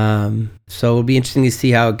 So it'll be interesting to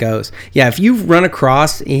see how it goes. Yeah, if you've run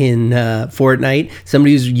across in Fortnite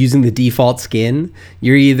somebody who's using the default skin,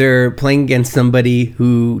 you're either playing against somebody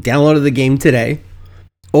who downloaded the game today,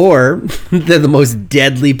 or they're the most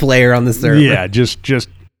deadly player on the server. Yeah, just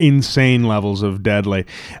insane levels of deadly.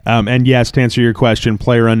 And yes, to answer your question,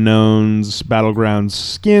 PlayerUnknown's Battlegrounds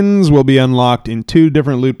skins will be unlocked in 2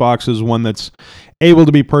 different loot boxes, one that's able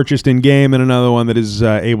to be purchased in-game and another one that is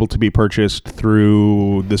able to be purchased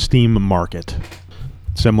through the Steam market,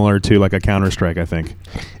 similar to like a Counter-Strike, I think.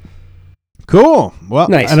 Cool. Well,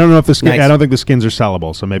 nice. I don't know if the skin. Nice. I don't think the skins are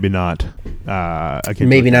sellable, so maybe not.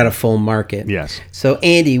 Maybe not a full market. Yes. So,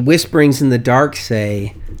 Andy, Whisperings in the Dark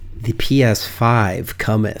say the PS5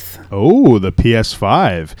 cometh. Oh, the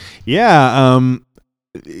PS5. Yeah.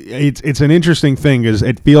 it's an interesting thing because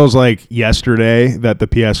it feels like yesterday that the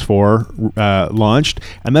PS4 launched,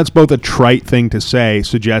 and that's both a trite thing to say,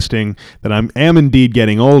 suggesting that I am indeed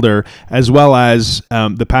getting older, as well as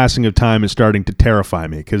the passing of time is starting to terrify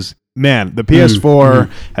me because, man, the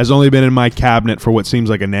PS4 has only been in my cabinet for what seems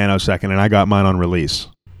like a nanosecond, and I got mine on release.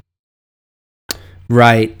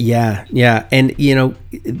 Right. Yeah. Yeah. And,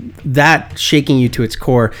 that shaking you to its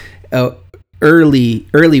core, early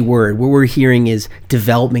word, what we're hearing is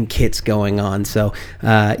development kits going on. So,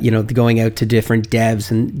 going out to different devs.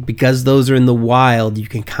 And because those are in the wild, you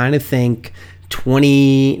can kind of think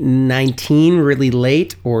 2019 really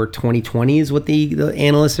late, or 2020 is what the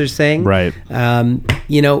analysts are saying. Right.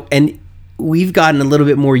 And we've gotten a little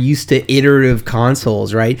bit more used to iterative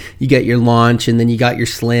consoles, right? You get your launch, and then you got your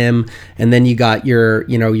slim, and then you got your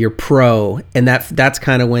pro, and that's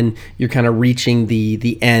kind of when you're kind of reaching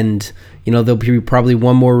the end. There'll be probably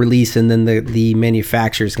one more release, and then the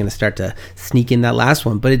manufacturer is going to start to sneak in that last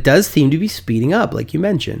one. But it does seem to be speeding up, like you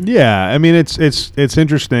mentioned. Yeah, I mean, it's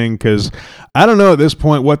interesting because I don't know at this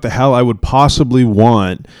point what the hell I would possibly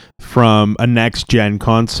want from a next-gen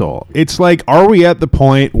console. It's like, are we at the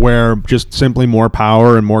point where just simply more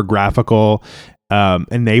power and more graphical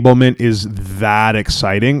enablement is that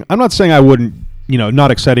exciting? I'm not saying I wouldn't,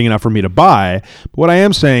 not exciting enough for me to buy. But what I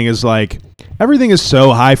am saying is, like, everything is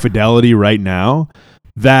so high fidelity right now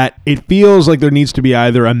that it feels like there needs to be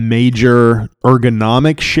either a major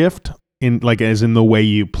ergonomic shift in, like, as in the way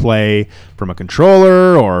you play from a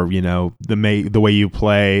controller, or the way you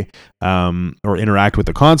play or interact with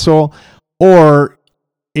the console, or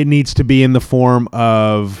it needs to be in the form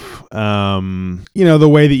of the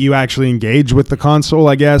way that you actually engage with the console,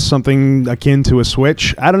 I guess, something akin to a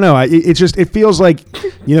Switch. I don't know. It feels like,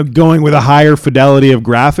 going with a higher fidelity of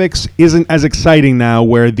graphics isn't as exciting now,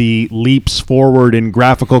 where the leaps forward in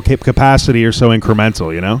graphical capacity are so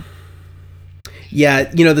incremental, Yeah,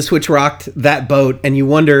 the Switch rocked that boat, and you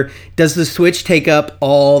wonder, does the Switch take up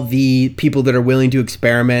all the people that are willing to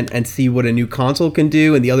experiment and see what a new console can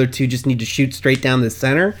do, and the other two just need to shoot straight down the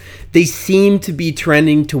center? They seem to be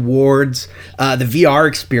trending towards the VR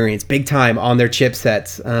experience big time on their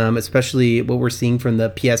chipsets, especially what we're seeing from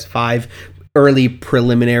the PS5 early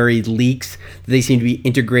preliminary leaks. They seem to be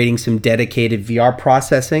integrating some dedicated VR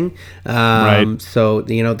processing. Right. So,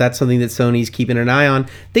 that's something that Sony's keeping an eye on.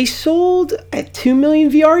 They sold at 2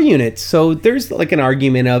 million VR units. So there's like an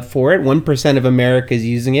argument up for it. 1% of America is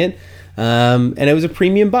using it. And it was a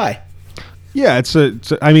premium buy. Yeah,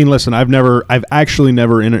 I mean, listen, I've actually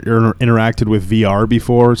never interacted with VR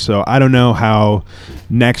before, so I don't know how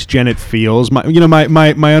next gen it feels.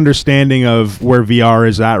 My understanding of where VR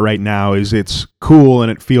is at right now is it's cool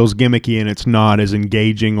and it feels gimmicky and it's not as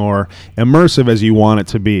engaging or immersive as you want it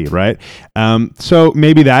to be, right? So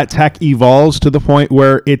maybe that tech evolves to the point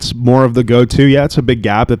where it's more of the go-to. Yeah, it's a big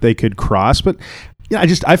gap that they could cross, but yeah,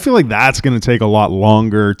 I feel like that's going to take a lot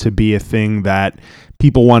longer to be a thing that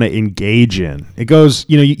people want to engage in. It goes,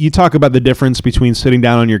 you talk about the difference between sitting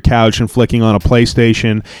down on your couch and flicking on a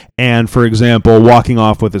PlayStation and, for example, walking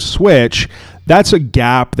off with a Switch. That's a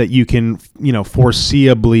gap that you can,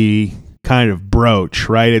 foreseeably kind of broach,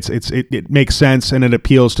 right? It makes sense, and it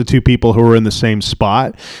appeals to two people who are in the same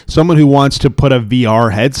spot. Someone who wants to put a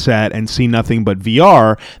VR headset and see nothing but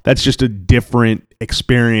VR, that's just a different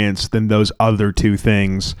experience than those other two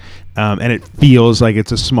things. And it feels like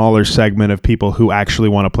it's a smaller segment of people who actually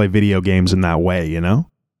want to play video games in that way,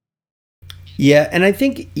 Yeah, and I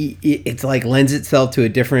think it's like lends itself to a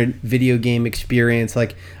different video game experience.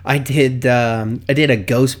 Like I did a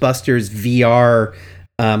Ghostbusters VR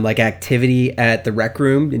activity at the Rec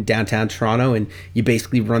Room in downtown Toronto, and you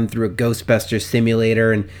basically run through a Ghostbusters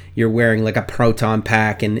simulator, and you're wearing like a proton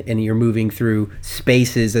pack, and you're moving through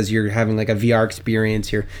spaces as you're having like a VR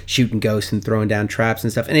experience. You're shooting ghosts and throwing down traps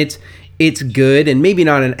and stuff, and it's good, and maybe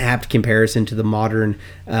not an apt comparison to the modern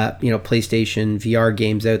PlayStation VR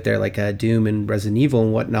games out there like Doom and Resident Evil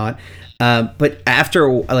and whatnot. But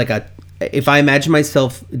after if I imagine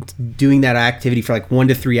myself doing that activity for like 1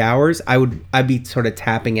 to 3 hours, I'd be sort of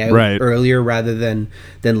tapping out earlier rather than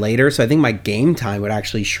later. So I think my game time would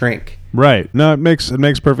actually shrink. Right. No, it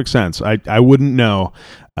makes perfect sense. I wouldn't know.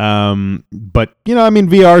 But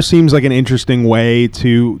VR seems like an interesting way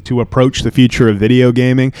to approach the future of video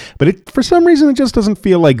gaming, but for some reason it just doesn't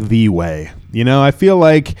feel like the way. I feel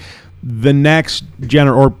like the next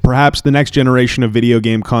or perhaps the next generation of video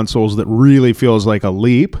game consoles that really feels like a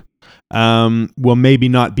leap will maybe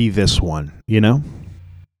not be this one,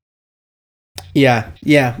 Yeah.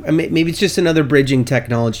 Maybe it's just another bridging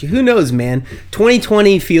technology. Who knows, man?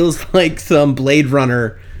 2020 feels like some Blade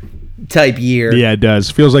Runner type year. Yeah, it does.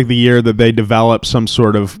 Feels like the year that they develop some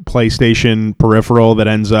sort of PlayStation peripheral that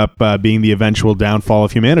ends up being the eventual downfall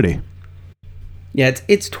of humanity. Yeah,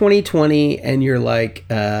 it's 2020, and you're like,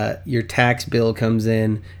 your tax bill comes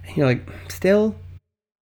in, and you're like, still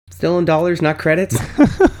in dollars, not credits.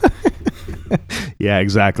 Yeah,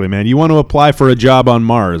 exactly, man. You want to apply for a job on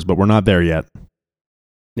Mars, but we're not there yet.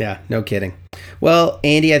 Yeah, no kidding. Well,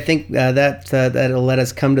 Andy, I think that'll let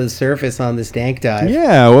us come to the surface on this dank dive.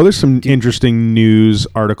 Yeah, well, there's some interesting news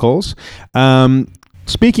articles.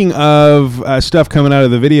 Speaking of stuff coming out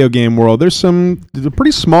of the video game world, there's a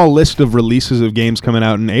pretty small list of releases of games coming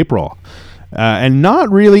out in April. And not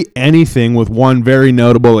really anything with one very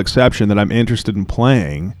notable exception that I'm interested in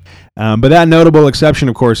playing. But that notable exception,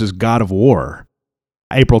 of course, is God of War,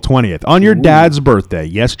 April 20th, on your dad's birthday.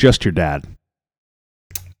 Yes, just your dad.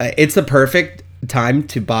 It's the perfect time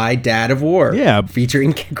to buy Dad of War. Yeah.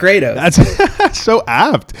 Featuring Kratos. That's so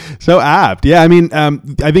apt. So apt. Yeah, I mean,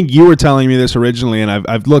 I think you were telling me this originally, and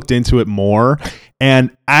I've looked into it more. And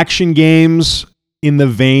action games in the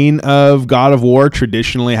vein of God of War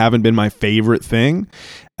traditionally haven't been my favorite thing.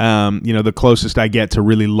 The closest I get to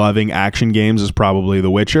really loving action games is probably The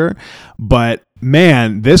Witcher. But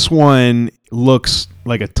man, this one looks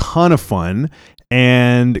like a ton of fun.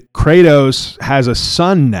 And Kratos has a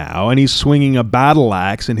son now, and he's swinging a battle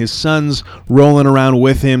axe, and his son's rolling around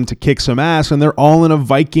with him to kick some ass, and they're all in a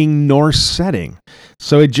Viking Norse setting.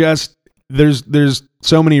 So it just, there's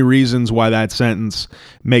so many reasons why that sentence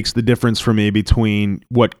makes the difference for me between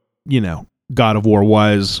what, God of War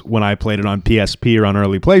was when I played it on PSP or on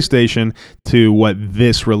early PlayStation to what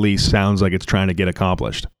this release sounds like it's trying to get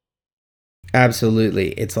accomplished. Absolutely.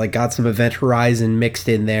 It's like got some Event Horizon mixed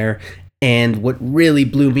in there. And what really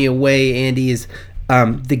blew me away, Andy, is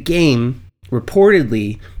the game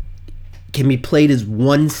reportedly can be played as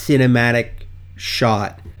one cinematic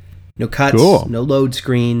shot. No cuts, cool. No load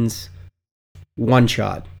screens, one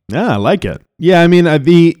shot. Yeah, I like it. Yeah, I mean, I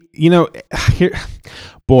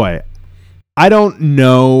don't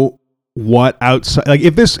know what outside, like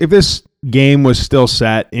if this game was still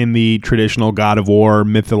set in the traditional God of War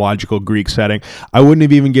mythological Greek setting, I wouldn't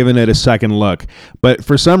have even given it a second look. But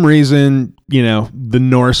for some reason, the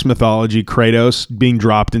Norse mythology Kratos being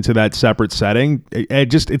dropped into that separate setting,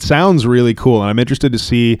 it sounds really cool. And I'm interested to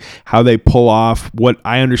see how they pull off what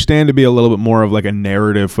I understand to be a little bit more of like a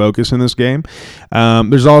narrative focus in this game.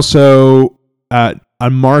 There's also a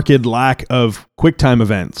marked lack of QuickTime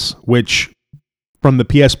events, which from the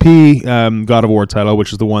PSP God of War title,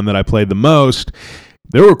 which is the one that I played the most,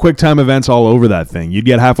 there were QuickTime events all over that thing. You'd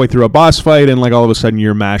get halfway through a boss fight, and like all of a sudden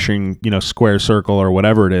you're mashing, square, circle, or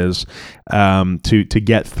whatever it is to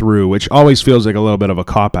get through, which always feels like a little bit of a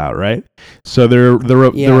cop out, right? So they're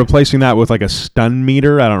replacing that with like a stun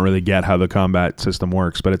meter. I don't really get how the combat system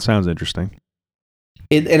works, but it sounds interesting.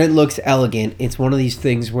 It looks elegant. It's one of these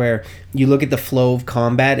things where you look at the flow of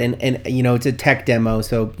combat, and it's a tech demo,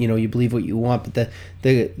 so you believe what you want, but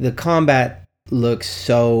the combat looks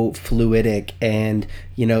so fluidic, and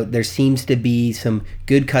there seems to be some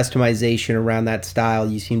good customization around that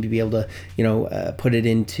style. You seem to be able to put it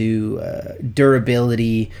into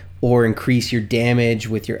durability or increase your damage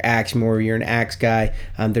with your axe more. You're an axe guy.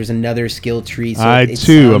 There's another skill tree. So I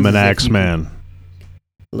too am an axe man.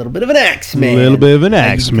 A little bit of an axe man. A little bit of an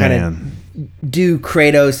axe man. Do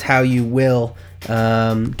Kratos how you will.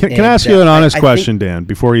 Can I ask you an honest question, Dan,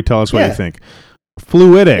 before you tell us what you think?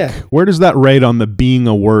 Fluidic, where does that rate on the being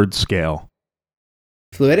a word scale?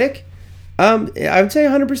 Fluidic? I would say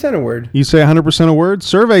 100% a word. You say 100% a word?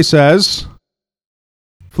 Survey says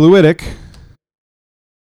fluidic,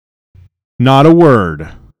 not a word.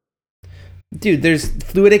 Dude,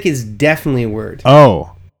 fluidic is definitely a word.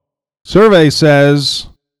 Oh. Survey says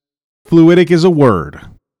fluidic is a word.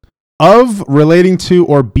 Of, relating to,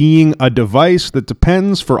 or being a device that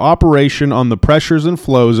depends for operation on the pressures and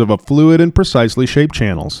flows of a fluid in precisely shaped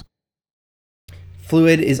channels.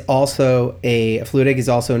 Fluidic is also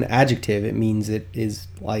an adjective. It means it is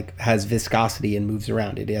like has viscosity and moves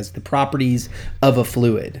around. It has the properties of a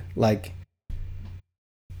fluid. Like,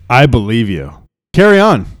 I believe you. Carry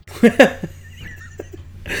on.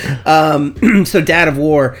 So Dad of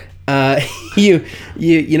War. You're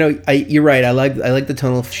right. I like the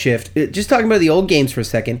tonal shift. Just talking about the old games for a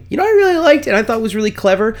second. I really liked and I thought was really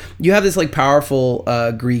clever. You have this like powerful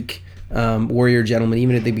Greek warrior gentleman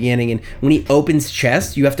even at the beginning, and when he opens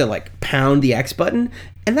chest, you have to like pound the X button,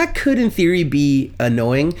 and that could in theory be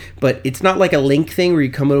annoying, but it's not like a Link thing where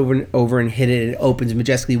you come over and hit it and it opens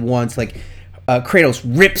majestically once. Like Kratos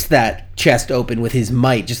rips that chest open with his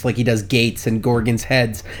might, just like he does Gates and Gorgon's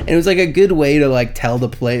heads. And it was like a good way to like tell the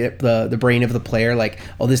brain of the player, like,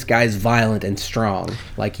 oh, this guy's violent and strong,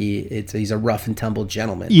 like he's a rough and tumble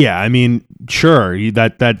gentleman. Yeah, I mean, sure,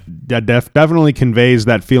 that definitely conveys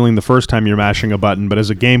that feeling the first time you're mashing a button, but as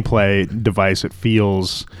a gameplay device, it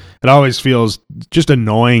always feels just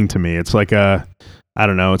annoying to me. It's like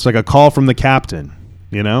it's like a call from the captain.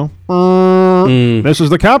 You know, This is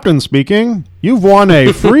the captain speaking. You've won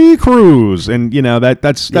a free cruise, and you know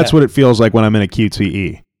that's what it feels like when I'm in a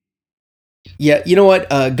QTE. Yeah, you know what?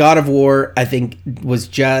 God of War, I think, was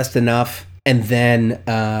just enough, and then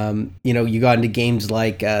you got into games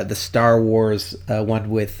like the Star Wars one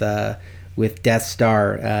with Death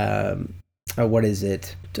Star. What is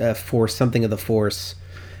it? Force, something of the Force.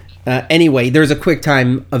 Anyway, there's a quick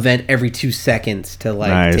time event every 2 seconds to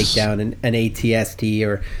take down an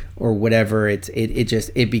ATST or whatever.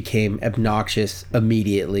 It became obnoxious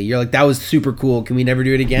immediately. You're like, that was super cool. Can we never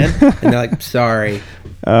do it again? And they're like, sorry.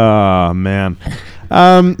 Oh man.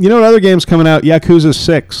 You know what other game's coming out? Yakuza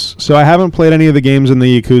 6. So I haven't played any of the games in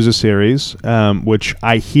the Yakuza series, which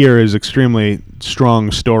I hear is extremely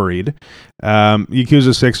strong storied.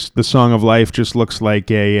 Yakuza 6, The Song of Life, just looks like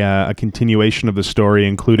a continuation of the story,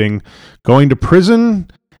 including going to prison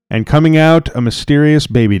and coming out a mysterious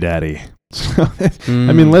baby daddy. So,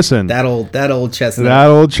 I mean, listen, that old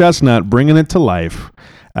chestnut, bringing it to life.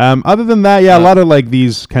 Other than that, a lot of like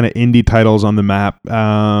these kind of indie titles on the map.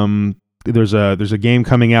 There's a game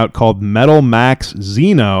coming out called Metal Max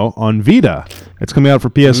Xeno on Vita. It's coming out for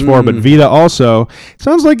PS4, but Vita also.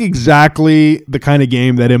 Sounds like exactly the kind of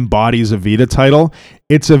game that embodies a Vita title.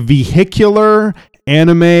 It's a vehicular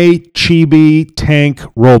anime chibi tank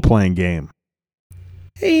role-playing game.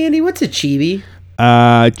 Hey Andy, what's a chibi?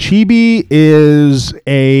 Chibi is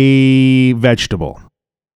a vegetable.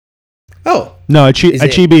 Oh. No, a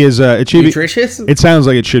chibi is a chibi. Nutritious? It sounds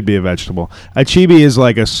like it should be a vegetable. A chibi is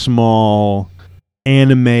like a small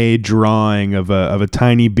anime drawing of a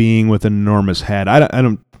tiny being with an enormous head. I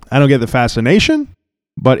don't get the fascination,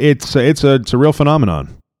 but it's a real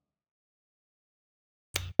phenomenon.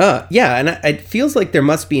 Yeah, and it feels like there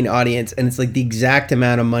must be an audience, and it's like the exact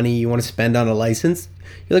amount of money you want to spend on a license.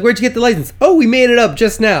 You're like, where'd you get the license? Oh, we made it up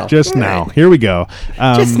just now. Just now. Here we go.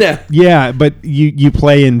 Just now. Yeah, but you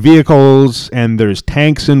play in vehicles, and there's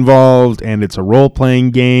tanks involved, and it's a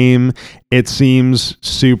role-playing game. It seems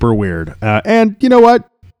super weird. And you know what?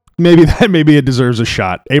 Maybe it deserves a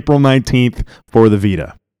shot. April 19th for the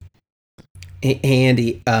Vita. Hey,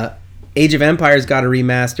 Andy, Age of Empires got a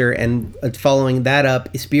remaster, and following that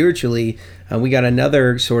up spiritually, we got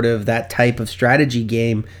another sort of that type of strategy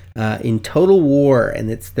game in Total War, and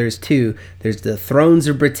there's two. There's the Thrones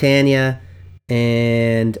of Britannia,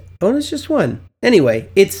 and it's just one. Anyway,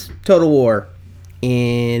 it's Total War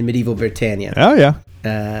in medieval Britannia. Oh yeah,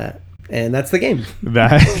 and that's the game.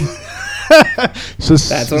 That's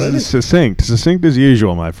what it is. Succinct as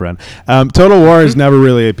usual, my friend. Total War has never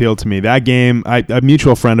really appealed to me. That game, a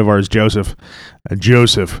mutual friend of ours, Joseph,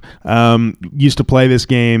 used to play this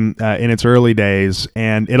game in its early days,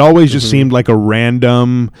 and it always just seemed like a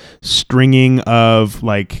random stringing of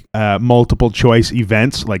like multiple choice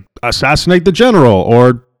events, like assassinate the general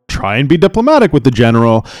or try and be diplomatic with the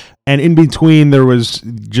general, and in between there was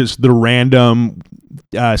just the random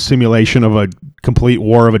simulation of a complete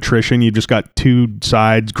war of attrition. You just got two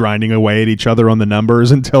sides grinding away at each other on the numbers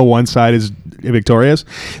until one side is victorious.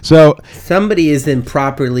 So somebody is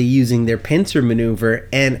improperly using their pincer maneuver,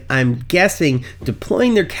 and I'm guessing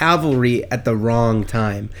deploying their cavalry at the wrong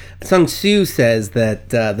time. Sun Tzu says that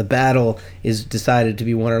the battle is decided to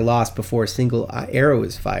be won or lost before a single arrow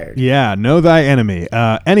is fired. Yeah, know thy enemy.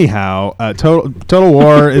 Anyhow, Total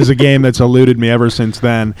War is a game that's eluded me ever since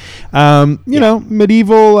then. You know,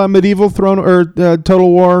 medieval throne or Total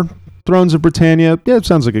War, Thrones of Britannia. Yeah, it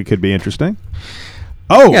sounds like it could be interesting.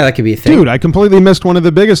 Oh, yeah, that could be a thing. Dude, I completely missed one of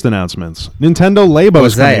the biggest announcements. Nintendo Labo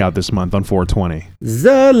is coming out this month on 420.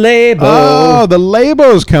 The Labo. Oh, the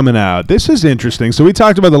Labo's coming out. This is interesting. So we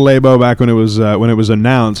talked about the Labo back when it was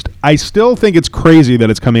announced. I still think it's crazy that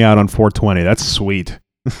it's coming out on 420. That's sweet.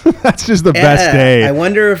 That's just the best day. I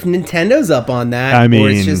wonder if Nintendo's up on that, or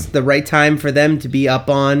it's just the right time for them to be up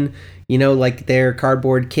on, like their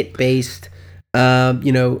cardboard kit-based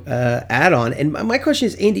add-on. And my question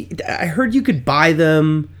is, Andy, I heard you could buy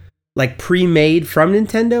them like pre-made from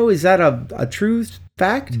Nintendo. Is that a true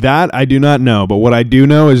fact? That I do not know, but what I do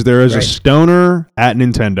know is there is a stoner at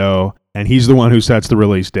Nintendo, and he's the one who sets the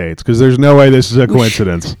release dates, because there's no way this is a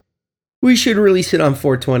coincidence. We should release it on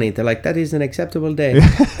 420. They're like, that is an acceptable day.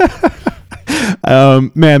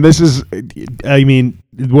 Man, this is,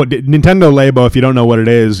 what Nintendo Labo, if you don't know what it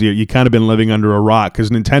is, you kind of been living under a rock, because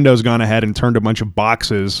Nintendo's gone ahead and turned a bunch of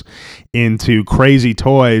boxes into crazy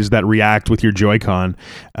toys that react with your Joy-Con.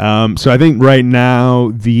 So I think right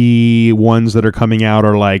now the ones that are coming out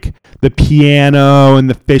are like the piano and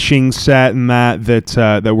the fishing set and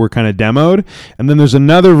that were kind of demoed. And then there's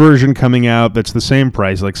another version coming out that's the same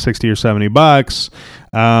price, like $60 or $70,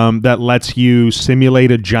 that lets you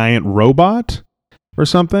simulate a giant robot or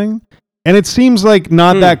something. And it seems like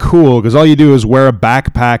not that cool, because all you do is wear a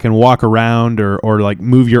backpack and walk around or like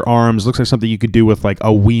move your arms. Looks like something you could do with like a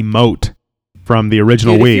Wiimote from the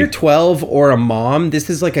original Wii. If you're 12 or a mom, this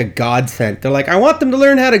is like a godsend. They're like, I want them to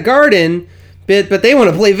learn how to garden, but they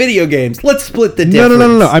want to play video games. Let's split the difference.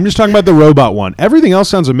 No. I'm just talking about the robot one. Everything else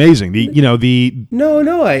sounds amazing. Yeah,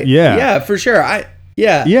 for sure.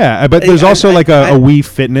 Yeah, but there's also like a Wii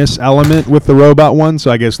Fitness element with the robot one,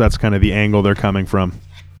 so I guess that's kind of the angle they're coming from.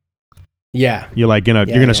 Yeah. You're like, you're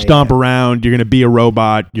going to stomp around, you're going to be a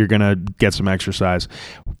robot, you're going to get some exercise.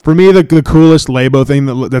 For me, the coolest Labo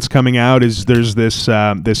thing that's coming out is there's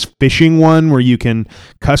this fishing one where you can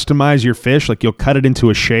customize your fish. Like, you'll cut it into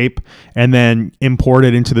a shape and then import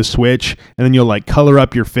it into the Switch, and then you'll like color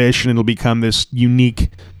up your fish and it'll become this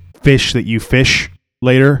unique fish that you fish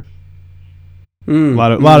later. A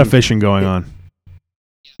lot of fishing going on.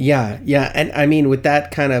 Yeah, and I mean, with that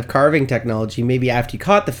kind of carving technology, maybe after you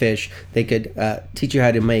caught the fish, they could teach you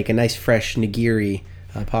how to make a nice fresh nigiri,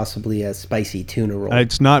 possibly a spicy tuna roll.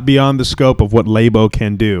 It's not beyond the scope of what Labo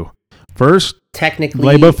can do. First, technically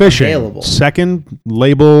Labo fishing. Available. Second,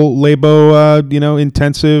 Labo,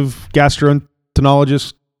 intensive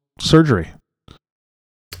gastroenterologist surgery.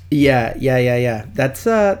 Yeah. That's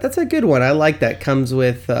a good one. I like that. Comes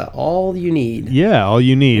with all you need. Yeah, all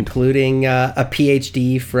you need, including a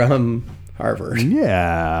PhD from Harvard.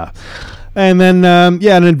 Yeah, and then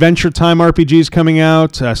an Adventure Time RPG is coming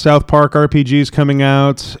out. South Park RPG is coming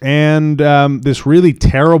out, and this really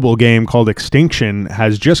terrible game called Extinction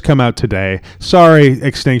has just come out today. Sorry,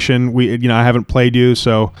 Extinction. I haven't played you,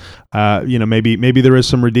 so maybe there is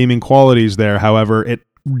some redeeming qualities there. However, it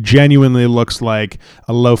genuinely looks like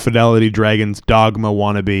a low fidelity Dragon's Dogma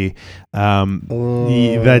wannabe.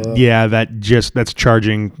 That's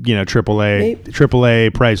charging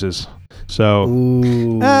AAA prices. So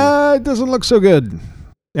it doesn't look so good.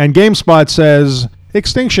 And GameSpot says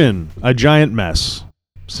Extinction, a giant mess.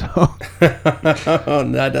 So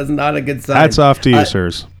that is not a good sign. Hats off to you,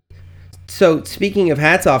 sirs. So speaking of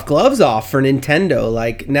hats off, gloves off for Nintendo.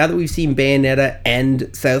 Like, now that we've seen Bayonetta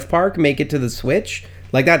and South Park make it to the Switch,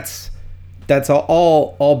 like that's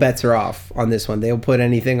all bets are off on this one. They'll put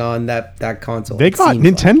anything on that console.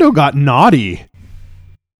 Nintendo got naughty.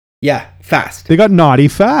 Yeah, fast. They got naughty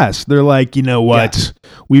fast. They're like, you know what? Yeah.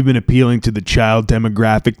 We've been appealing to the child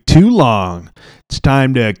demographic too long. It's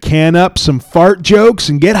time to can up some fart jokes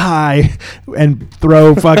and get high and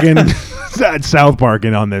throw fucking South Park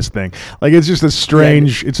in on this thing. Like, it's just a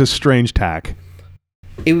strange tack.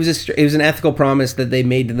 It was an ethical promise that they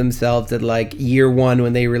made to themselves that, like, year one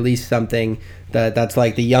when they release something that's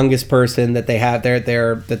like the youngest person that they have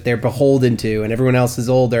they're beholden to, and everyone else is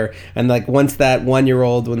older. And like, once that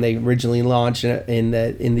 1-year-old, when they originally launched in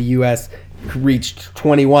the US, reached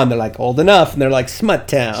 21, they're like, old enough, and they're like, Smut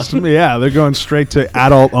Town. Yeah, they're going straight to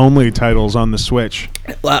adult only titles on the Switch.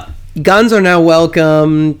 Well, guns are now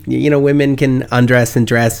welcome. Women can undress and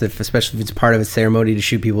dress, especially if it's part of a ceremony to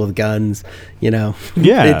shoot people with guns. Yeah,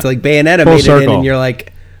 it's like Bayonetta full made circle. it in, and you're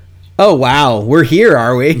like, oh wow, we're here,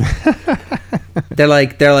 are we? They're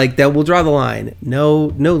like, we'll draw the line.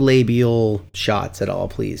 No labial shots at all,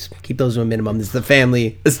 please. Keep those to a minimum. This is a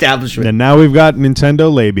family establishment. And now we've got Nintendo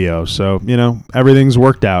Labio, so everything's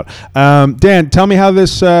worked out. Dan, tell me how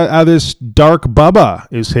this Dark Bubba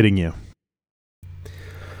is hitting you.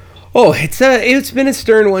 Oh, it's been a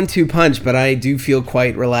stern 1-2 punch, but I do feel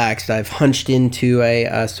quite relaxed. I've hunched into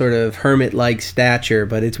a sort of hermit-like stature,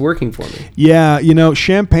 but it's working for me. Yeah,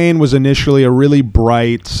 Champagne was initially a really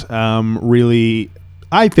bright,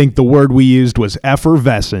 I think the word we used was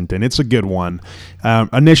effervescent, and it's a good one.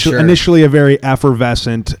 Initially a very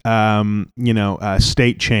effervescent,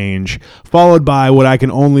 state change, followed by what I can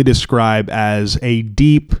only describe as a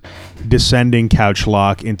deep descending couch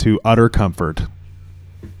lock into utter comfort.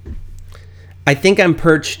 I think I'm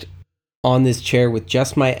perched on this chair with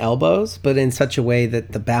just my elbows, but in such a way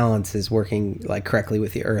that the balance is working like correctly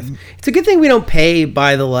with the earth. It's a good thing we don't pay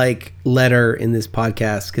by the letter in this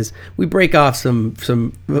podcast, because we break off some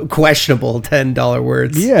questionable $10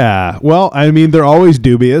 words. Yeah, well, I mean, they're always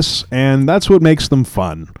dubious, and that's what makes them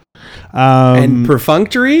fun. And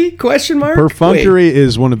perfunctory? ? Perfunctory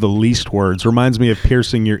is one of the least words. Reminds me of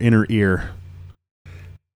piercing your inner ear.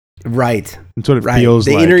 Right. That's what it Right. feels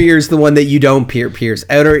The like. inner ear is the one that you don't pierce.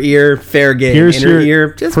 Outer ear, fair game. Pierce Inner your-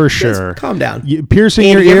 ear, just for just sure. calm down. Piercing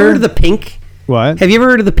And your have you ever ear. heard of the pink? What? Have you ever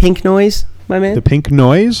heard of the pink noise, my man? The pink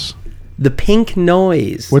noise? The pink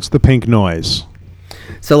noise. What's the pink noise?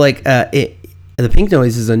 So like the pink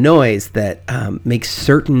noise is a noise that makes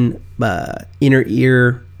certain inner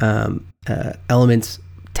ear elements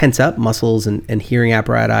tense up, muscles and hearing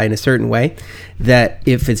apparatus in a certain way, that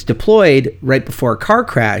if it's deployed right before a car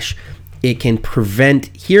crash, it can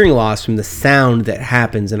prevent hearing loss from the sound that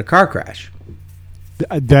happens in a car crash.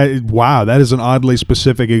 Wow, that is an oddly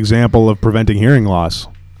specific example of preventing hearing loss.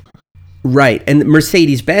 Right. And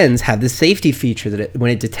Mercedes-Benz have this safety feature that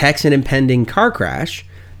when it detects an impending car crash,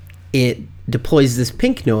 it deploys this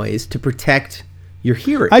pink noise to protect your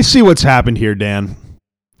hearing. I see what's happened here, Dan.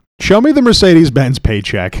 Show me the Mercedes-Benz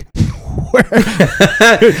paycheck.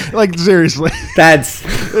 Like, seriously. That's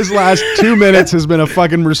This last 2 minutes has been a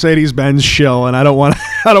fucking Mercedes-Benz shill, and I don't want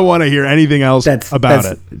to hear anything else about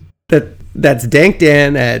it. That's Dank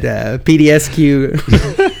Dan at PDSQ.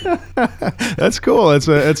 That's cool.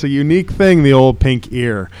 It's a unique thing, the old pink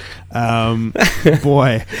ear.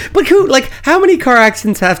 Boy. But how many car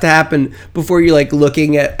accidents have to happen before you're like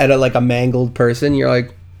looking at a mangled person? You're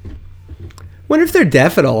like, wonder if they're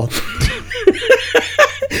deaf at all. Do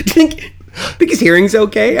you think because hearing's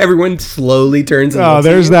okay, everyone slowly turns and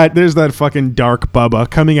looks at there's that fucking dark Bubba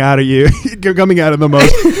coming out at you, coming out in the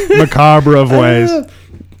most macabre of ways.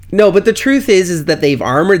 No, but the truth is that they've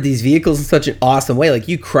armored these vehicles in such an awesome way. Like,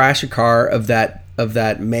 you crash a car of that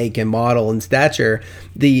make and model and stature,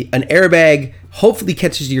 an airbag hopefully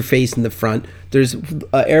catches your face in the front. There's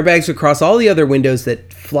airbags across all the other windows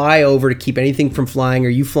that fly over to keep anything from flying, or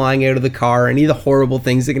you flying out of the car, any of the horrible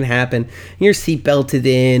things that can happen. And you're seat belted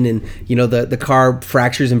in, and the car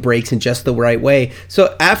fractures and breaks in just the right way.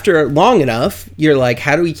 So after long enough, you're like,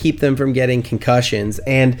 how do we keep them from getting concussions?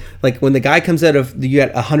 And like, when the guy comes out of, you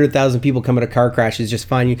got 100,000 people come out of car crashes just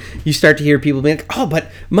fine, you start to hear people being like, oh, but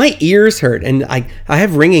my ears hurt, and I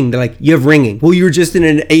have ringing. They're like, you have ringing. Well, you were just in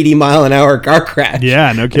an 80-mile-an-hour car crash.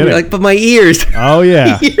 Yeah, no kidding. You're like, but my ears. Oh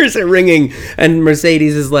yeah, ears are ringing. And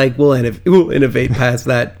Mercedes is like, we'll innovate past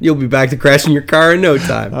that. You'll be back to crashing your car in no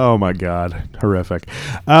time. Oh my God, horrific.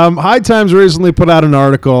 High Times recently put out an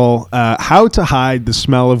article, how to hide the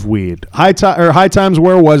smell of weed. High Times,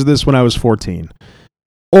 where was this when I was 14?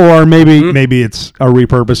 Or maybe it's a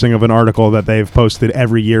repurposing of an article that they've posted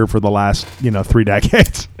every year for the last 3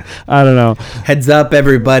 decades. I don't know. Heads up,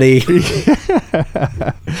 everybody.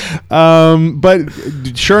 But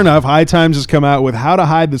sure enough, High Times has come out with how to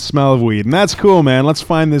hide the smell of weed, and that's cool, man. Let's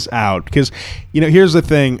find this out, because here's the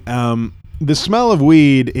thing. The smell of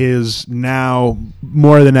weed is now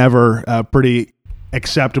more than ever a pretty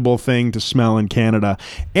acceptable thing to smell in Canada,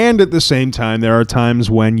 and at the same time, there are times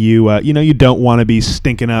when you don't want to be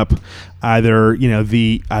stinking up either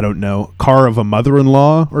the car of a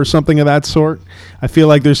mother-in-law or something of that sort. I feel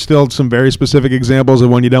like there's still some very specific examples of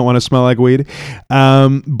when you don't want to smell like weed.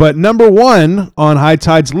 But number one on High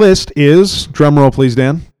Tide's list is, drum roll please,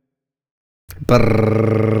 Dan.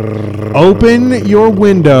 Open your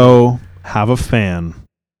window, have a fan.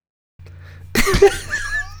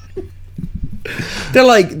 They're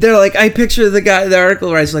like, I picture the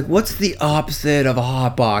article writes like, what's the opposite of a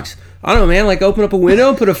hot box? I don't know, man. Like, open up a window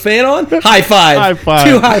and put a fan on. High five. High five.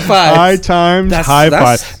 2 high fives. High Times. High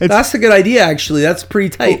five. That's a good idea, actually. That's pretty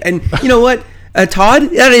tight. And you know what, Todd?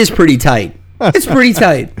 That is pretty tight. It's pretty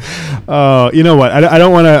tight. You know what? I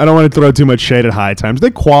don't want to throw too much shade at High Times. They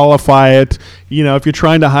qualify it. If you're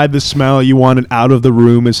trying to hide the smell, you want it out of the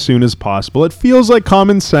room as soon as possible. It feels like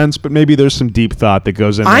common sense, but maybe there's some deep thought that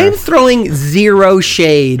goes in there. I'm throwing zero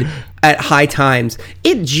shade at High Times.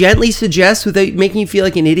 It gently suggests, without making you feel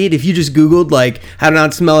like an idiot, if you just Googled like how to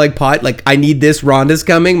not smell like pot, like, I need this, Rhonda's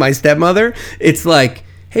coming, my stepmother. It's like,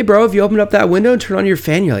 hey bro, if you open up that window and turn on your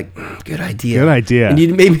fan, you're like, good idea. Good idea. And you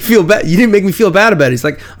didn't make me feel bad. You didn't make me feel bad about it. It's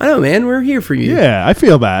like, I know, man, we're here for you. Yeah, I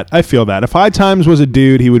feel that. If High Times was a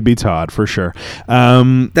dude, he would be Todd for sure.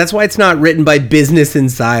 That's why it's not written by Business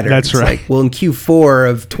Insider. That's right. Like, well, in Q4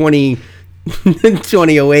 of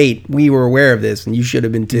 2008, we were aware of this, and you should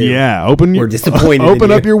have been too. Yeah, We're disappointed. Open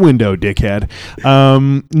up your window, dickhead.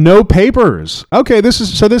 No papers. Okay, this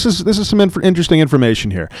is some interesting information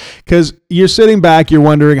here, because you're sitting back, you're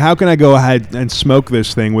wondering, how can I go ahead and smoke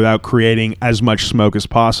this thing without creating as much smoke as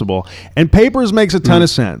possible? And papers makes a ton of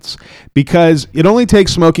sense, because it only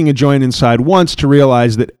takes smoking a joint inside once to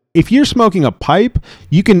realize that if you're smoking a pipe,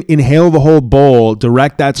 you can inhale the whole bowl,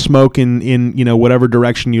 direct that smoke in whatever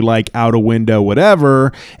direction you like, out a window,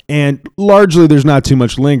 whatever, and largely there's not too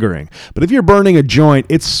much lingering. But if you're burning a joint,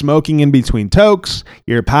 it's smoking in between tokes,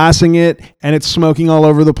 you're passing it, and it's smoking all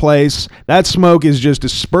over the place. That smoke is just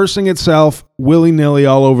dispersing itself willy-nilly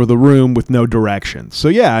all over the room with no direction. So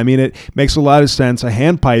yeah, I mean, it makes a lot of sense. A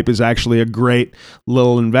hand pipe is actually a great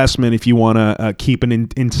little investment if you want to keep an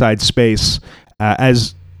inside space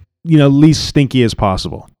as least stinky as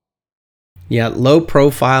possible. Yeah, low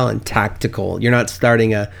profile and tactical. You're not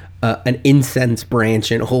starting an incense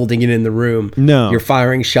branch and holding it in the room. No, you're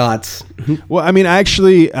firing shots. Well, I mean,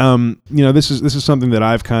 actually, this is something that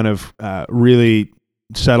I've kind of really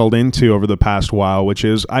settled into over the past while, which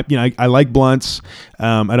is I like blunts.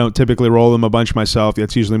 I don't typically roll them a bunch myself.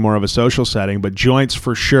 That's usually more of a social setting, but joints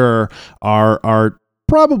for sure are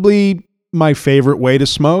probably my favorite way to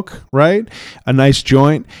smoke, right? A nice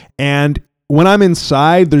joint. And when I'm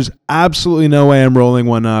inside, there's absolutely no way I'm rolling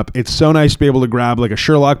one up. It's so nice to be able to grab like a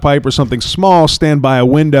Sherlock pipe or something small, stand by a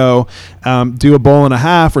window, do a bowl and a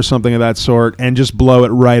half or something of that sort, and just blow it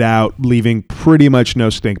right out, leaving pretty much no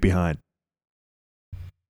stink behind.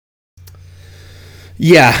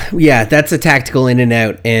 Yeah, that's a tactical in and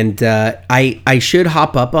out, and I should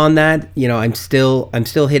hop up on that. I'm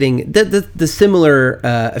still hitting the similar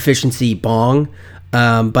efficiency bong,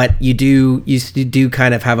 but you do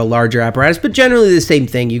kind of have a larger apparatus, but generally the same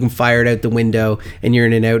thing. You can fire it out the window, and you're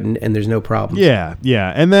in and out, and there's no problem. Yeah,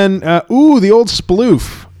 and then the old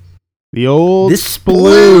sploof. The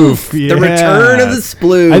sploof. Yeah. The return of the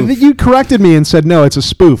sploof. I think you corrected me and said no, it's a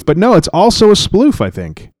spoof, but no, it's also a sploof, I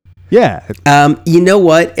think. Yeah. You know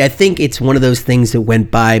what? I think it's one of those things that went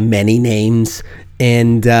by many names,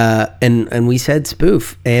 and we said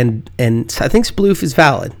spoof, and I think sploof is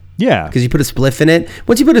valid. Yeah. Because you put a spliff in it.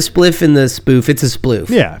 Once you put a spliff in the spoof, it's a sploof.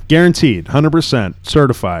 Yeah, guaranteed, 100%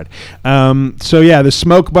 certified. So yeah, the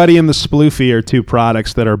Smoke Buddy and the Sploofy are two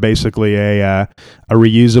products that are basically a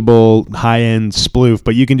reusable high-end sploof,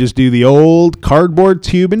 but you can just do the old cardboard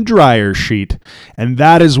tube and dryer sheet, and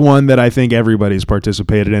that is one that I think everybody's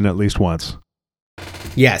participated in at least once.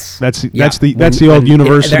 Yes, that's the old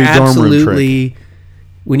university dorm room trick.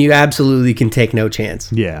 When you absolutely can take no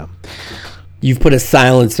chance. Yeah. You've put a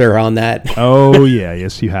silencer on that. Oh yeah,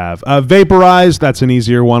 yes you have. Vaporized, that's an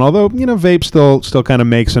easier one. Although vape still kind of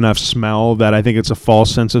makes enough smell that I think it's a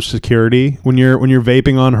false sense of security when you're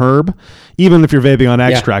vaping on herb, even if you're vaping on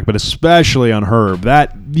extract, but especially on herb.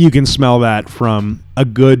 That you can smell that from a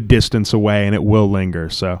good distance away, and it will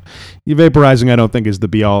linger. So, vaporizing I don't think is the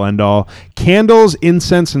be all end all. Candles,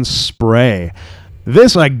 incense, and spray.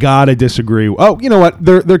 This I gotta disagree. Oh, you know what?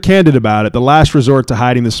 They're candid about it. The last resort to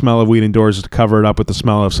hiding the smell of weed indoors is to cover it up with the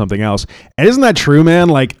smell of something else. And isn't that true, man?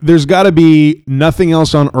 Like, there's got to be nothing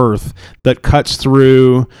else on earth that cuts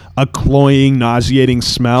through a cloying, nauseating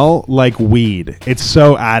smell like weed. It's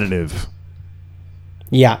so additive.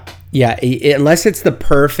 Yeah. Unless it's the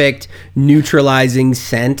perfect neutralizing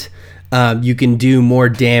scent, you can do more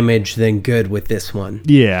damage than good with this one.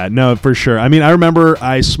 Yeah, no, for sure. I mean, I remember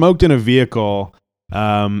I smoked in a vehicle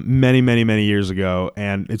many years ago,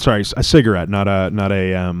 and it's a cigarette, not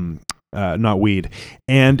weed.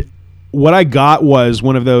 And what I got was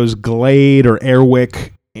one of those Glade or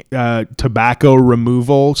Airwick tobacco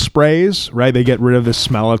removal sprays, right? They get rid of the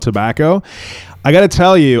smell of tobacco. I got to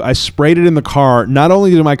tell you, I sprayed it in the car. Not only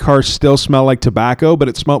did my car still smell like tobacco, but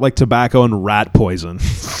it smelled like tobacco and rat poison.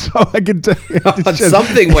 So I could tell you,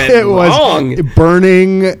 something went wrong. Was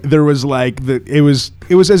burning. There was it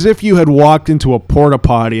was as if you had walked into a porta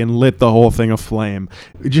potty and lit the whole thing aflame.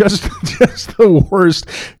 Just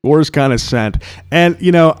the worst kind of scent. And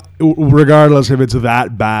regardless if it's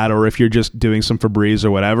that bad or if you're just doing some Febreze or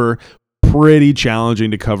whatever, pretty challenging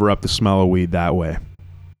to cover up the smell of weed that way.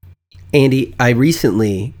 Andy, I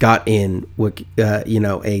recently got in a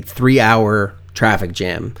 3-hour traffic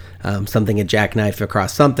jam, something a jackknife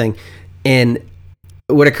across something. And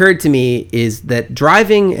what occurred to me is that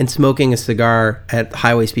driving and smoking a cigar at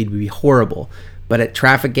highway speed would be horrible. But at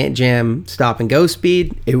traffic jam stop and go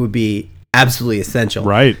speed, it would be absolutely essential.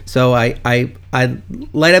 Right. So I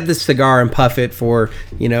light up this cigar and puff it for,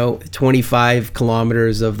 25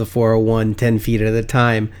 kilometers of the 401, 10 feet at a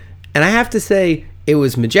time. And I have to say, it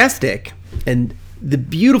was majestic. And the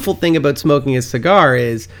beautiful thing about smoking a cigar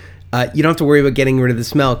is you don't have to worry about getting rid of the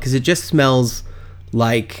smell because it just smells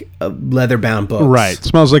like leather-bound books. Right. It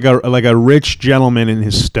smells like a rich gentleman in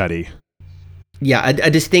his study. Yeah,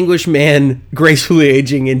 a distinguished man gracefully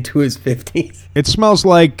aging into his 50s. It smells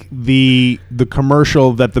like the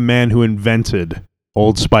commercial that the man who invented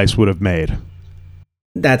Old Spice would have made.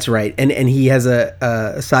 That's right. And he has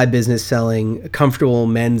a side business selling comfortable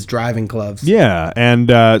men's driving gloves. Yeah,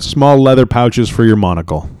 and small leather pouches for your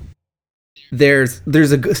monocle. There's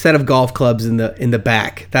a set of golf clubs in the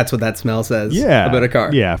back. That's what that smell says about a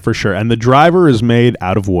car. Yeah, for sure. And the driver is made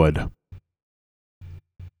out of wood.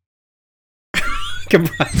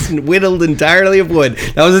 Comprised and whittled entirely of wood.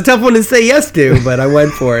 That was a tough one to say yes to, but I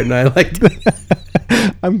went for it and I liked it.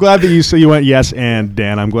 I'm glad that you went yes and,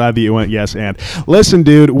 Dan. I'm glad that you went yes and. Listen,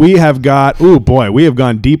 dude, we have gone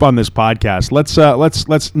deep on this podcast.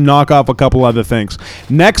 Let's knock off a couple other things.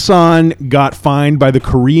 Nexon got fined by the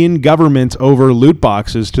Korean government over loot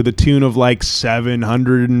boxes to the tune of like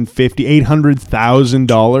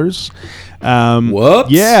 $800,000. Whoops.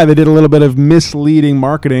 Yeah, they did a little bit of misleading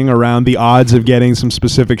marketing around the odds of getting some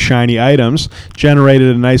specific shiny items,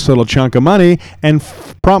 generated a nice little chunk of money, and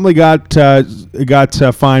promptly got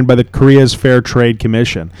fined by the Korea's Fair Trade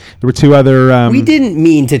Commission. There were two other... we didn't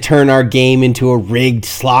mean to turn our game into a rigged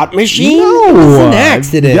slot machine. No, it was an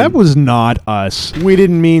accident. That was not us. We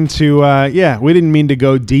didn't mean to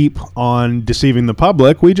go deep on deceiving the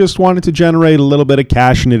public. We just wanted to generate a little bit of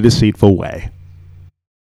cash in a deceitful way.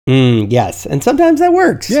 Yes, and sometimes that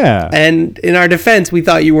works. Yeah. And in our defense, we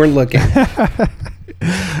thought you weren't looking.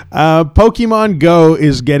 Pokemon Go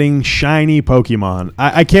is getting shiny Pokemon.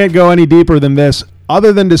 I can't go any deeper than this,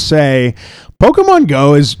 other than to say Pokemon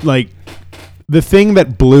Go is like the thing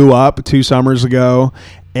that blew up 2 summers ago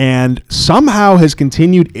and somehow has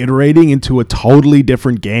continued iterating into a totally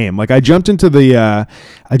different game. Like I jumped into the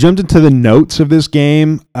notes of this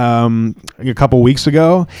game a couple weeks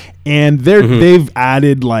ago, and they've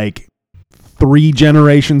added like 3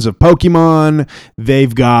 generations of Pokemon.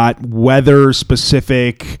 They've got weather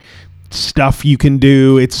specific stuff you can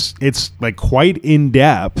do. It's like quite in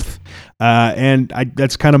depth. And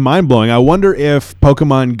that's kind of mind-blowing. I wonder if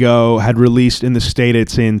Pokemon Go had released in the state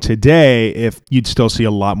it's in today, if you'd still see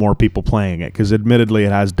a lot more people playing it, because admittedly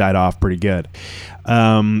it has died off pretty good.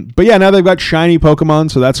 But yeah, now they've got shiny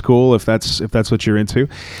Pokemon, so that's cool if that's what you're into.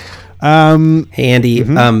 Hey, Andy,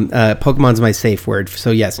 Pokemon's my safe word, so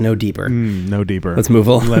yes, no deeper. No deeper. Let's move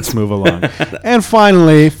along. Let's move along. And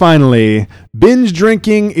finally, binge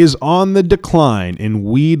drinking is on the decline in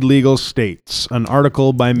weed legal states. An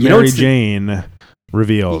article by Mary Jane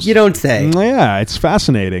reveals. You don't say. Yeah, it's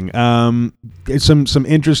fascinating. It's some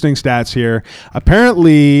interesting stats here.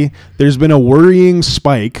 Apparently, there's been a worrying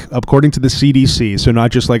spike, according to the CDC, so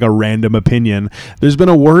not just like a random opinion. There's been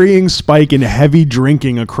a worrying spike in heavy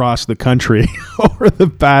drinking across the country over the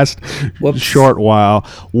past short while.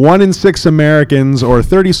 1 in 6 Americans, or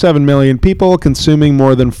 37 million people, consuming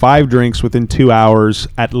more than 5 drinks within 2 hours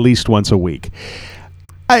at least once a week.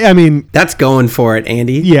 I mean... That's going for it,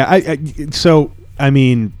 Andy. Yeah, I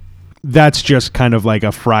mean, that's just kind of like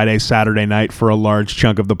a Friday, Saturday night for a large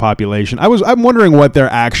chunk of the population. I'm wondering what their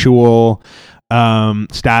actual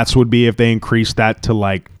stats would be if they increased that to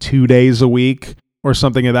like 2 days a week or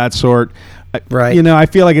something of that sort. Right. You know, I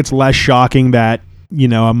feel like it's less shocking that, you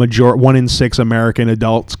know, 1 in 6 American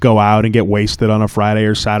adults go out and get wasted on a Friday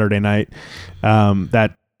or Saturday night.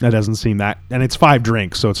 That doesn't seem that, and it's 5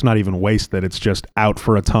 drinks, so it's not even wasted. It's just out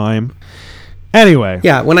for a time. Anyway.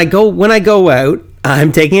 Yeah, when I go out,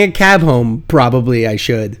 I'm taking a cab home. Probably I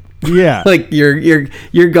should. Yeah. Like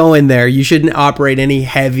you're going there. You shouldn't operate any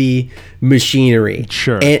heavy machinery.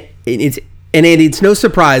 Sure. And it's no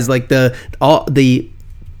surprise. Like the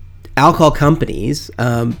alcohol companies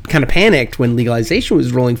kind of panicked when legalization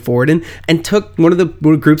was rolling forward and took one of the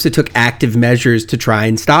groups that took active measures to try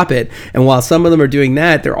and stop it. And while some of them are doing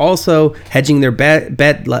that, they're also hedging their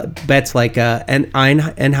bets. Like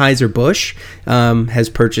Anheuser-Busch has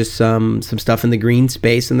purchased some stuff in the green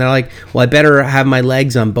space, and they're like, well, I better have my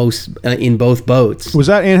legs on in both boats. Was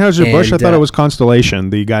that Anheuser-Busch? I thought it was Constellation,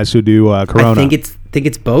 the guys who do Corona. I think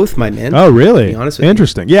it's both, my man. Oh, really? To be honest with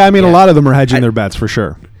Interesting. Yeah, I mean, a lot of them are hedging their bets for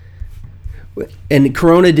sure. And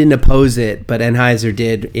Corona didn't oppose it, but Anheuser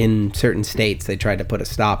did in certain states. They tried to put a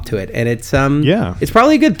stop to it, and it's it's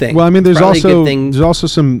probably a good thing. Well, I mean, there's also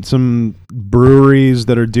some breweries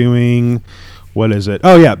that are doing. What is it?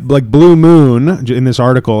 Oh, yeah, like Blue Moon. In this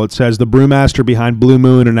article, it says the brewmaster behind Blue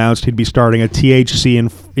Moon announced he'd be starting a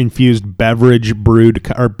THC-infused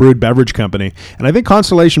brewed beverage company. And I think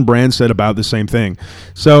Constellation Brands said about the same thing.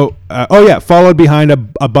 So, followed behind a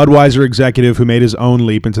Budweiser executive who made his own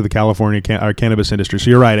leap into the California cannabis industry. So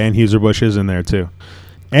you're right, Anheuser-Busch is in there too.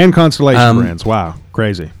 And Constellation Brands. Wow,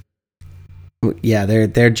 crazy. Yeah,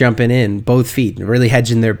 they're jumping in both feet, really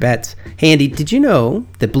hedging their bets. Hey, Andy, did you know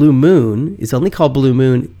that Blue Moon is only called Blue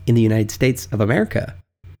Moon in the United States of America?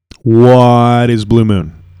 What is Blue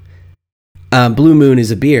Moon? Blue Moon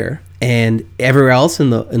is a beer, And everywhere else in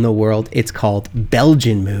the world, it's called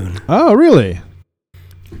Belgian moon. Oh, really?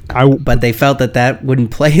 But they felt that wouldn't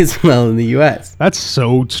play as well in the U.S. That's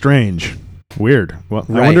so strange. Weird. Well,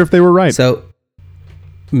 Right. I wonder if they were right. So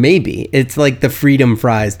maybe it's like the freedom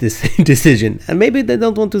fries decision. And maybe they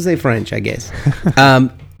don't want to say French, I guess.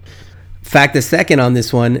 Fact the second on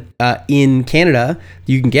this one, in Canada,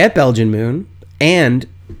 you can get Belgian Moon, and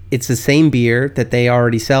it's the same beer that they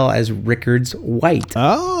already sell as Rickard's White.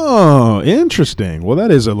 Oh, interesting. Well,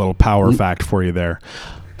 that is a little power fact for you there.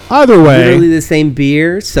 Either way, Literally the same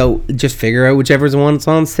beer, so just figure out whichever one's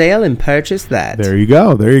on sale and purchase that. there you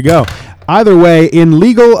go. There you go. Either way, in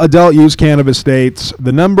legal adult use cannabis states,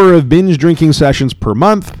 the number of binge drinking sessions per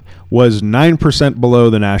month was 9% below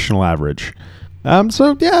the national average.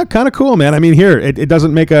 So yeah, kind of cool, man. I mean, here it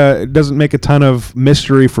doesn't make a ton of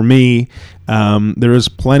mystery for me. There is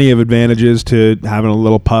plenty of advantages to having a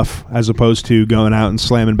little puff as opposed to going out and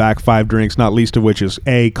slamming back 5 drinks. Not least of which is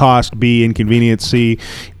A, cost, B, inconvenience, C,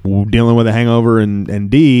 dealing with a hangover, and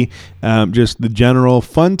D, just the general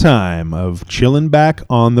fun time of chilling back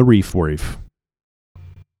on the reef.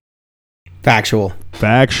 Factual.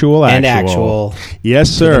 And actual. Yes,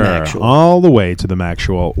 sir. Maxual. All the way to the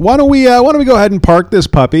Maxual. Why don't we go ahead and park this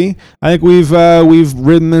puppy? I think we've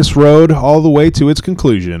ridden this road all the way to its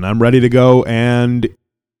conclusion. I'm ready to go and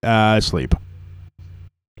sleep.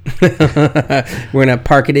 We're going to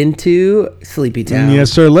park it into Sleepy Town. Yes,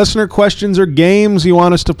 sir. Listener questions or games you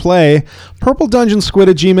want us to play,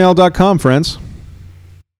 purpledungeonsquid@gmail.com, friends.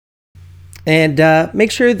 And make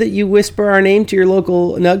sure that you whisper our name to your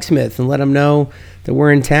local Nugsmith and let them know that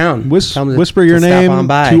we're in town. Tell them Whisper your to stop on name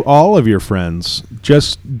by. to all of your friends.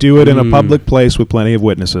 Just do it in a public place with plenty of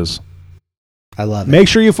witnesses. I love it. Make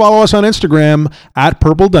sure you follow us on Instagram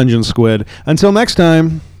 @PurpleDungeonSquid. Until next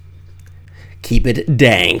time, Keep it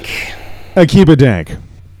dank. keep it dank.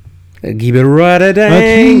 Keep it right a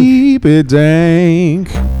dank. Keep it dank.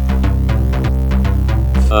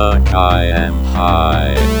 Fuck, I am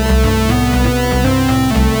high.